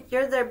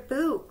 You're their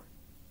boo.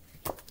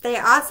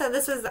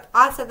 This is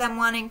also them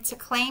wanting to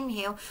claim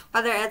you,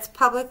 whether it's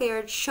publicly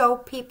or show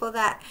people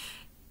that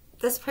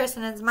this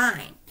person is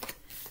mine.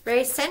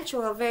 Very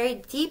sensual,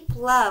 very deep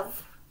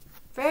love,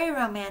 very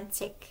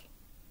romantic.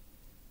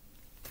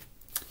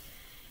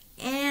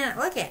 And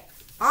look at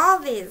all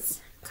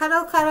these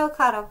cuddle, cuddle,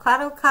 cuddle,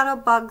 cuddle, cuddle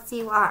bugs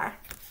you are.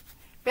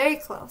 Very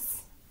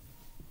close.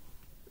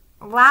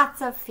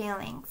 Lots of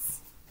feelings.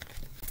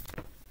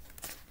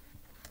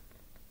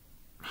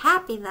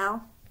 Happy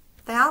though.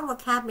 They all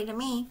look happy to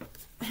me.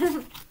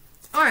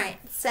 Alright,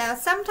 so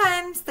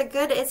sometimes the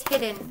good is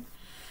hidden.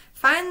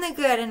 Find the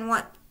good in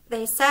what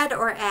they said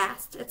or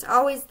asked. It's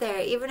always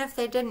there, even if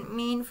they didn't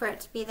mean for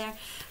it to be there.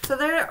 So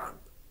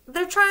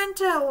they're trying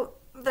to,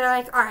 they're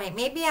like, alright,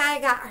 maybe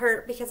I got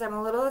hurt because I'm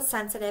a little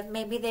sensitive.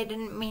 Maybe they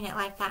didn't mean it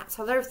like that.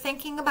 So they're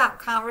thinking about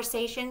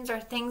conversations or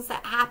things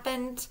that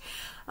happened.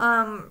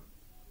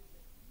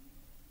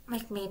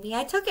 Like maybe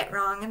I took it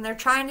wrong, and they're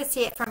trying to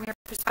see it from your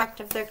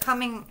perspective.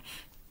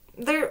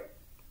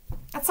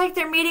 It's like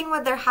they're meeting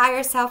with their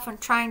higher self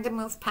and trying to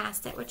move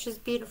past it, which is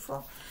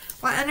beautiful.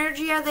 What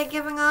energy are they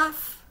giving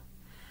off?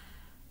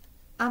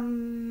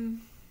 Amaterasu?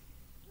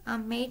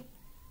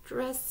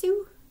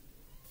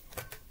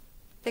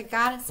 The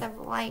goddess of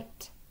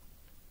light.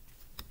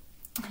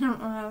 I don't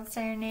know how to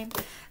say her name.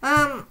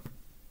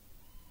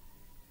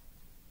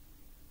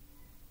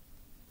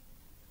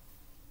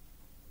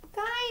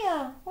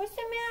 Gaia, what's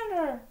the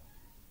matter?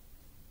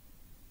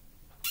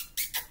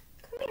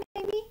 Come here,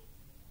 baby.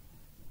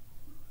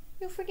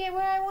 You forget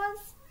where I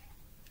was?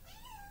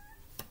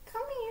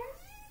 Come here.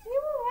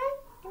 You alright?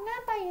 You're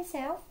not by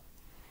yourself.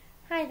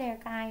 Hi there,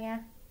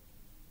 Gaia.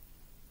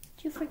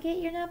 Did you forget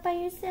you're not by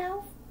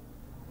yourself?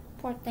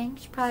 Poor thing.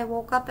 She probably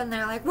woke up and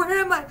they're like, where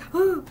am I?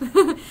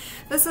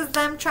 This is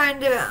them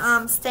trying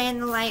to stay in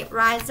the light,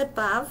 rise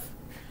above.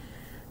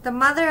 The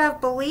mother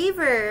of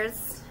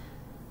believers.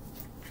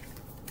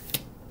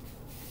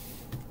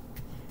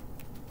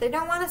 They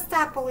don't want to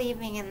stop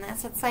believing in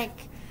this. It's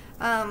like,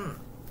 I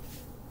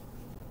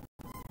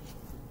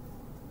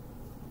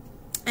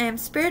am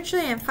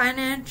spiritually and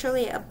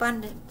financially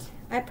abundant.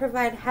 I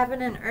provide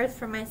heaven and earth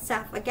for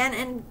myself.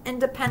 Again,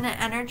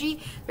 independent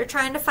energy. They're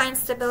trying to find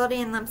stability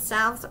in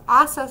themselves,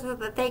 also so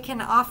that they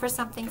can offer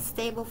something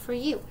stable for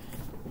you.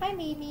 Hi,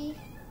 baby.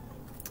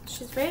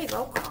 She's very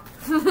vocal.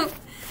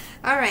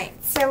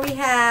 Alright, so we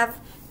have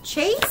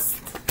chaste,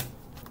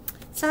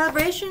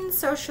 celebration,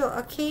 social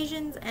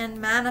occasions, and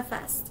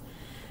manifest.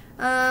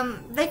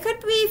 They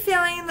could be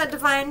feeling the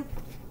divine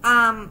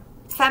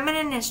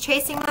feminine is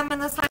chasing them in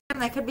this time.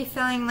 They could be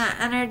feeling that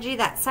energy,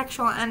 that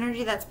sexual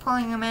energy that's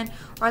pulling them in,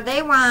 or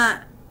they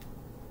want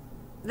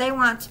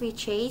to be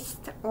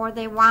chased, or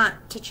they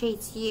want to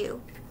chase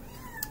you.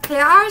 They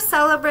are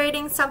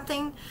celebrating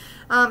something,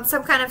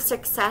 some kind of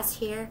success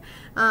here.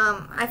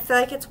 I feel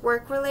like it's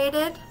work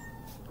related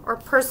or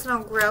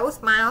personal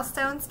growth,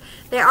 milestones.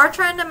 They are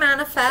trying to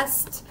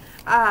manifest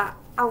a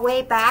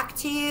way back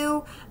to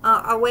you,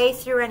 a way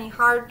through any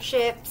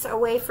hardships, a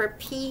way for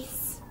peace.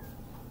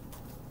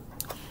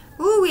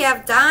 Ooh, we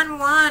have Don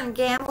Juan,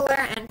 gambler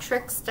and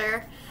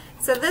trickster.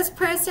 So this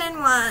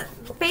person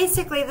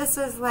basically this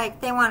is like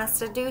they want to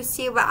seduce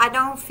you, but I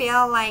don't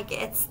feel like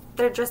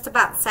they're just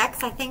about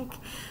sex. I think,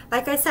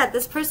 like I said,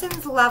 this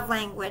person's love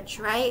language,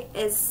 right,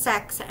 is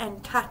sex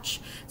and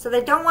touch. So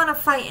they don't want to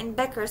fight and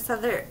bicker, so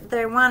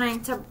they're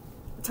wanting to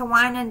to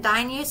wine and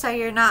dine you so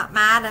you're not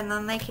mad, and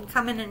then they can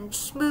come in and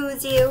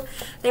schmooze you.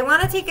 They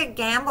want to take a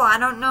gamble. I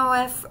don't know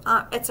if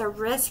it's a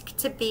risk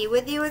to be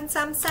with you in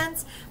some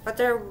sense, but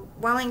they're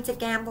willing to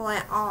gamble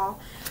at all.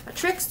 A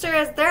trickster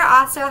is they're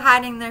also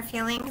hiding their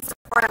feelings,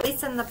 or at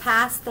least in the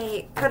past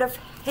they could have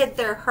hid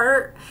their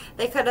hurt.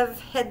 They could have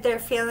hid their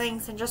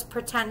feelings and just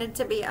pretended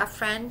to be a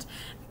friend.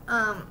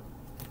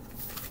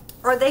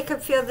 Or they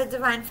could feel the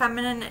Divine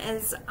Feminine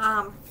is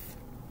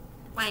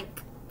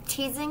like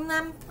teasing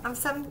them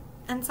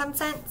in some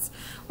sense.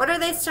 What are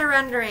they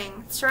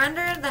surrendering?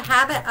 Surrender the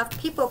habit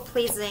of people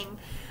pleasing.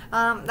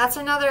 That's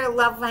another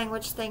love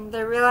language thing.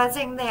 They're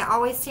realizing they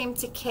always seem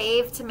to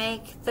cave to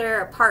make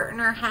their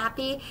partner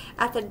happy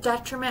at the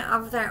detriment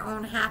of their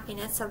own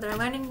happiness. So they're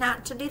learning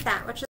not to do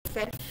that, which is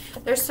good.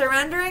 They're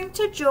surrendering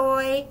to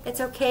joy. It's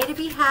okay to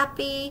be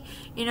happy.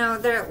 You know,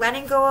 they're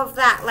letting go of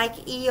that like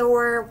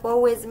Eeyore,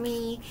 woe is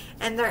me,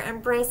 and they're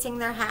embracing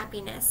their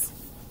happiness.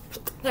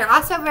 They're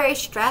also very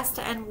stressed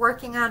and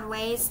working on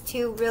ways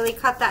to really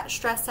cut that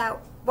stress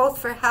out, both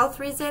for health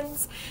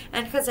reasons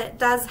and because it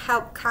does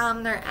help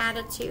calm their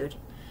attitude.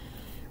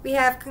 We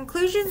have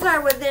conclusions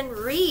are within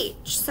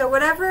reach. So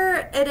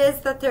whatever it is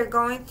that they're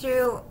going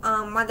through,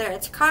 whether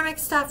it's karmic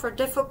stuff or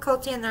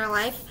difficulty in their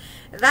life,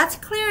 that's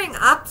clearing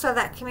up so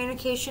that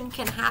communication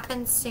can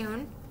happen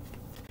soon.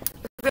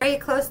 Very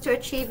close to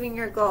achieving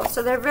your goal.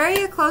 So they're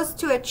very close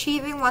to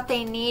achieving what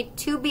they need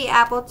to be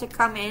able to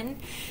come in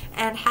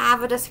and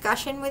have a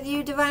discussion with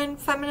you, Divine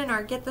Feminine,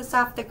 or get this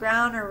off the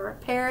ground or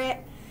repair it.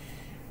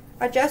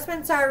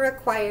 Adjustments are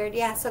required.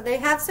 Yeah, so they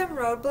have some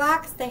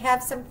roadblocks. They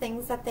have some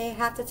things that they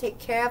have to take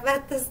care of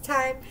at this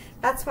time.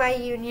 That's why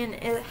union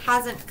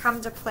hasn't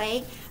come to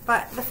play.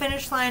 But the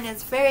finish line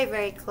is very,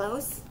 very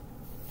close.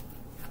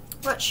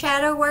 What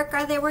shadow work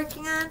are they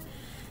working on?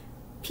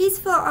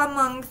 Peaceful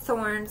among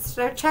thorns.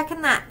 They're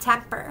checking that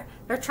temper.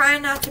 They're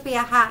trying not to be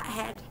a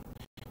hothead.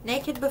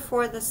 Naked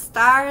before the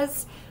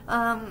stars.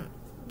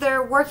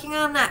 They're working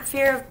on that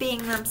fear of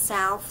being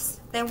themselves.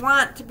 They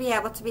want to be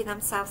able to be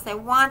themselves. They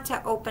want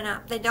to open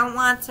up. They don't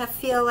want to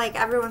feel like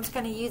everyone's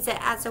going to use it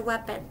as a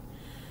weapon.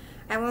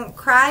 I won't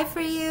cry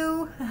for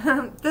you.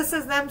 This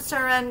is them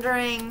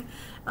surrendering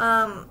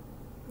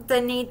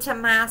the need to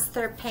mask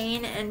their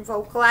pain and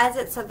vocalize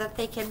it so that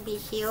they can be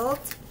healed.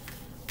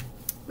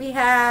 We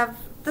have,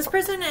 this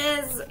person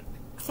is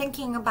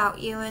thinking about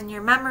you and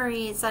your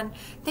memories and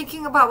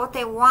thinking about what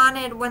they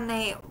wanted when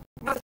they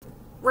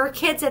were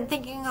kids and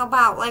thinking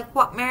about like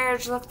what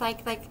marriage looked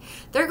like. Like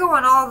they're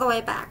going all the way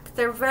back.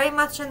 They're very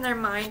much in their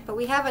mind, but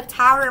we have a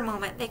tower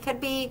moment. They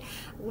could be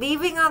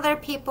leaving other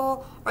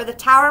people, or the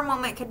tower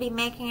moment could be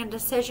making a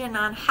decision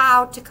on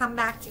how to come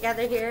back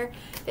together here.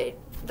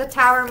 The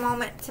tower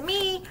moment to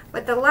me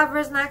with the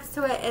lovers next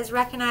to it is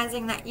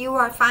recognizing that you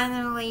are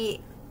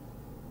finally,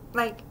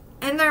 like,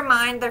 in their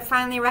mind, they're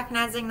finally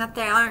recognizing that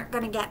they aren't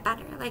going to get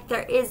better. Like,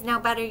 there is no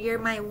better. You're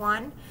my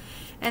one.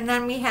 And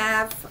then we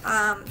have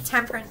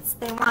temperance.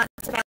 They want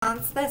to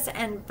balance this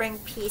and bring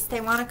peace. They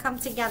want to come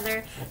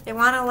together. They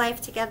want a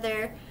life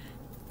together.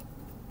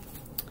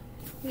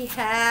 We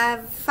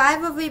have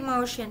 5 of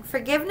emotion.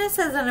 Forgiveness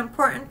is an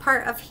important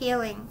part of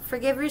healing.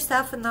 Forgive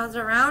yourself and those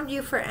around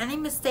you for any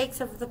mistakes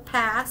of the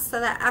past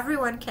so that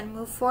everyone can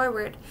move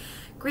forward.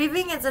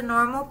 Grieving is a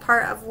normal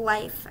part of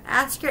life.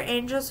 Ask your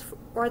angels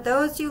or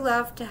those you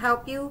love to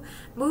help you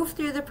move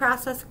through the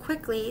process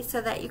quickly so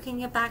that you can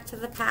get back to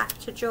the path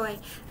to joy.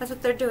 That's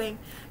what they're doing.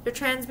 They're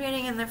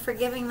transmuting and they're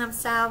forgiving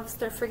themselves.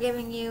 They're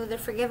forgiving you. They're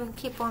forgiving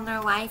people in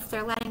their life.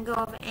 They're letting go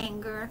of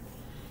anger.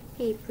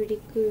 Hey,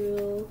 pretty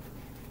girl.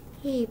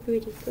 Hey,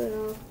 pretty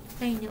girl.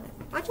 I know.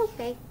 It's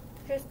okay.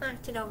 Just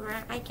knocked it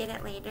over. I get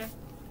it later.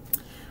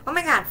 Oh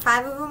my God,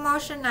 5 of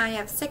emotion. Now you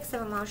have 6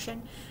 of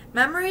emotion.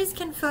 Memories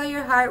can fill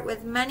your heart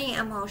with many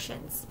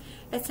emotions.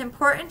 It's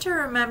important to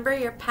remember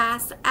your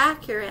past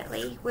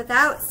accurately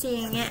without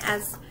seeing it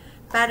as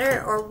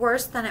better or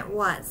worse than it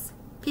was.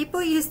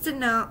 People used to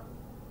know.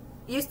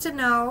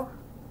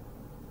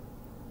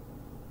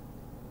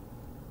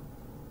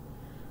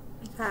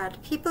 God,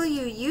 people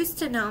you used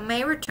to know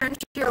may return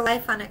to your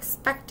life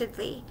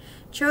unexpectedly.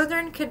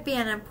 Children could be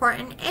an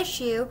important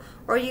issue,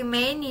 or you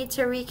may need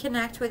to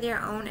reconnect with your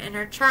own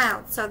inner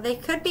child. So they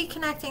could be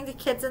connecting to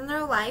kids in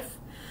their life.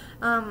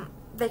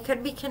 They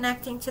could be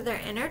connecting to their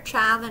inner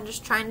child and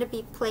just trying to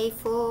be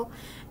playful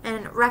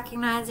and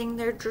recognizing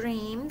their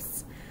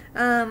dreams.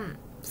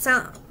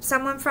 So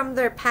someone from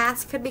their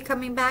past could be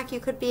coming back. You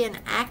could be an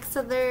ex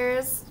of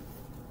theirs.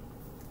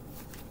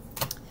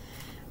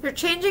 They're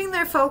changing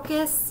their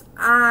focus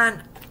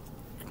on,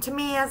 to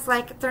me, as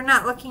like they're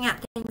not looking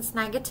at things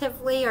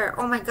negatively or,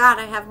 oh my God,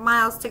 I have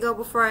miles to go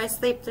before I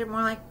sleep. They're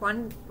more like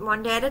one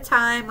day at a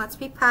time. Let's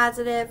be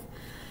positive.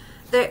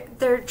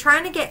 They're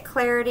trying to get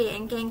clarity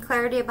and gain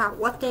clarity about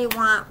what they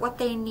want, what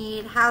they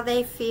need, how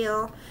they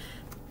feel.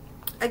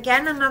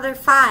 Again, another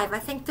 5. I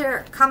think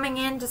they're coming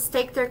in to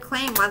stake their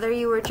claim. Whether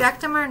you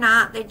reject them or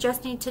not, they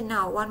just need to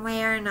know one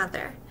way or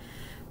another.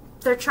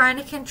 They're trying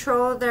to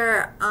control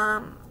their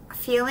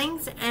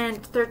feelings,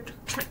 and they're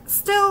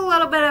still a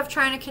little bit of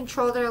trying to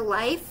control their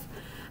life.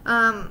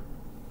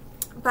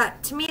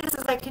 But to me, this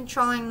is like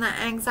controlling the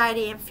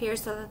anxiety and fear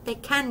so that they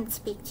can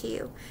speak to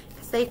you.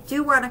 Because they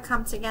do want to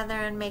come together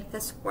and make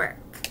this work.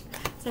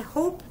 So I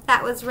hope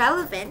that was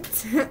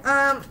relevant.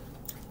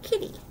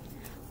 Kitty.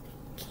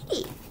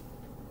 Kitty.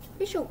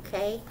 Are you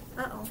okay?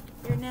 Uh-oh.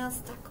 Your nail's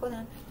stuck. Hold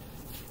on.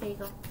 There you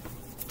go.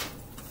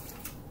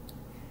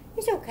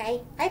 It's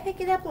okay. I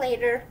pick it up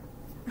later.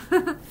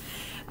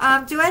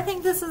 Do I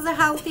think this is a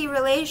healthy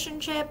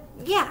relationship?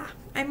 Yeah.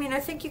 I mean, I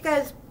think you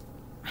guys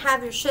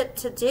have your shit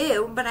to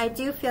do, but I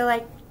do feel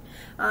like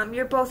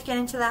you're both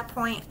getting to that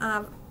point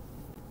of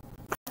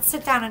let's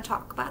sit down and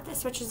talk about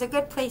this, which is a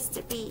good place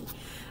to be.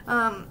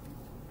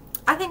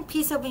 I think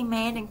peace will be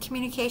made and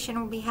communication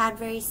will be had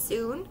very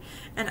soon,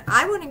 and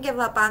I wouldn't give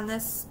up on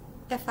this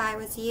if I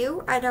was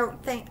you. I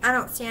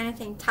don't see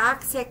anything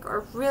toxic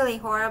or really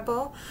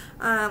horrible.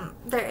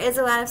 There is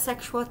a lot of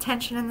sexual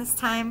tension in this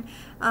time.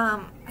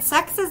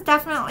 Sex is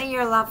definitely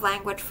your love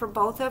language for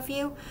both of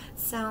you,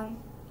 so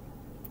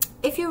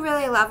if you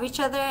really love each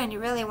other and you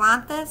really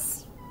want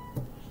this,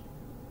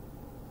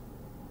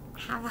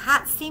 have a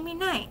hot, steamy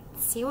night.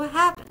 See what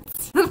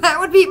happens. That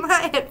would be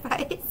my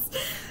advice.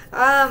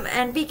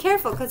 And be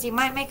careful, because you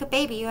might make a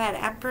baby. You had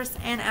Empress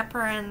and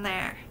Emperor in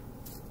there.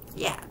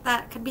 Yeah,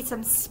 that could be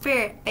some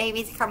spirit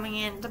babies coming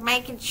in to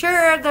making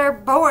sure they're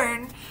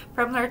born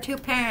from their two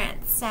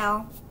parents.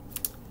 So,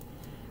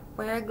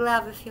 wear a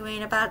glove if you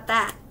ain't about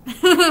that.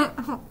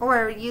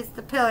 Or use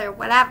the pill or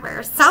whatever,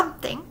 or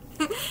something.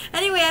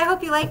 Anyway, I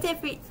hope you liked it.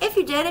 If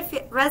you did, if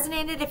it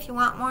resonated, if you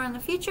want more in the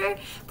future,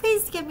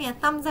 please give me a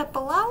thumbs up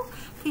below.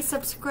 Please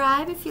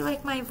subscribe if you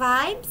like my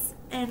vibes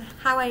and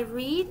how I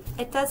read.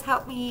 It does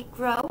help me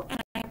grow,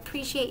 and I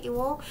appreciate you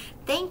all.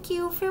 Thank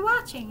you for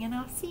watching, and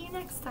I'll see you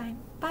next time.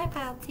 Bye,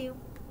 Pile 2.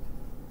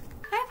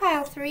 Hi,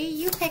 Pile 3.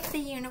 You picked the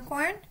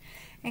unicorn,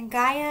 and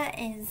Gaia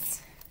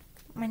is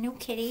my new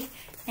kitty,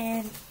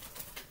 and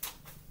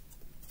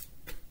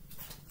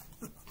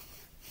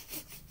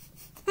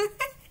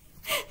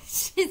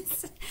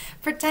she's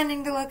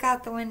pretending to look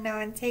out the window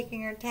and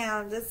taking her tail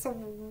and just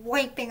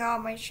wiping all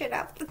my shit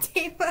off the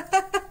table.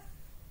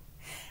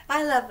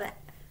 I love it.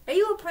 Are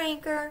you a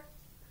pranker?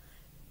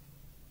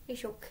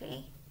 Is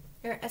okay?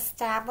 You're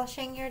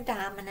establishing your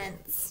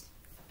dominance.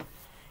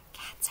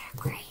 Cats are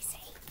crazy.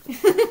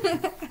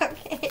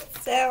 Okay,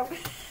 so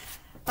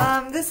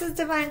this is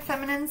Divine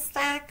Feminine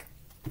stack.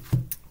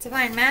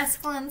 Divine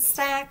Masculine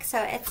stack,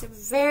 so it's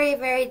very,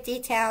 very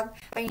detailed,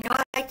 but you know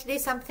I like to do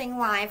something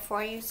live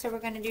for you, so we're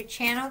going to do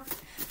channel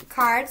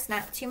cards,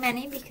 not too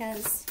many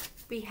because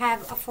we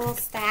have a full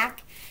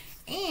stack,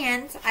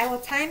 and I will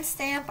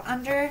timestamp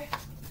under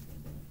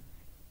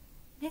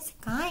this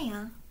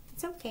Gaia.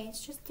 It's okay,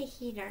 it's just the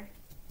heater.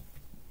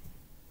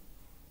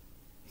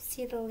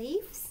 See the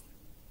leaves?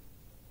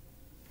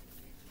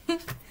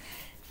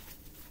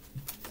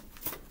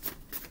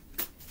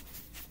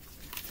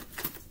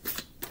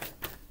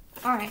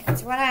 Alright,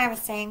 so what I was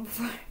saying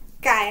before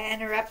Gaia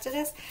interrupted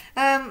us.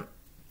 I'm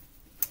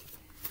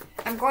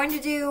going to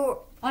do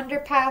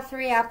under Pile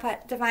 3, I'll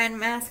put Divine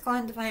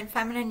Masculine, Divine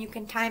Feminine. You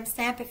can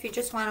timestamp if you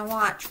just want to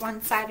watch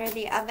one side or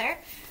the other.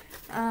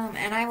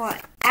 And I will,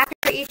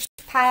 after each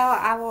pile,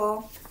 I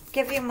will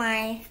give you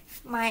my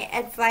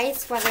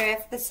advice, whether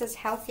if this is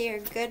healthy or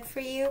good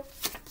for you.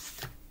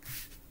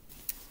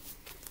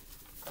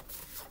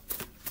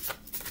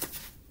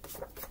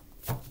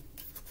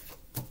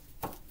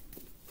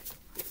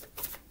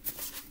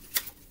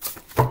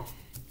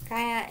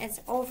 Gaia is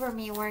over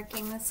me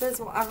working. This is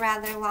a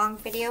rather long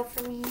video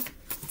for me,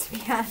 to be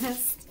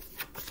honest.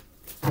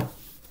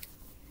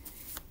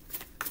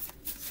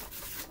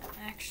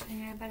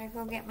 Actually, I better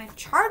go get my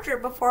charger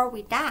before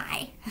we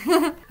die.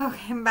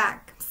 Okay, I'm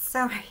back.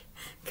 Sorry.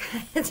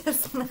 Gaia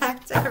just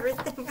knocked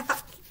everything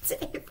off the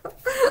table.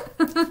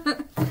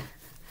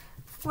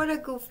 What a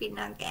goofy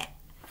nugget.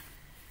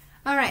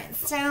 Alright,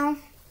 so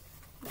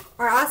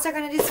we're also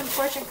going to do some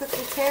fortune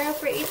cookie tarot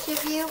for each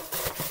of you.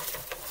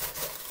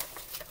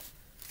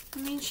 I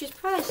mean, she's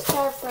probably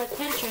starved for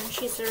attention.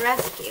 She's a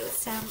rescue,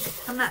 so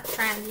I'm not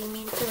trying to be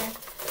mean to her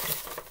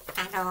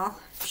at all.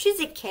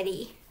 She's a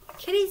kitty.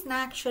 Kitties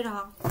knock shit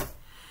off.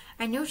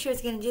 I knew she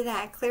was going to do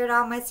that. I cleared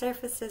all my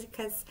surfaces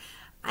because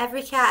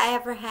every cat I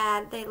ever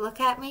had, they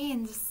look at me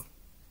and just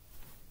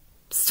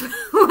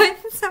swipe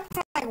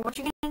something like, what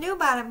you going to do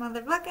about it,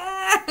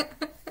 motherfucker?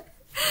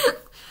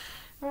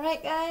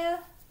 Alright, Gaia?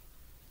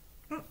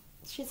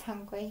 She's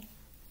hungry.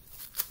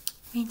 I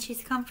mean,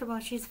 she's comfortable.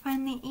 She's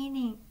finally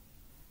eating.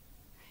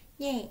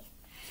 Yay.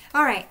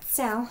 Alright,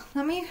 so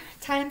let me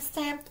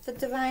timestamp the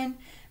Divine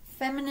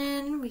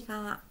Feminine. We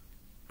got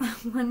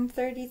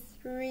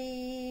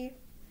 1:33:12.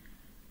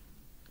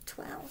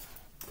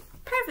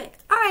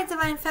 Perfect. Alright,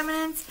 Divine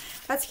Feminines,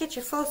 let's get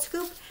your full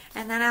scoop,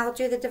 and then I will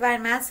do the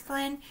Divine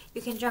Masculine.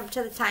 You can jump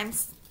to the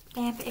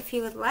timestamp if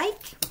you would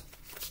like.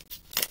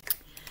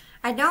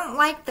 I don't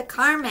like the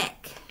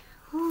karmic.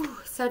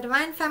 Whew. So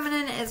Divine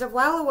Feminine is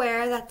well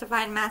aware that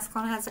Divine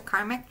Masculine has a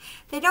karmic.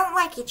 They don't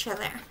like each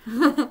other.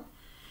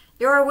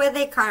 You're with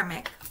a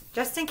karmic.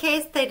 Just in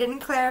case they didn't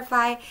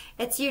clarify,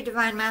 it's you,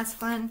 Divine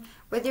Masculine,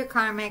 with your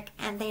karmic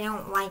and they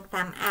don't like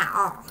them at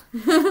all.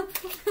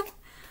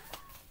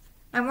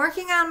 I'm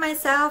working on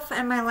myself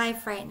and my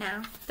life right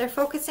now. They're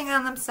focusing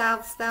on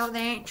themselves though. They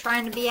ain't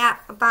trying to be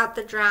about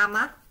the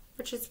drama,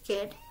 which is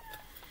good.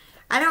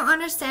 I don't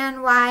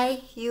understand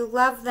why you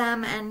love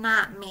them and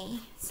not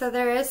me. So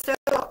there is still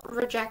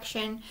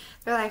rejection.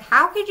 They're like,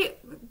 how could you?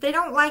 They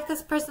don't like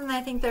this person.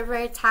 They think they're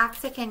very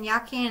toxic and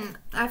yucky. And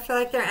I feel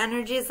like their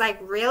energy is like,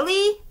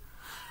 really?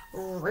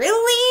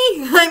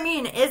 Really? I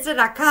mean, is it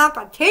a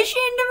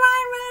competition,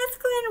 Divine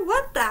Masculine?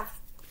 What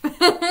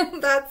the?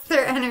 That's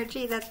their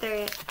energy that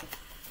they're in.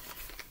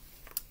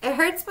 It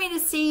hurts me to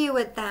see you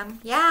with them.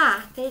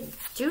 Yeah, they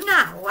do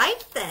not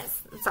like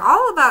this. It's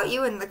all about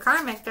you and the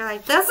karmic. They're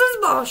like, this is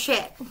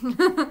bullshit.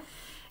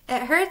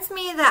 It hurts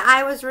me that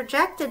I was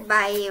rejected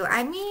by you.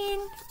 I mean,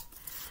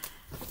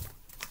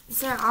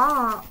 they're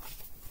all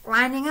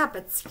lining up.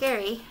 It's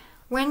scary.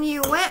 When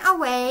you went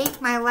away,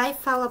 my life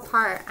fell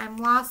apart. I'm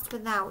lost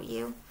without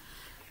you.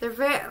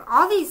 They're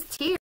all these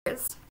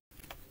tears.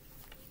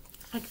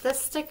 Like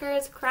this sticker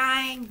is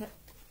crying.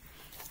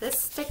 This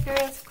sticker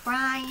is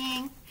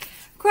crying.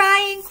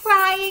 Crying,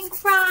 crying,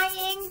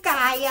 crying,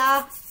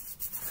 Gaia.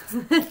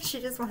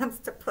 She just wants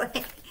to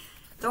play.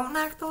 Don't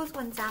knock those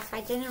ones off. I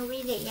didn't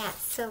read it yet,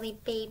 silly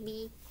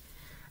baby.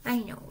 I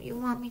know, you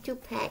want me to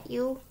pet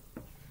you.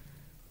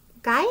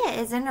 Gaia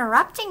is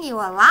interrupting you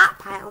a lot,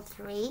 Pile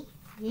 3.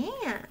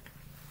 Yeah.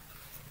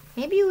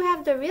 Maybe you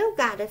have the real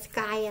goddess,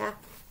 Gaia.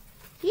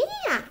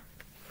 Yeah.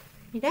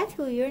 That's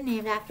who you're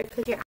named after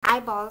because your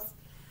eyeballs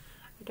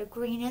are the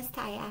greenest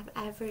I have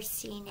ever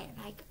seen it,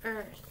 like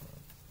Earth.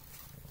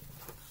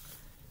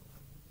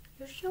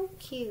 You're so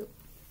cute.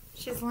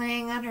 She's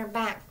laying on her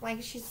back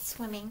like she's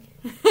swimming.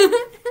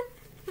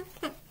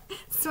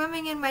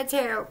 Swimming in my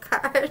tarot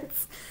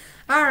cards.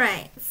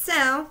 Alright,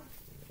 so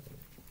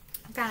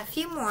I've got a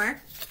few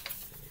more.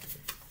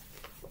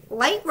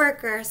 Light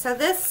worker. So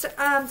this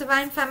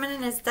Divine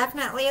Feminine is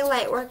definitely a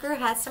light worker,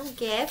 has some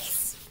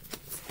gifts.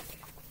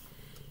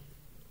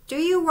 Do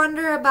you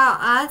wonder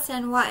about us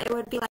and what it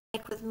would be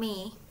like with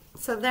me?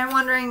 So they're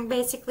wondering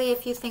basically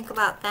if you think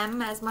about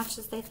them as much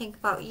as they think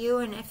about you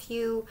and if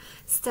you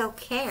still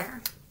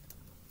care.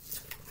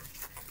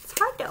 It's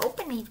hard to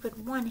open these with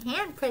one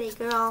hand, pretty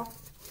girl.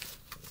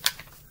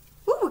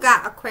 Ooh, we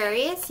got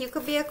Aquarius. You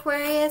could be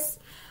Aquarius.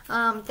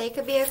 They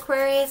could be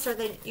Aquarius, or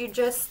you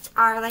just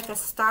are like a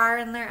star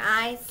in their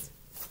eyes.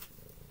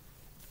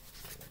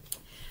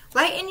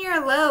 Lighten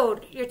your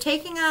load. You're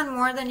taking on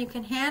more than you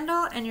can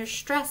handle, and you're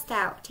stressed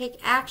out. Take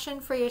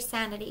action for your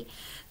sanity.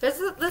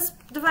 This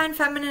Divine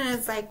Feminine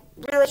is like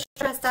really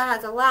stressed out,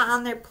 has a lot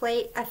on their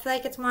plate. I feel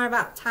like it's more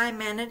about time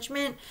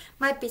management.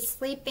 Might be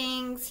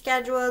sleeping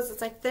schedules.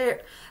 It's like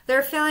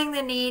they're feeling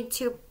the need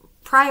to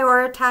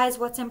prioritize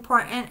what's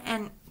important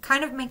and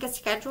kind of make a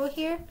schedule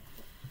here.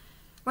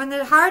 When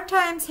the hard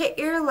times hit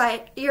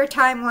your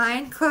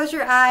timeline, close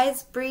your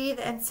eyes, breathe,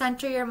 and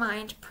center your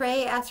mind.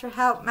 Pray, ask for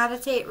help,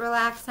 meditate,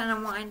 relax, and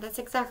unwind. That's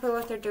exactly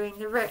what they're doing.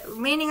 They're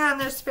leaning on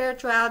their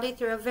spirituality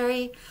through a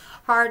very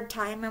hard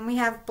time. And we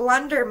have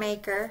Blunder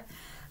Maker.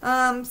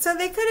 So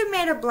they could have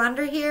made a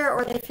blunder here,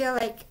 or they feel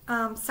like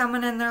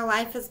someone in their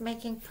life is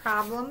making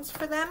problems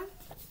for them.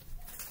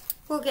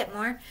 We'll get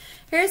more.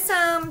 Here's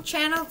some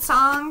channeled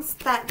songs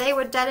that they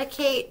would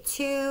dedicate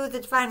to the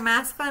Divine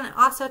Masculine. It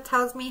also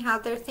tells me how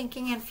they're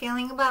thinking and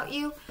feeling about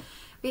you.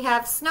 We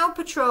have Snow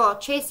Patrol,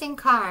 Chasing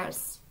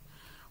Cars.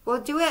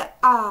 We'll do it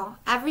all,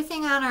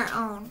 everything on our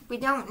own. We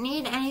don't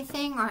need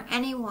anything or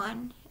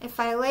anyone. If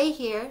I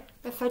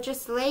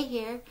just lay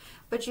here,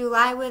 would you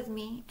lie with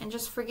me and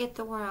just forget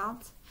the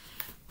world?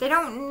 They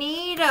don't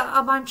need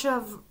a bunch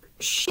of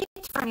shit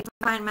from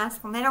Divine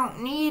Masculine. They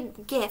don't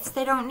need gifts.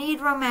 They don't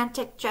need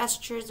romantic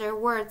gestures or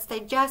words.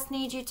 They just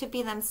need you to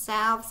be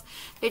themselves.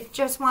 They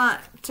just want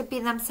to be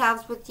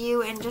themselves with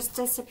you and just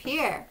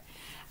disappear.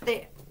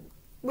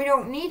 We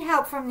don't need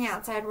help from the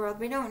outside world.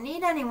 We don't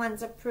need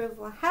anyone's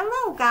approval.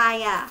 Hello,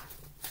 Gaia.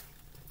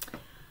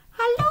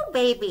 Hello,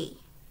 baby.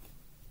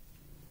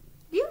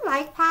 Do you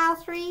like Pile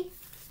 3?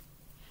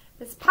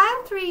 Is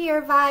Pile 3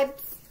 your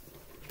vibes?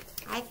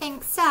 I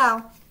think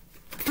so.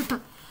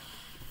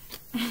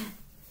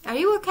 Are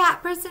you a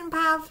cat person,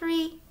 Pile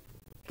 3?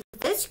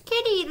 This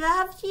kitty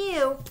loves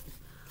you.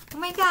 Oh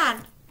my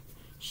god.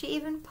 She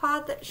even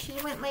pawed that.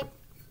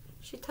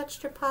 She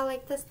touched her paw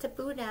like this to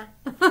Buddha.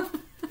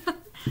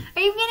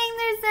 Are you getting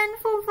their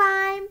zenful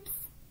vibes?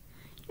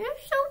 You're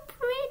so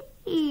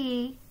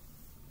pretty.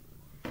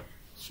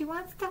 She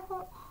wants to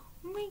hold.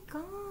 Oh my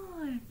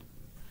god.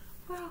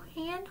 We're a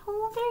hand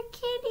holder,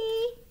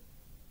 kitty.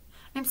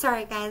 I'm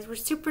sorry, guys. We're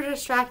super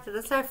distracted.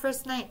 This is our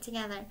first night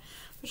together.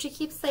 But she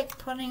keeps like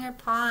putting her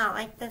paw out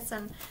like this,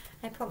 and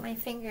I put my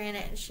finger in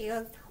it, and she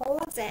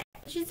holds it.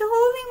 She's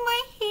holding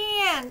my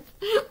hand.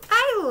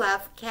 I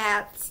love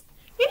cats.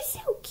 You're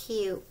so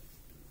cute.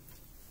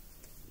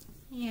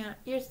 Yeah,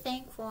 you're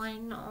thankful, I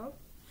know.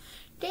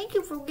 Thank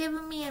you for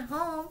giving me a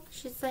home.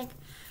 She's like,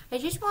 I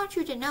just want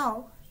you to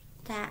know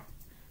that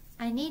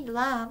I need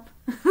love.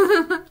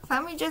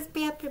 Let me just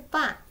be up your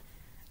butt.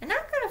 I'm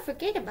not going to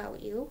forget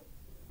about you.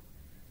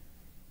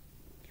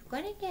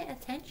 gonna get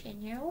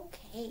attention. You're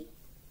okay.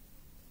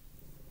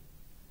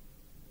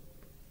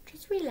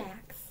 Just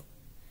relax.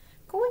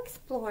 Go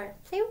explore.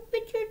 Play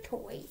with your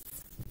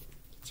toys.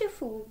 Eat your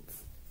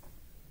foods.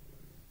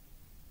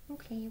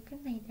 Okay, you can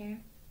lay there.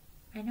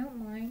 I don't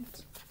mind.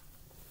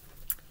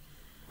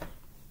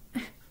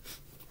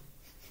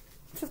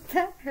 Does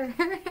that hurt?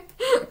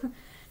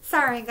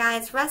 Sorry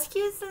guys,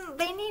 rescues,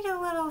 they need a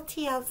little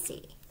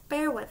TLC.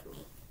 Bear with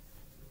me.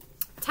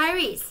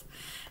 Tyrese,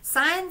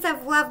 signs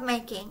of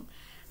lovemaking.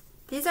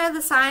 These are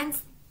the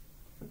signs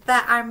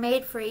that are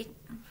made for each...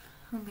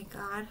 Oh my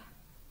God.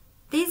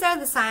 These are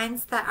the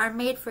signs that are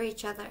made for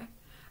each other.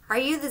 Are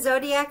you the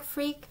zodiac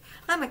freak?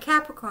 I'm a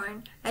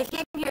Capricorn. I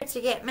came here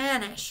to get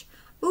mannish.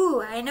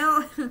 Ooh, I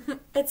know.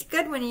 It's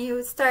good when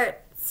you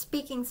start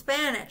speaking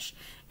Spanish.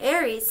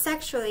 Aries,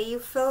 sexually, you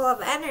full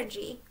of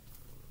energy.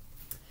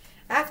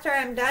 After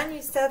I'm done,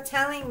 you still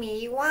telling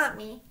me you want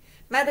me.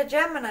 Met a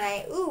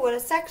Gemini. Ooh, what a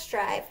sex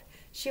drive.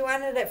 She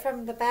wanted it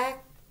from the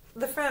back,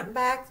 the front,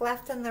 back,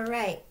 left, and the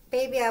right.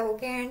 Baby, I will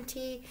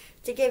guarantee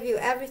to give you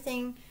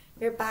everything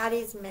your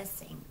body's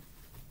missing.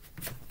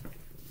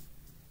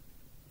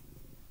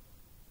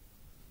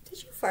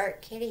 Did you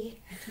fart,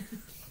 kitty?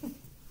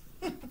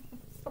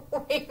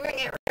 Wait,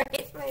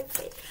 raise my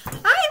face.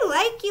 I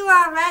like you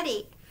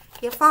already.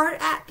 You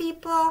fart at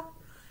people.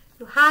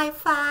 You high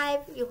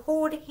five. You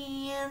hold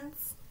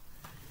hands.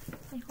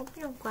 I hope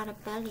you don't got a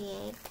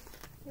bellyache.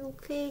 You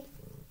okay?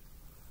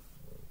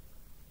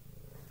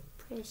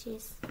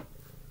 Precious.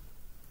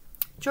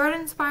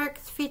 Jordan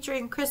Sparks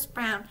featuring Chris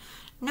Brown.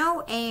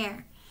 No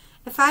air.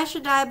 If I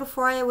should die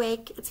before I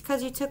wake, it's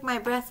because you took my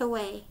breath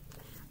away.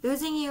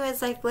 Losing you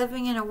is like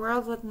living in a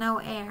world with no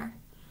air.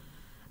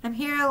 I'm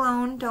here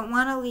alone, don't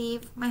want to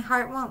leave. My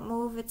heart won't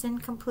move, it's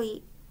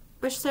incomplete.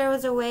 Wish there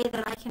was a way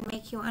that I can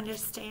make you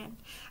understand.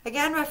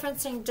 Again,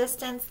 referencing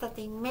distance, that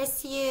they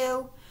miss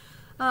you.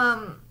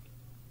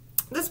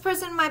 This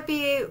person might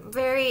be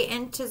very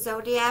into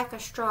zodiac,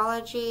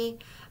 astrology,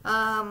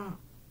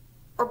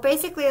 or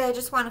basically they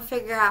just want to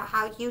figure out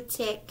how you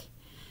tick.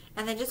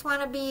 And they just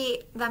want to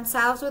be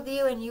themselves with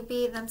you and you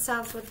be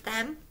themselves with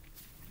them.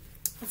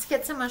 Let's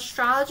get some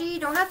astrology. You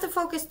don't have to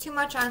focus too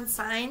much on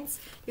signs.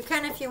 You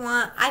can if you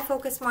want. I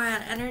focus more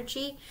on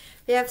energy.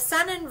 We have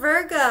Sun and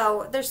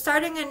Virgo. They're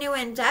starting a new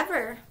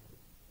endeavor.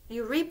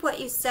 You reap what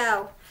you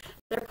sow.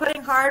 They're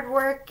putting hard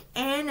work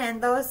in and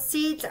those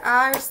seeds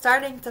are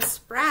starting to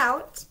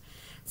sprout.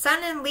 Sun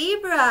and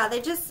Libra.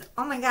 They just,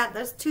 oh my God,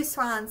 there's two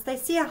swans. They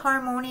see a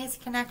harmonious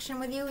connection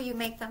with you. You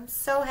make them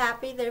so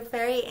happy. They're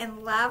very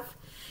in love.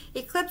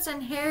 Eclipse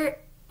and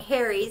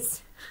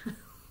Harry's.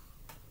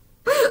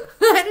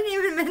 I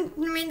didn't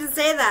even mean to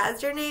say that.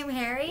 Is your name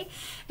Harry?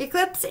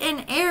 Eclipse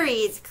in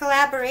Aries.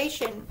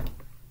 Collaboration.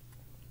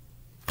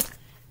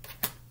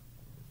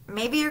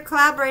 Maybe you're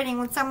collaborating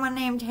with someone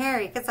named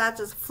Harry, because that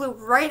just flew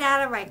right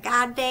out of my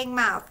goddamn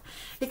mouth.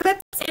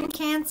 Eclipse in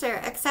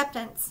Cancer.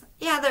 Acceptance.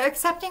 Yeah, they're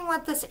accepting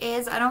what this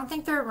is. I don't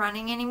think they're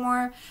running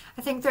anymore.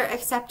 I think they're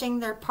accepting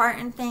their part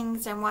in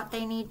things and what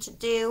they need to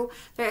do.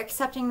 They're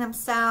accepting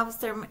themselves.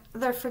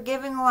 They're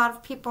forgiving a lot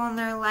of people in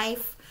their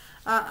life.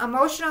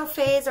 Emotional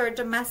phase or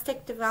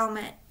domestic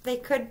development. They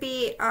could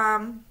be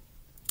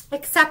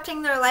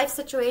accepting their life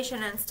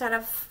situation instead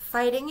of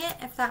fighting it,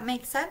 if that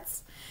makes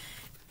sense.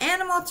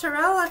 Animal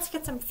Tarot, let's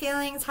get some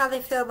feelings, how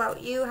they feel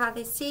about you, how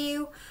they see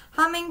you.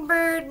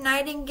 Hummingbird,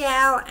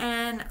 Nightingale,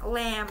 and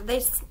Lamb. They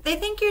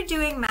think you're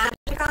doing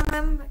magic on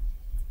them,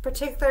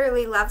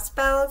 particularly love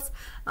spells,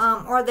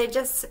 or they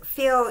just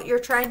feel you're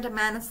trying to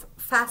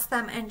manifest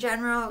them in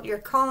general. You're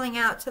calling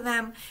out to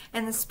them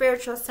in the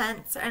spiritual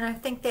sense, and I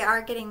think they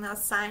are getting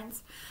those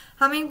signs.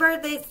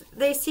 Hummingbird,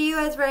 they see you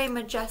as very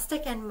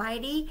majestic and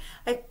mighty.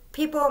 Like,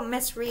 people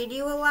misread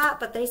you a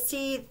lot, but they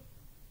see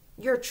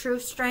your true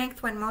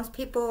strength when most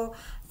people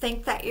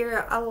think that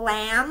you're a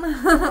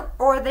lamb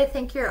or they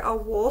think you're a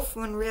wolf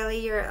when really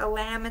you're a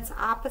lamb. It's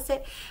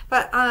opposite.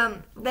 But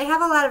they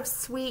have a lot of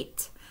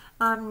sweet,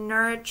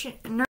 nourishing,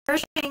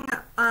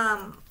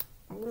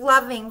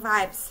 loving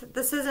vibes.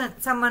 This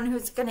isn't someone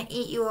who's going to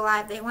eat you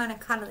alive. They want to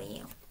cuddle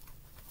you.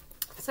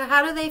 So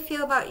how do they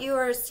feel about you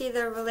or see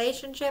their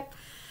relationship?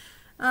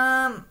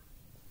 You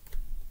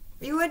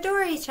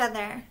adore each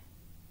other.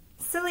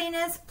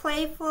 Silliness,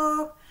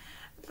 playful.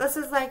 This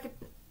is like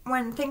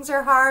when things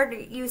are hard,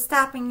 you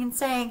stopping and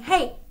saying,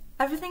 hey,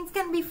 everything's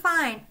going to be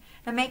fine,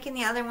 and making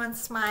the other one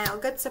smile.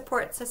 Good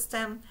support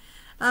system.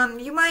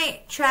 You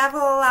might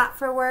travel a lot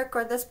for work,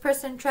 or this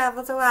person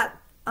travels a lot.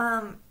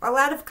 A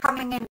lot of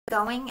coming and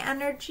going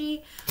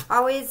energy,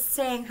 always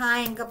saying hi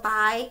and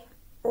goodbye,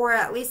 or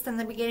at least in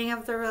the beginning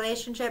of the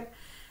relationship.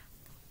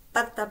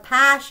 But the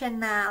passion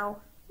now.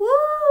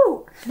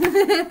 Woo!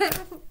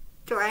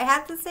 Do I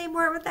have to say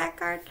more with that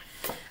card?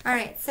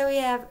 Alright, so we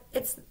have,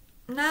 it's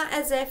not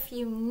as if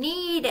you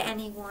need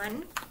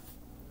anyone.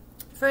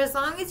 For as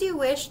long as you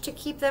wish to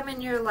keep them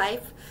in your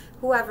life,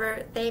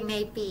 whoever they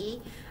may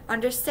be,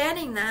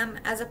 understanding them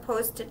as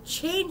opposed to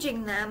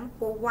changing them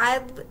will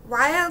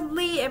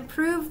wildly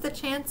improve the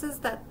chances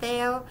that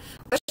they'll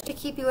wish to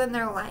keep you in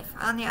their life.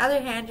 On the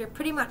other hand, you're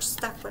pretty much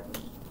stuck with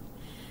me.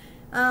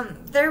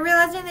 They're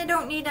realizing they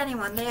don't need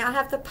anyone. They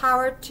have the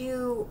power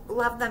to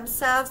love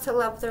themselves, to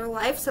love their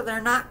life, so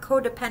they're not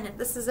codependent.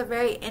 This is a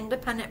very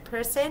independent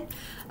person,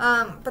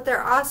 but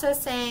they're also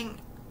saying,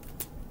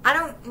 I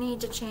don't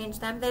need to change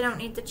them. They don't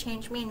need to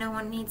change me. No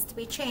one needs to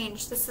be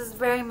changed. This is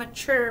very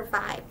mature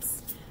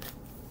vibes.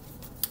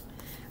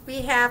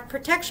 We have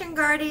Protection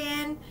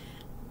Guardian.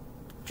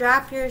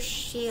 Drop your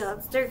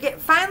shields. They're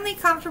finally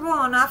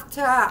comfortable enough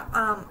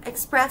to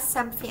express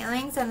some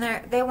feelings, and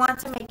they want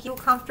to make you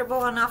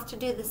comfortable enough to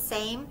do the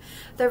same.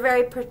 They're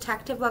very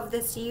protective of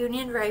this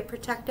union, very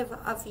protective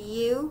of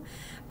you.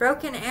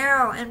 Broken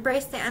Arrow,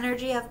 embrace the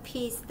energy of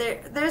peace.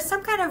 There's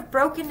some kind of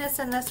brokenness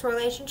in this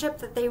relationship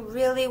that they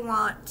really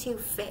want to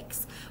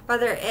fix.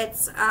 Whether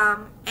it's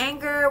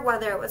anger,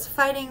 whether it was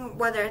fighting,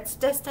 whether it's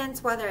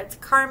distance, whether it's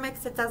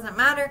karmics, it doesn't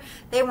matter.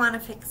 They want to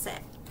fix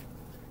it.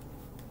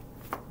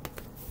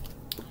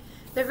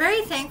 They're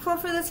very thankful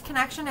for this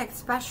connection,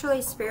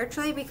 especially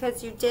spiritually,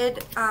 because you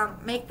did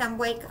make them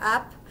wake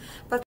up.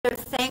 But they're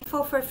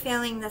thankful for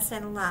feeling this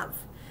in love.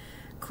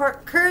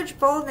 Courage,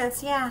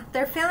 boldness, yeah.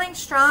 They're feeling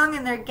strong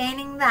and they're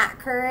gaining that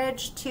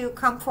courage to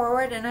come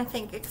forward and I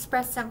think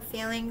express some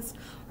feelings,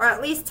 or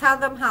at least tell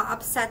them how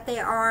upset they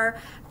are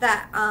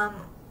that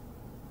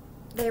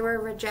they were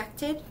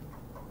rejected.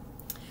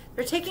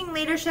 They're taking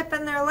leadership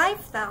in their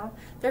life, though.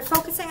 They're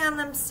focusing on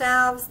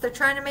themselves. They're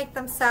trying to make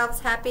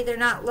themselves happy. They're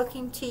not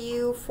looking to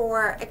you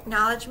for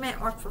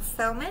acknowledgement or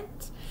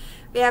fulfillment.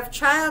 We have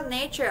child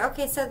nature.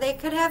 Okay, so they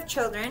could have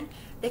children.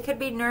 They could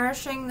be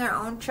nourishing their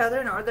own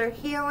children, or they're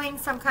healing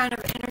some kind of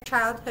inner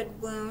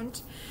childhood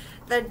wound.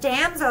 The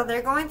damsel,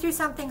 they're going through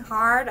something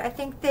hard. I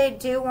think they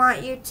do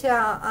want you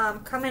to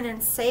come in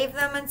and save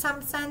them in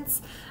some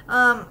sense.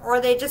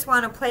 Or they just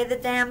want to play the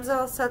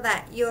damsel so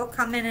that you'll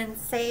come in and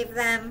save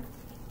them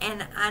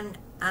in an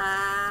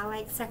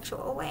like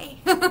sexual way.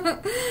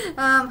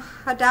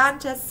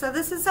 Hadontis. So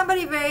this is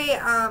somebody very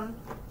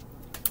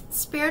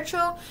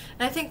spiritual,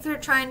 and I think they're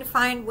trying to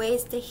find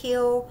ways to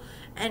heal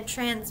and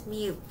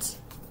transmute.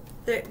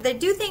 They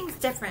do things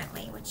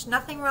differently, which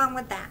nothing wrong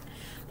with that.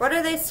 What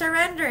are they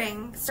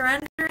surrendering?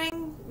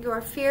 Surrendering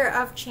your fear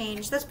of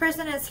change. This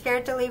person is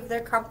scared to leave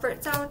their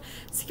comfort zone,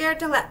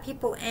 scared to let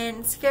people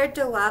in, scared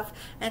to love,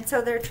 and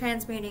so they're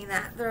transmuting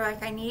that. They're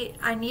like, I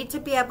need to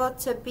be able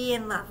to be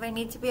in love. I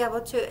need to be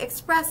able to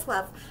express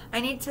love. I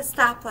need to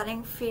stop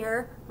letting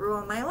fear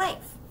rule my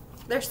life.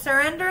 They're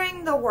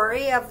surrendering the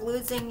worry of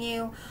losing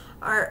you,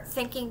 or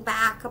thinking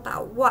back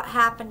about what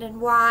happened and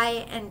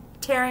why, and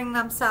tearing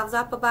themselves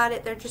up about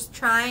it. They're just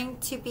trying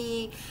to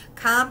be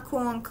calm,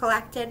 cool, and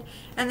collected.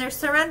 And they're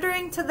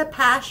surrendering to the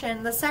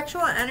passion. The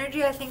sexual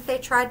energy, I think they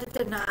tried to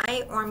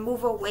deny or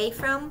move away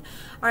from,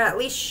 or at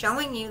least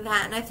showing you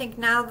that. And I think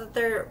now that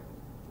they're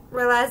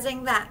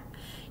realizing that,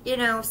 you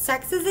know,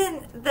 sex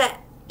isn't the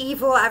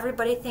evil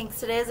everybody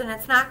thinks it is, and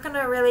it's not going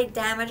to really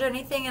damage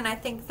anything. And I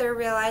think they're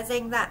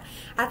realizing that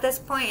at this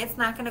point it's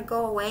not going to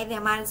go away. They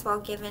might as well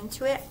give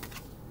into it.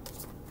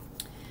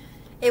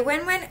 A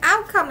win-win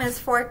outcome is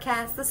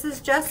forecast. This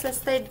is justice.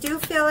 They do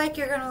feel like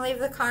you're going to leave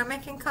the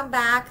karmic and come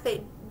back.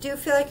 They do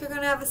feel like you're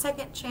going to have a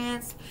second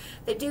chance.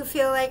 They do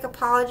feel like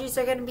apologies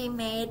are going to be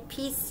made.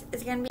 Peace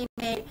is going to be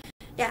made.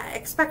 Yeah,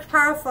 expect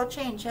powerful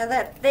change. Yeah,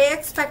 that they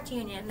expect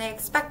union. They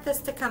expect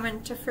this to come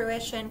into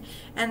fruition,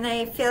 and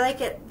they feel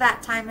like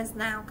that time is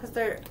now, because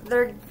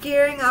they're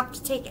gearing up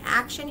to take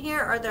action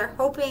here, or they're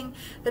hoping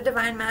the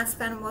Divine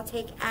Masculine will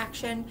take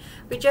action.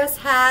 We just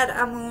had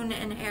a moon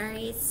in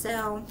Aries,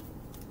 so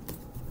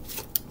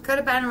could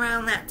have been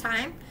around that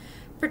time.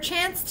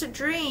 Perchance to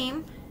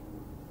dream.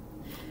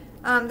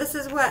 This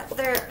is what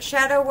their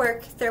shadow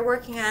work they're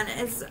working on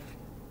is.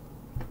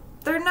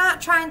 They're not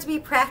trying to be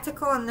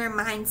practical in their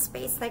mind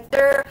space. Like,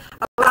 they're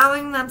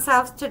allowing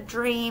themselves to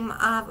dream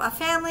of a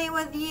family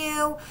with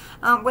you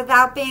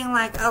without being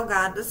like, oh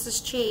God, this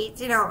is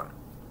cheat, you know.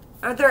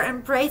 Or they're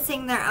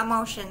embracing their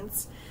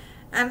emotions.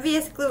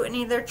 Envious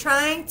gluttony, they're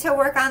trying to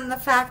work on the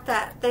fact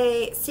that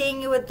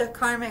seeing you with the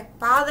karmic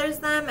bothers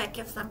them. It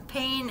gives them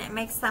pain. It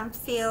makes them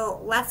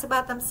feel less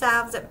about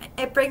themselves.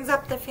 It brings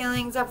up the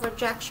feelings of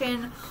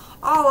rejection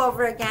all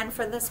over again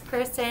for this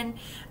person.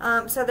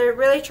 So they're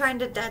really trying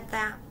to dead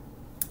that.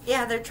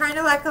 Yeah, they're trying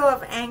to let go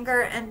of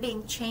anger and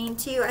being chained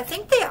to you. I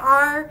think they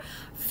are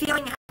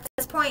feeling at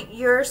this point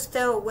you're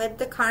still with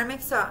the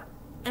karmic. So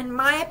in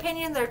my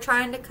opinion, they're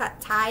trying to cut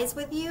ties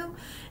with you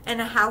in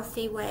a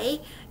healthy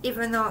way,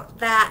 even though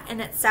that in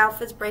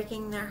itself is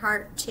breaking their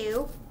heart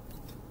too.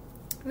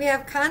 We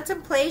have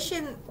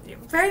contemplation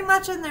very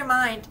much in their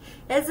mind.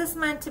 Is this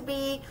meant to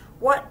be?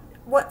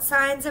 What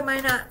signs am I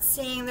not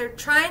seeing? They're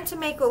trying to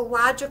make a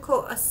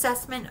logical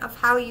assessment of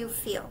how you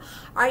feel.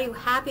 Are you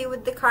happy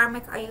with the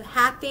karmic? Are you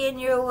happy in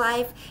your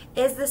life?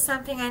 Is this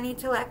something I need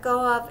to let go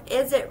of?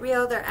 Is it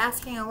real? They're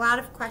asking a lot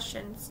of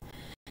questions.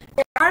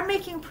 They are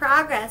making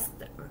progress.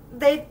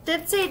 they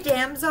did say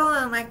damsel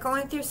and like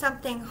going through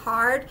something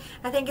hard.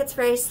 I think it's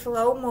very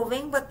slow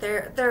moving, but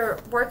they're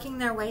working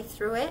their way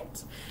through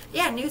it.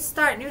 Yeah, new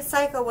start, new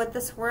cycle with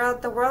this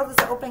world. The world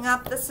is opening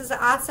up. This is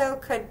also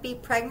could be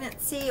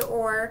pregnancy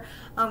or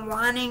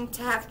wanting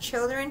to have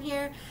children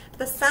here.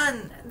 The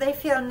sun, they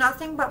feel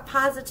nothing but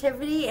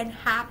positivity and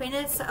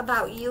happiness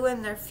about you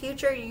and their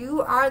future.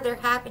 You are their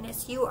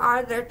happiness. You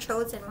are their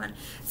chosen one.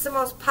 It's the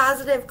most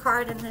positive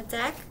card in the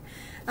deck.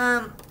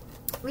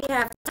 We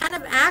have 10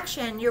 of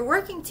action. You're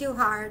working too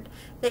hard.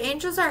 The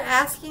angels are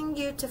asking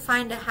you to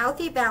find a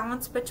healthy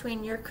balance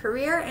between your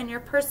career and your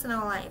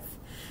personal life.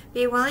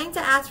 Be willing to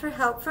ask for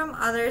help from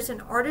others in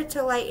order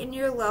to lighten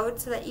your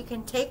load so that you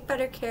can take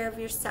better care of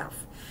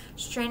yourself.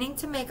 Straining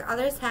to make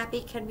others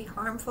happy can be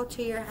harmful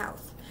to your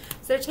health.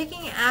 So they're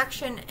taking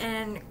action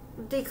and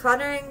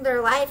decluttering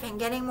their life and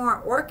getting more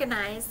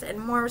organized and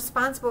more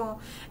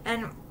responsible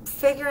and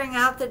figuring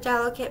out the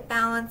delicate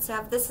balance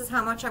of this is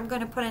how much I'm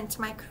going to put into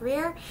my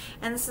career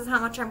and this is how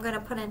much I'm going to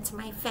put into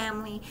my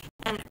family.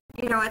 And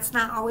you know, it's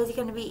not always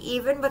going to be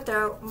even, but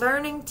they're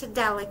learning to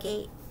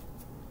delegate.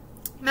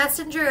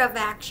 Messenger of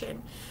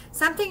action.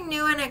 Something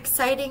new and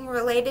exciting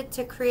related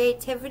to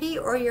creativity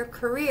or your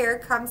career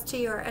comes to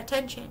your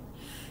attention.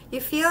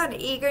 You feel an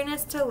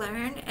eagerness to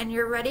learn and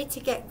you're ready to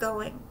get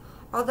going.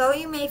 Although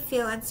you may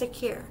feel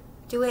insecure,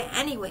 do it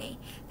anyway.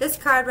 This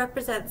card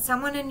represents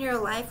someone in your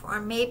life, or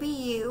maybe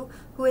you,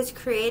 who is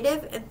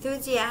creative,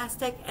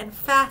 enthusiastic, and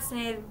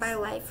fascinated by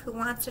life, who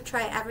wants to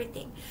try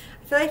everything.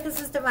 I feel like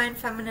this is Divine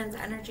Feminine's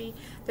energy.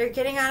 They're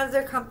getting out of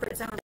their comfort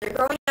zone. They're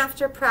going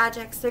after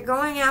projects. They're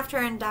going after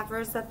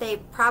endeavors that they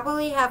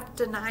probably have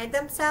denied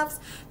themselves.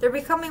 They're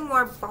becoming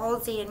more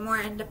ballsy and more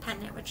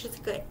independent, which is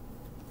good.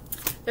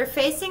 They're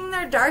facing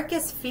their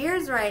darkest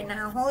fears right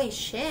now. Holy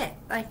shit.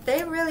 Like,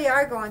 they really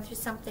are going through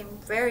something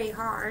very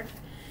hard.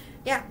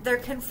 Yeah, they're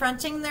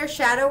confronting their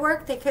shadow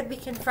work. They could be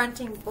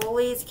confronting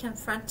bullies,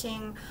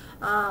 confronting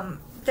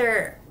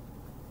their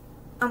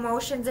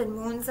emotions and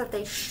wounds that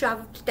they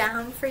shoved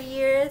down for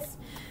years.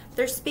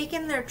 They're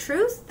speaking their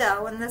truth,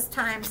 though, in this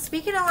time.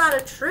 Speaking a lot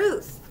of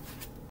truth.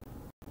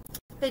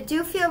 They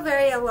do feel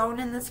very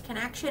alone in this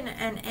connection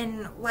and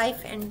in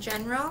life in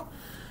general.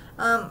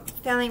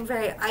 Feeling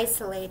very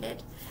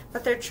isolated.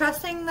 But they're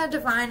trusting the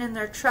divine and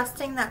they're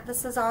trusting that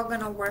this is all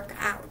going to work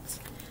out.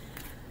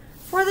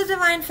 For the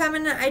Divine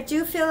Feminine, I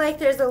do feel like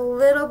there's a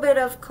little bit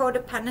of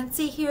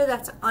codependency here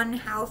that's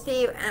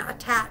unhealthy and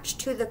attached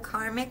to the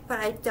karmic, but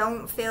I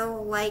don't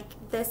feel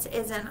like this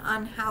is an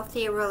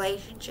unhealthy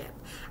relationship.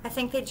 I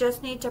think they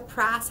just need to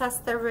process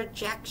the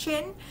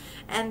rejection,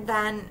 and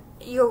then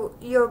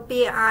you'll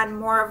be on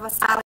more of a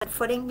solid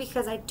footing,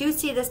 because I do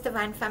see this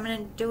Divine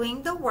Feminine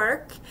doing the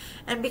work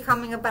and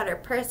becoming a better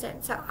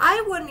person. So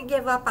I wouldn't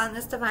give up on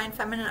this Divine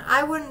Feminine.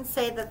 I wouldn't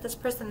say that this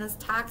person is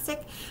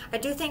toxic. I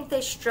do think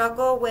they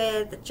struggle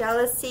with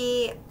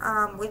jealousy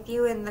with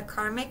you in the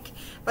karmic,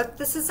 but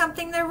this is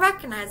something they're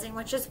recognizing,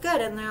 which is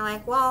good, and they're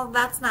like, well,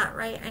 that's not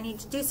right. I need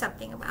to do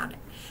something about it.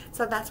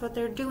 So that's what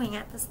they're doing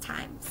at this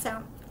time.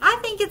 So I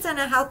think it's in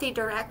a healthy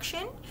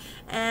direction,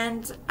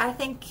 and I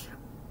think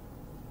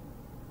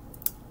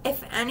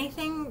if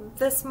anything,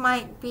 this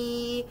might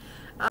be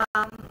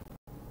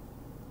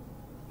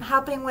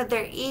helping with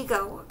their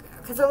ego.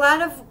 Because a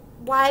lot of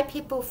why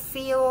people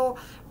feel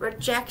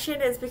rejection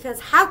is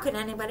because how could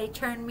anybody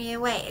turn me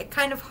away? It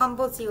kind of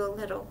humbles you a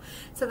little.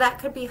 So that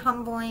could be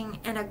humbling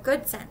in a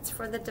good sense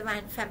for the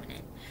Divine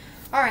Feminine.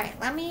 Alright,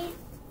 let me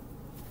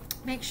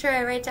make sure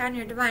I write down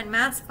your Divine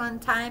Masculine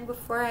time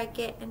before I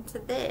get into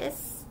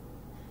this.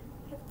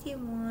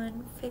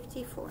 51,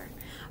 54.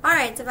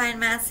 Alright, Divine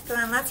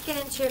Masculine, let's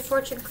get into your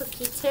Fortune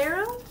Cookie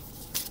Tarot.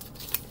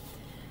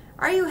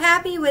 Are you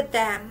happy with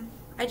them?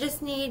 I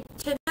just need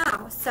to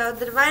know. So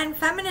the Divine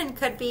Feminine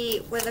could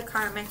be with a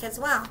karmic as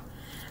well.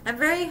 I'm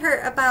very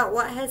hurt about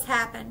what has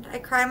happened. I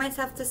cry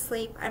myself to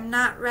sleep. I'm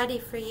not ready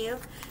for you.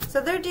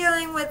 So they're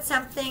dealing with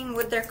something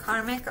with their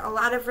karmic, a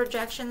lot of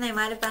rejection. They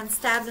might have been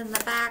stabbed in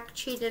the back,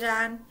 cheated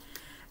on.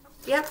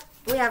 Yep,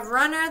 we have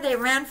Runner. They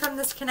ran from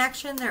this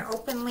connection. They're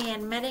openly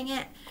admitting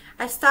it.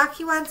 I stalk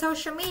you on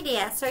social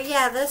media. So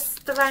yeah, this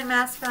Divine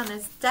Masculine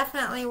is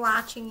definitely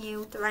watching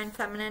you, Divine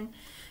Feminine.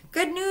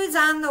 Good news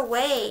on the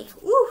way.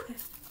 Ooh,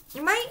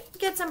 you might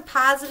get some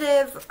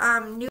positive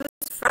news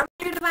from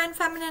your Divine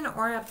Feminine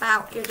or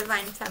about your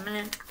Divine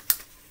Feminine.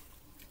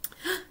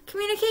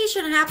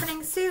 Communication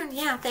happening soon.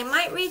 Yeah, they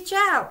might reach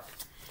out.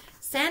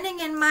 Standing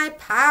in my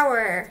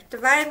power.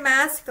 Divine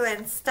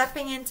Masculine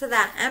stepping into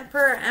that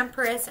Emperor,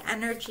 Empress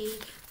energy.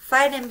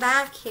 Fighting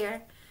back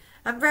here.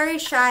 I'm very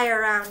shy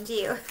around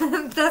you.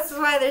 That's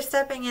why they're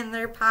stepping in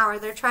their power.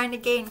 They're trying to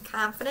gain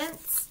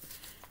confidence.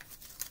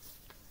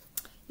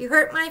 You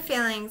hurt my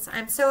feelings.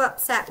 I'm so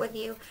upset with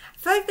you. I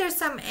feel like there's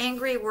some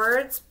angry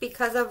words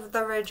because of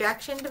the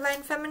rejection,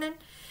 Divine Feminine.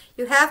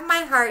 You have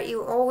my heart.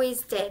 You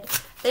always did.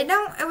 It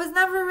was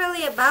never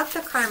really about the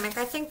karmic.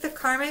 I think the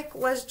karmic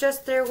was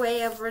just their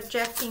way of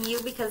rejecting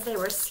you because they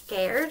were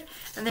scared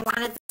and they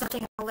wanted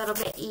something a little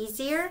bit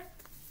easier.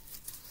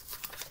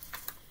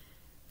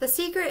 The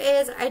secret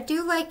is I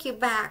do like you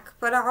back,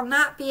 but I'll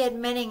not be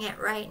admitting it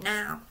right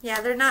now.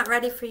 Yeah, they're not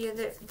ready for you.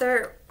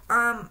 They're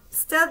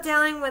still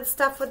dealing with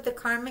stuff with the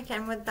karmic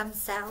and with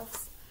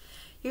themselves.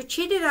 You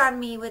cheated on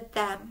me with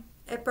them.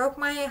 It broke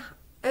me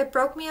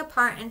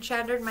apart and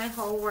shattered my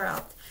whole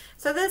world.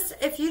 So this,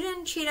 if you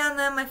didn't cheat on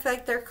them, I feel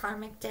like their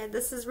karmic did.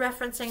 This is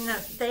referencing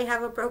that they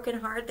have a broken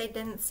heart. They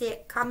didn't see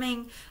it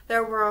coming.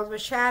 Their world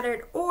was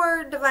shattered.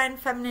 Or Divine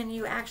Feminine,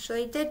 you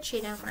actually did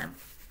cheat on them.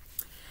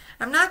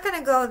 I'm not going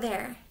to go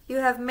there. You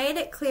have made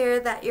it clear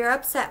that you're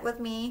upset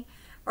with me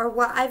or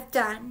what I've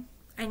done.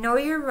 I know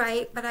you're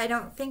right, but I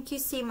don't think you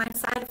see my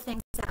side of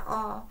things at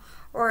all,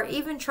 or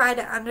even try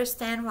to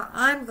understand what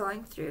I'm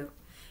going through.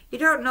 You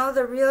don't know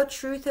the real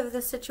truth of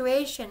the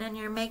situation, and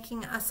you're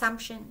making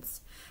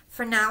assumptions.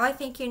 For now, I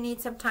think you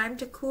need some time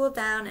to cool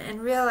down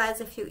and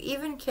realize if you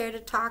even care to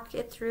talk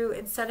it through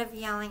instead of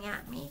yelling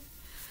at me.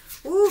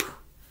 Ooh.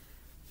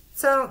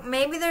 So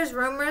maybe there's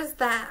rumors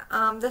that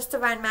this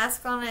Divine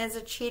Masculine is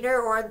a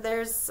cheater, or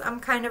there's some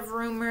kind of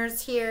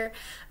rumors here.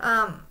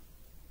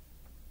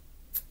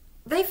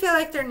 They feel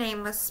like their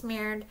name was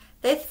smeared.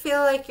 They feel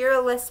like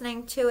you're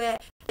listening to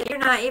it, that you're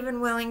not even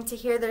willing to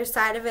hear their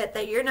side of it,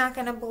 that you're not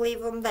going to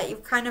believe them, that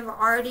you've kind of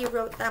already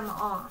wrote them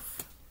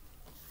off.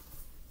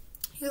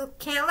 You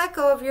can't let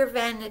go of your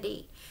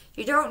vanity.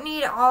 You don't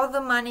need all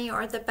the money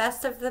or the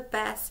best of the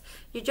best.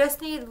 You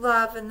just need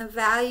love, and the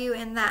value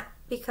in that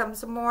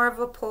becomes more of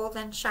a pull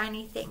than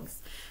shiny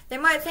things. They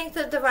might think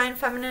the Divine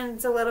Feminine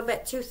is a little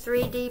bit too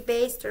 3D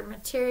based or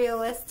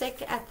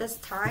materialistic at this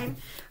time.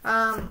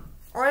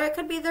 Or it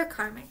could be their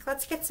karmic.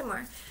 Let's get some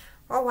more.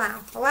 Oh wow,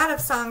 a lot of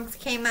songs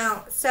came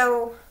out.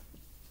 So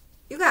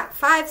you got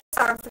 5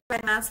 songs,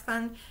 Divine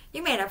Masculine.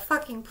 You made a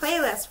fucking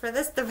playlist for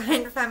this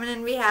Divine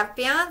Feminine. We have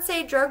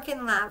Beyonce, Drunk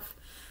in Love.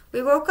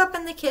 We woke up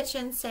in the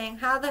kitchen saying,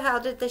 how the hell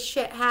did this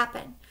shit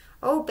happen?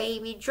 Oh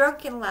baby,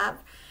 Drunk in Love.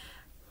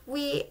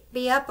 We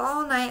be up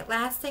all night.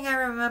 Last thing I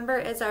remember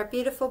is our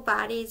beautiful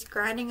bodies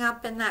grinding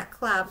up in that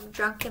club.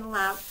 Drunk in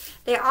Love.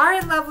 They are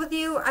in love with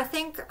you. I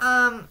think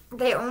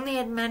they only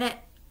admit it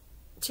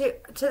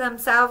to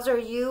themselves or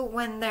you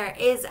when there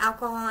is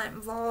alcohol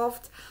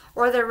involved,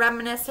 or they're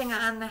reminiscing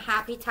on the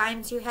happy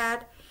times you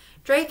had.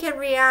 Drake and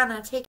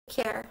Rihanna, take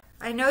care.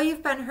 I know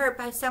you've been hurt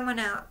by someone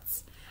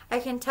else. I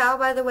can tell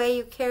by the way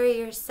you carry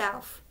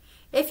yourself.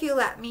 If you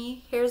let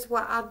me, here's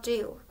what I'll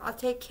do. I'll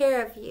take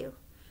care of you.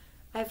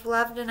 I've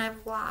loved and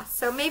I've lost.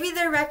 So maybe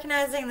they're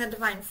recognizing the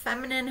Divine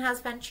Feminine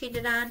has been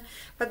cheated on,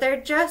 but they're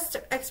just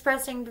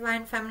expressing,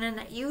 Divine Feminine,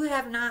 that you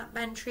have not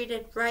been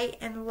treated right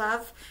in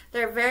love.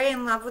 They're very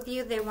in love with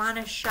you. They want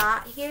a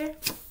shot here.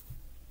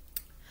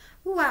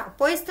 Ooh, wow.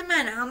 Boys to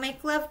Men, I'll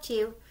make love to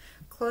you.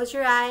 Close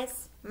your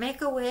eyes,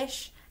 make a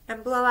wish,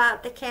 and blow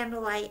out the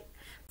candlelight.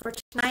 For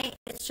tonight,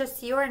 it's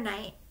just your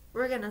night.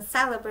 We're going to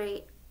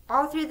celebrate.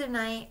 All through the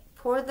night,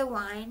 pour the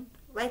wine,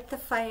 light the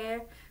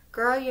fire.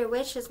 Girl, your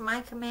wish is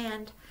my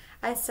command.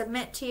 I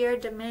submit to your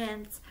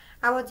demands.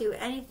 I will do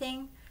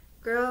anything.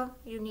 Girl,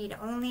 you need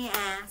only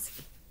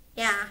ask.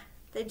 Yeah,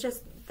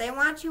 they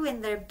want you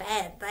in their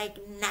bed, like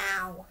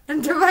now.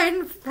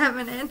 Divine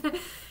Feminine.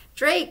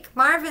 Drake,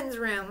 Marvin's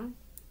Room.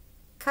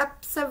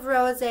 Cups of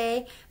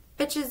rosé.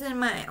 Bitches in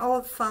my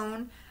old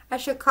phone. I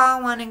should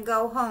call one and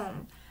go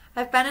home.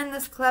 I've been in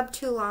this club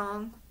too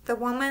long. The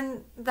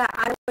woman that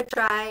I would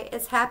try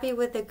is happy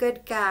with a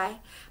good guy,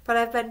 but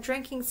I've been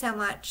drinking so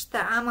much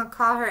that I'm gonna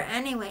call her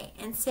anyway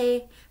and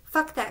say,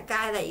 fuck that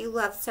guy that you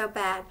love so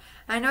bad.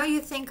 I know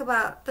you think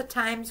about the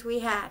times we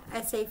had.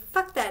 I say,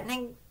 fuck that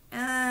nigga.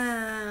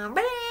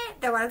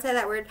 Don't want to say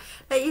that word.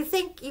 That you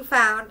think you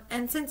found,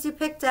 and since you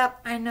picked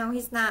up, I know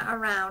he's not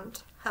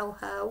around. Ho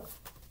ho.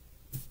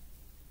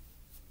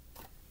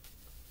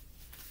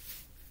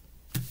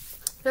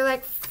 They're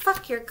like,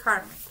 fuck your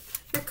karmic.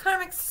 Your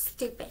karmic's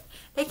stupid.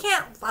 They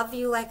can't love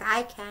you like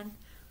I can.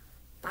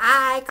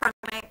 Bye,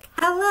 karmic.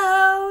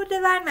 Hello,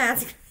 Divine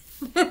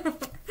Masculine.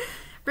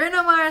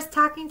 Bruno Mars,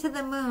 Talking to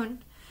the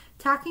Moon.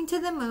 Talking to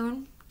the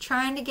moon,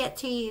 trying to get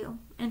to you,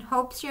 in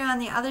hopes you're on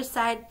the other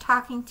side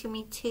talking to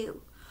me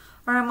too.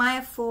 Or am I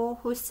a fool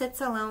who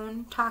sits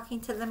alone talking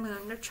to the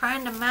moon? They're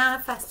trying to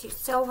manifest you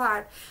so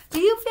hard. Do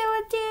you feel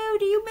it too?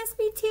 Do you miss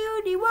me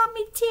too? Do you want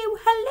me too?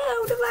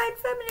 Hello,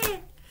 Divine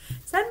Feminine.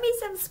 Send me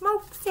some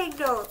smoke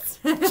signals.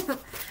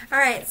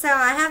 Alright, so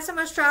I have some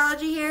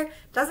astrology here.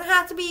 Doesn't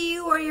have to be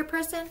you or your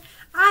person.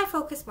 I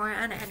focus more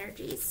on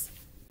energies.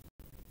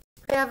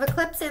 We have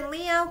eclipse in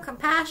Leo,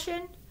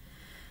 compassion.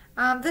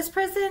 This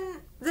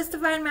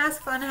Divine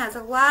Masculine has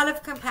a lot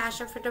of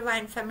compassion for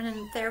Divine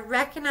Feminine. They're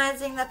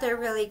recognizing that they're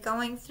really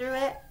going through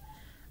it.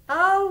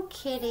 Oh,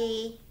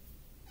 kitty.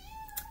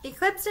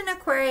 Eclipse in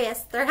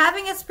Aquarius. They're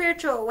having a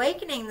spiritual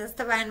awakening, this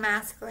Divine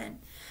Masculine.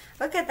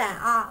 Look at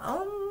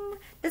that.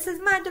 This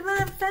is my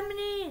Divine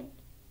Feminine.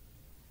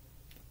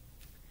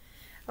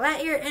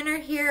 Let your inner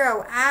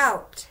hero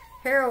out.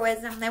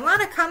 Heroism. They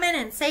want to come in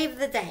and save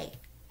the day.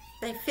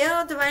 They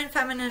feel Divine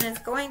Feminine is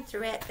going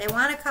through it. They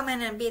want to come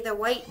in and be the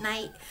white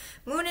knight.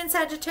 Moon in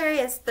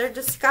Sagittarius. They're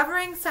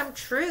discovering some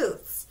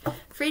truths.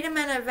 Freedom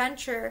and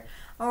adventure.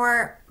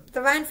 Or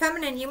Divine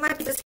Feminine, you might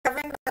be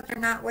discovering that they're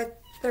not with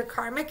their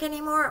karmic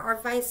anymore,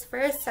 or vice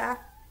versa.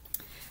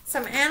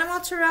 Some animal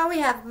tarot, we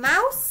have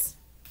mouse.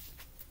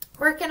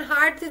 Working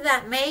hard through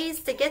that maze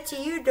to get to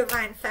you,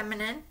 Divine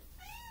Feminine.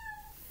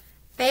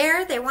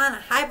 Bear, they want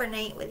to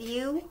hibernate with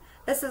you.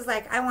 This is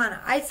like, I want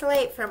to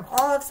isolate from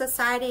all of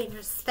society and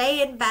just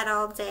stay in bed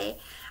all day.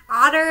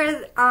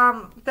 Otter,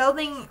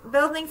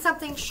 building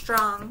something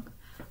strong.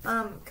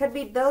 Could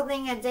be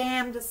building a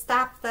dam to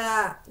stop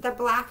the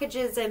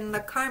blockages and the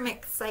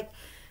karmics, like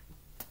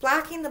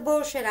blocking the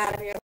bullshit out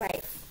of your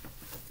life.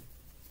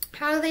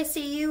 How do they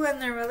see you in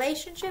their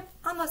relationship?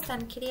 Almost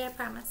done, kitty, I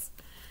promise.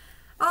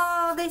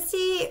 Oh, they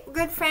see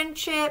good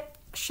friendship,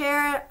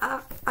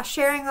 a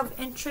sharing of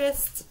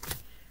interest.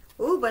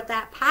 Ooh, but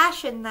that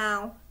passion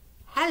though.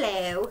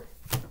 Hello.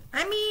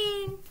 I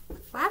mean,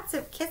 lots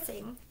of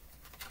kissing.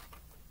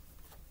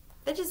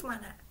 They just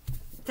want to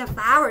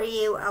devour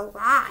you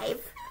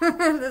alive.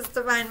 This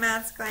Divine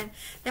Masculine.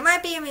 They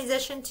might be a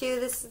musician too.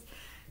 This is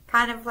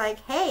kind of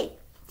like, hey,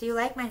 do you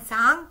like my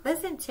song?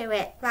 Listen to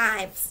it.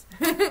 Vibes.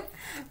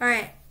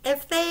 Alright.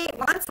 If they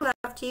once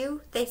loved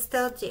you, they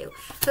still do.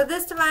 So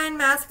this Divine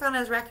Masculine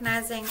is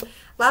recognizing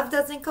love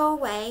doesn't go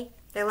away.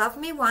 They loved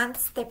me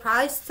once. They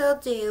probably still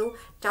do.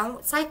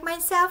 Don't psych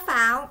myself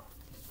out.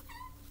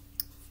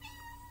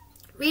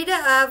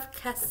 Rita of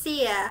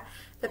Cassia,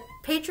 the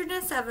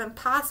patroness of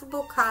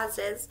impossible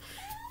causes.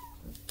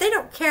 They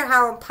don't care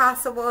how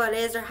impossible it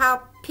is or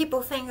how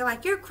people think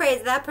like you're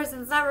crazy, that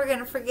person's never going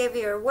to forgive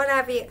you or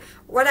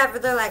whatever.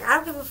 They're like, I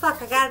don't give a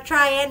fuck, I got to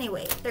try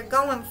anyway. They're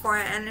going for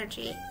it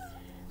energy.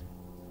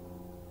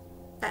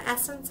 The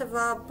essence of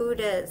all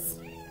Buddhas.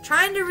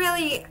 Trying to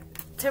really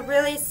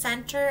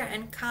center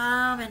and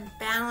calm and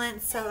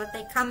balance so that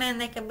they come in,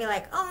 they can be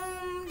like,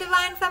 oh,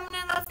 Divine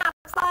Feminine, let's not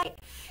fight.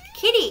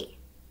 Kitty,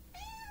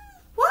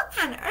 what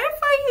on earth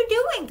are you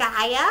doing,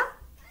 Gaia?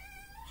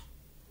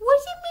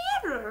 What's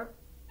the matter?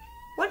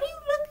 What are you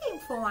looking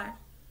for?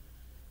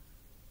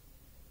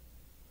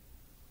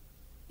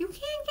 You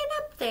can't get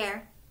up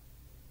there.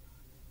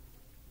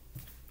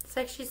 It's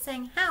like she's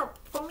saying, help,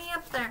 pull me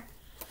up there.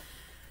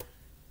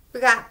 We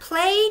got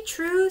play,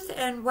 truth,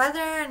 and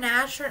weather,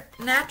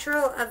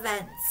 natural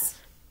events.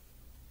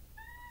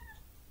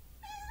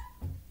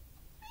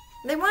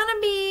 They want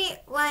to be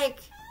like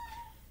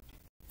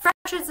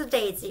fresh as a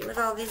daisy with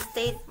all these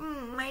daisies.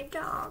 My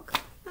dog.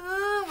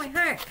 Oh, my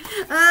heart.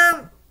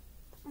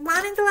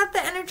 Wanting to let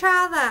the inner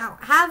child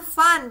out. Have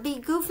fun. Be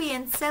goofy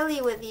and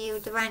silly with you,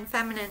 Divine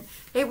Feminine.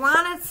 They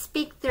want to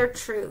speak their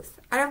truth.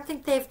 I don't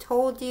think they've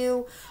told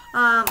you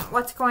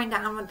what's going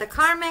down with the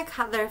karmic,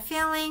 how their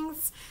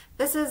feelings.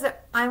 This is,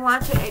 I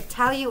want to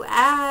tell you,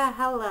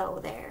 hello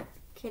there,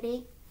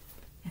 kitty.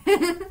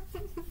 They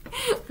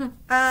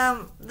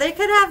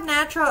could have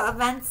natural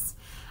events,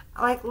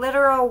 like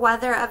literal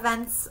weather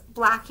events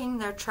blocking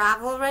their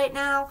travel right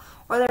now,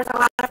 or there's a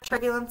lot of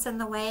turbulence in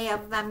the way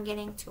of them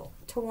getting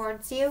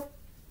towards you.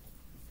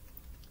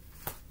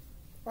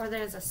 Or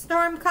there's a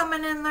storm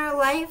coming in their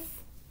life.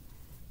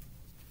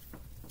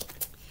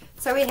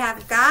 So we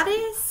have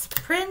Goddess,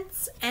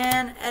 Prince,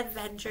 and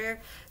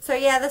Adventure. So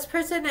yeah, this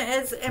person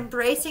is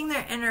embracing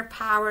their inner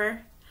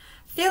power,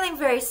 feeling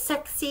very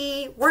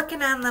sexy,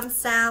 working on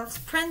themselves.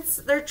 Prince,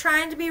 they're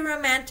trying to be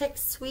romantic,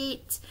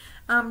 sweet,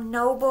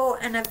 noble,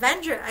 and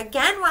Avenger.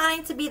 Again,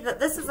 wanting to be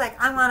this is like,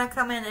 I want to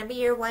come in and be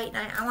your white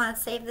knight. I want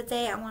to save the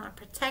day. I want to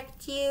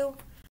protect you.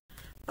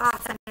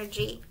 Boss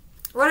energy.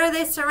 What are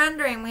they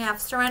surrendering? We have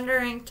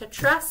surrendering to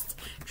trust,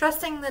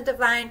 trusting the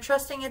divine,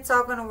 trusting it's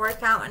all going to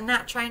work out and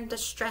not trying to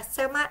stress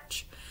so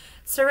much.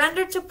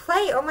 Surrender to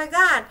play. Oh my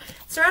God.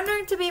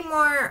 Surrendering to be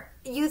more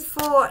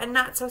youthful and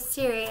not so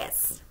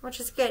serious,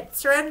 which is good.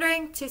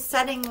 Surrendering to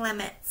setting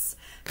limits.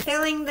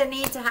 Feeling the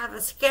need to have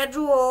a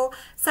schedule,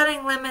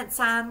 setting limits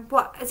on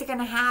what is going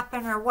to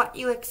happen or what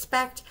you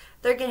expect.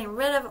 They're getting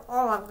rid of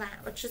all of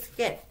that, which is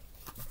good.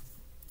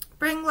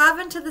 Bring love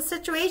into the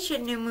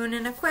situation, new moon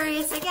in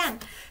Aquarius again.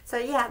 So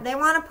yeah, they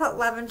want to put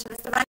love into this.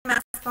 Divine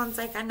Masculine's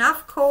like,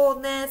 enough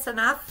coldness,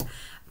 enough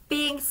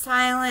being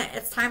silent.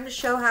 It's time to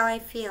show how I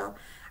feel.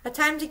 A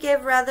time to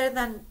give rather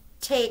than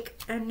take,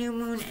 a new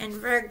moon in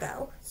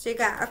Virgo. So you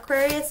got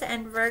Aquarius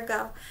and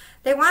Virgo.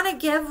 They want to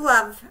give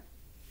love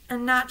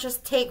and not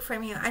just take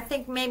from you. I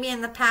think maybe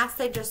in the past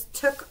they just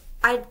took,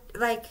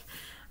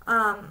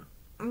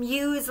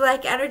 use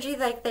like energy,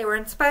 like they were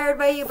inspired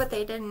by you, but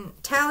they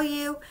didn't tell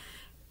you.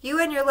 You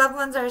and your loved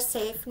ones are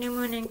safe, new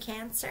moon in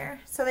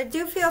Cancer. So they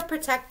do feel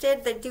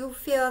protected. They do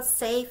feel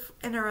safe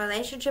in a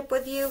relationship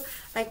with you.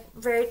 Like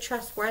very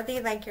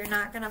trustworthy, like you're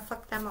not going to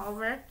fuck them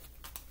over.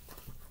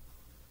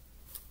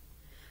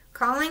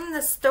 Calling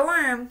the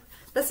storm.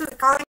 This is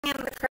calling in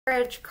the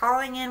courage,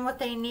 calling in what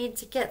they need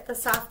to get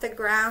this off the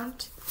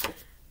ground.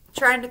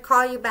 Trying to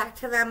call you back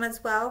to them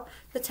as well.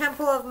 The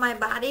temple of my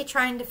body,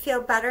 trying to feel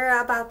better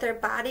about their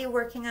body,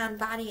 working on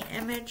body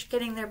image,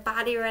 getting their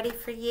body ready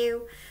for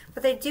you.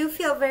 But they do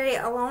feel very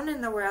alone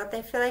in the world.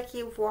 They feel like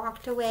you've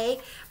walked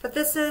away. But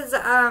this is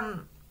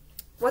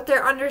what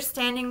they're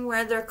understanding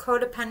where their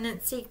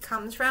codependency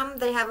comes from.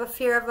 They have a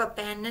fear of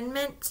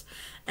abandonment,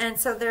 and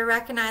so they're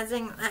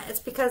recognizing that it's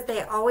because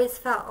they always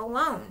felt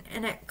alone,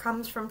 and it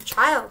comes from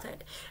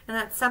childhood, and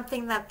that's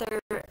something that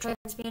they're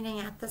transmuting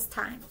at this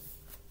time.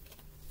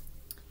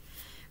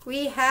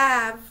 We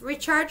have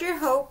Recharge Your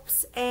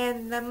Hopes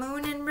and the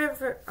Moon in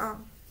River. Oh,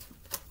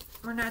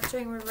 we're not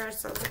doing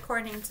reversals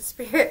according to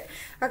Spirit.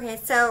 Okay,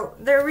 so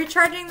they're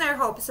recharging their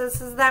hopes. So this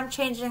is them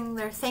changing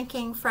their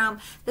thinking from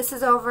this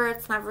is over,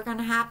 it's never going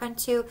to happen,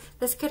 to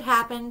this could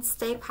happen,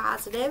 stay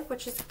positive,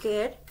 which is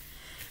good.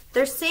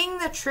 They're seeing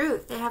the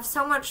truth. They have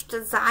so much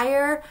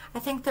desire. I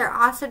think they're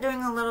also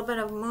doing a little bit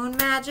of moon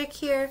magic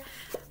here.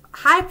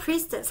 High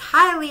Priestess,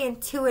 highly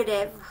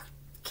intuitive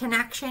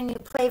connection. You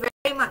play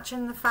very much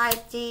in the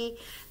 5D.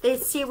 They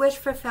see wish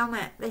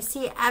fulfillment. They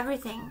see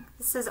everything.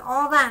 This is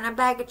all that in a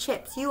bag of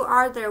chips. You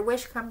are their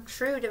wish come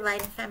true, Divine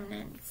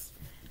Feminines.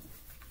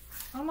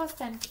 Almost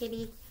done,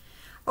 kitty.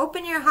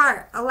 Open your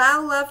heart.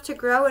 Allow love to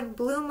grow and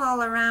bloom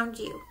all around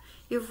you.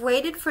 You've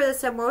waited for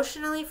this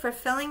emotionally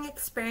fulfilling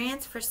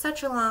experience for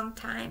such a long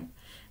time,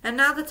 and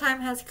now the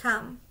time has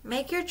come.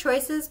 Make your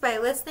choices by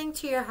listening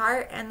to your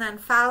heart and then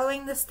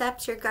following the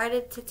steps you're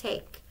guided to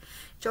take.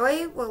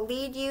 Joy will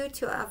lead you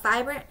to a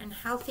vibrant and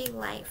healthy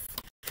life.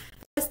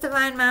 This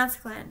Divine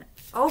Masculine,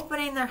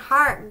 opening their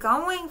heart,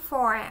 going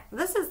for it.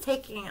 This is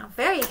taking a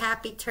very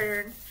happy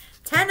turn.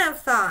 10 of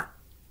Thought.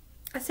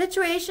 A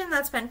situation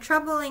that's been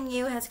troubling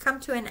you has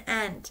come to an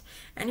end,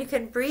 and you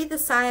can breathe a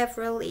sigh of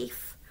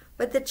relief.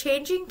 With the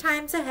changing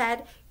times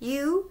ahead,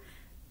 you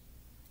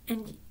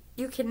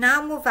can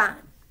now move on.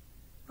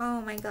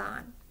 Oh my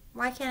God.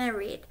 Why can't I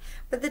read?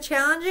 With the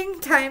challenging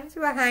times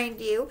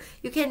behind you,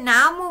 you can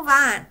now move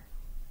on.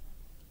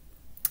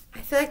 I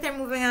feel like they're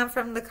moving on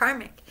from the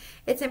karmic.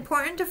 It's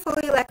important to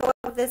fully let go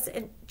of this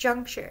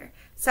juncture.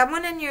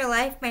 Someone in your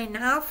life may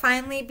now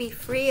finally be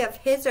free of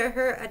his or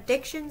her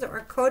addictions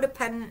or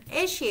codependent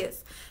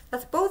issues.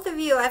 That's both of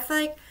you. I feel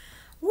like,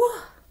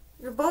 whoa,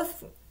 you're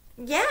both,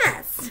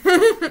 yes.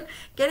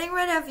 Getting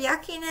rid of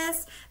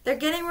yuckiness. They're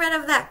getting rid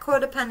of that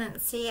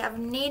codependency of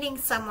needing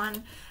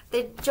someone.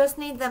 They just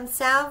need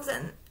themselves,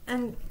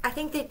 and I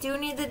think they do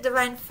need the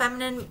Divine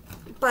Feminine,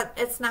 but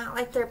it's not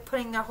like they're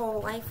putting their whole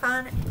life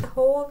on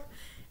hold,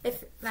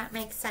 if that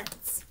makes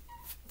sense.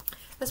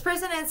 This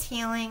person is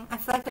healing. I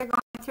feel like they're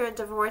going through a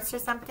divorce or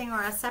something,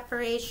 or a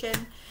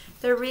separation.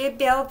 They're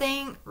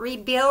rebuilding,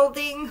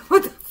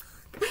 what the fuck?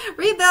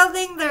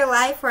 Rebuilding their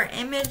life or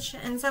image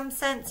in some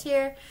sense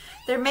here.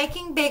 They're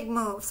making big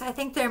moves. I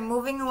think they're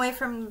moving away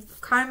from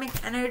karmic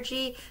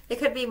energy. They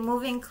could be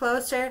moving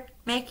closer,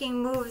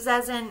 making moves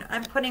as in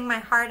I'm putting my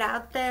heart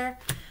out there.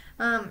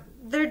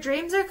 Their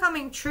dreams are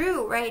coming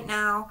true right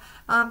now.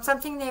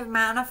 Something they've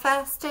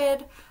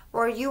manifested,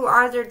 or you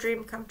are their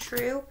dream come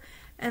true.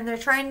 And they're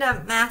trying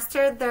to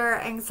master their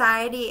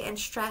anxiety and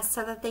stress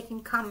so that they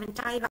can come and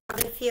tell you how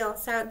they feel.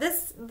 So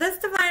this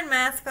Divine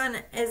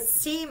Masculine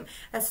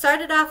has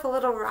started off a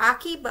little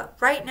rocky, but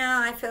right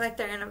now I feel like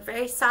they're in a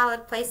very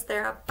solid place.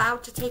 They're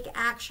about to take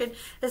action.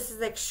 This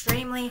is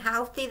extremely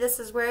healthy.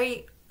 This is where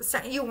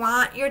you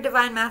want your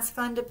Divine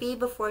Masculine to be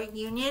before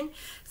union.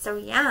 So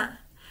yeah,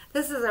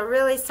 this is a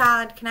really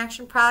solid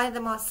connection, probably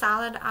the most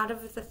solid out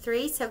of the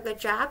three. So good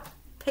job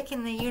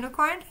picking the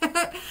unicorn.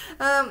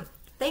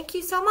 Thank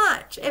you so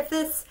much. If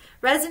this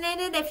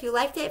resonated, if you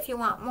liked it, if you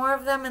want more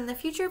of them in the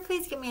future,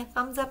 please give me a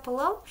thumbs up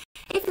below.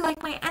 If you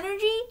like my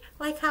energy,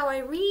 like how I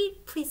read,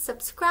 please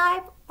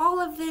subscribe.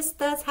 All of this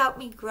does help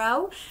me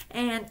grow,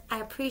 and I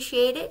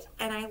appreciate it.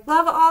 And I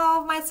love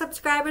all of my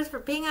subscribers for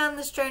being on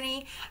this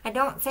journey. I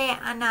don't say it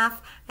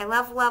enough. I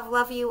love, love,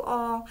 love you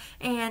all.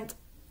 And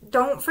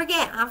don't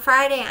forget, on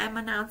Friday, I'm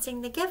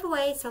announcing the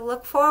giveaway, so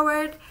look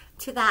forward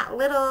to that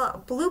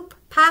little bloop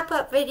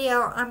pop-up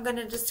video. I'm going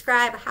to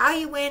describe how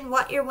you win,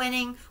 what you're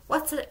winning,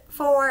 what's it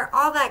for,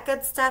 all that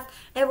good stuff.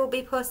 It will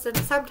be posted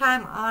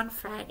sometime on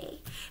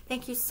Friday.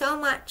 Thank you so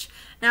much.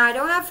 Now, I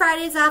don't have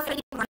Fridays off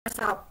anymore,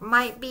 so it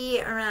might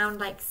be around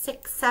like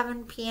 6,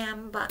 7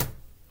 p.m., but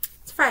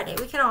it's Friday.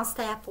 We can all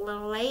stay up a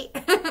little late.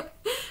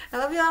 I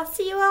love you all.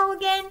 See you all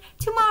again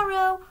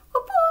tomorrow.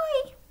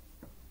 Oh, boy.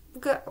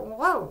 Good.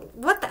 Whoa,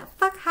 what the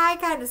fuck high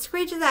kind of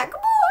screech is that?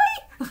 Good boy.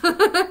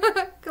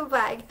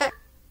 Goodbye, guys.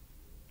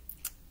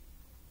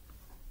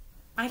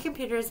 My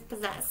computer is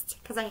possessed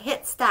because I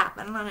hit stop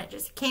and then it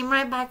just came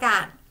right back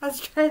on. Let's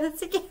try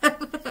this again.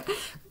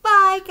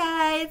 Bye,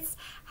 guys.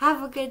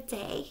 Have a good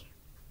day.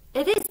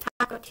 It is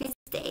Taco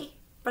Tuesday,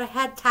 but I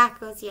had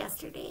tacos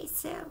yesterday,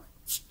 so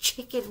it's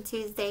Chicken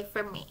Tuesday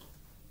for me.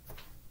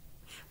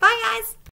 Bye, guys.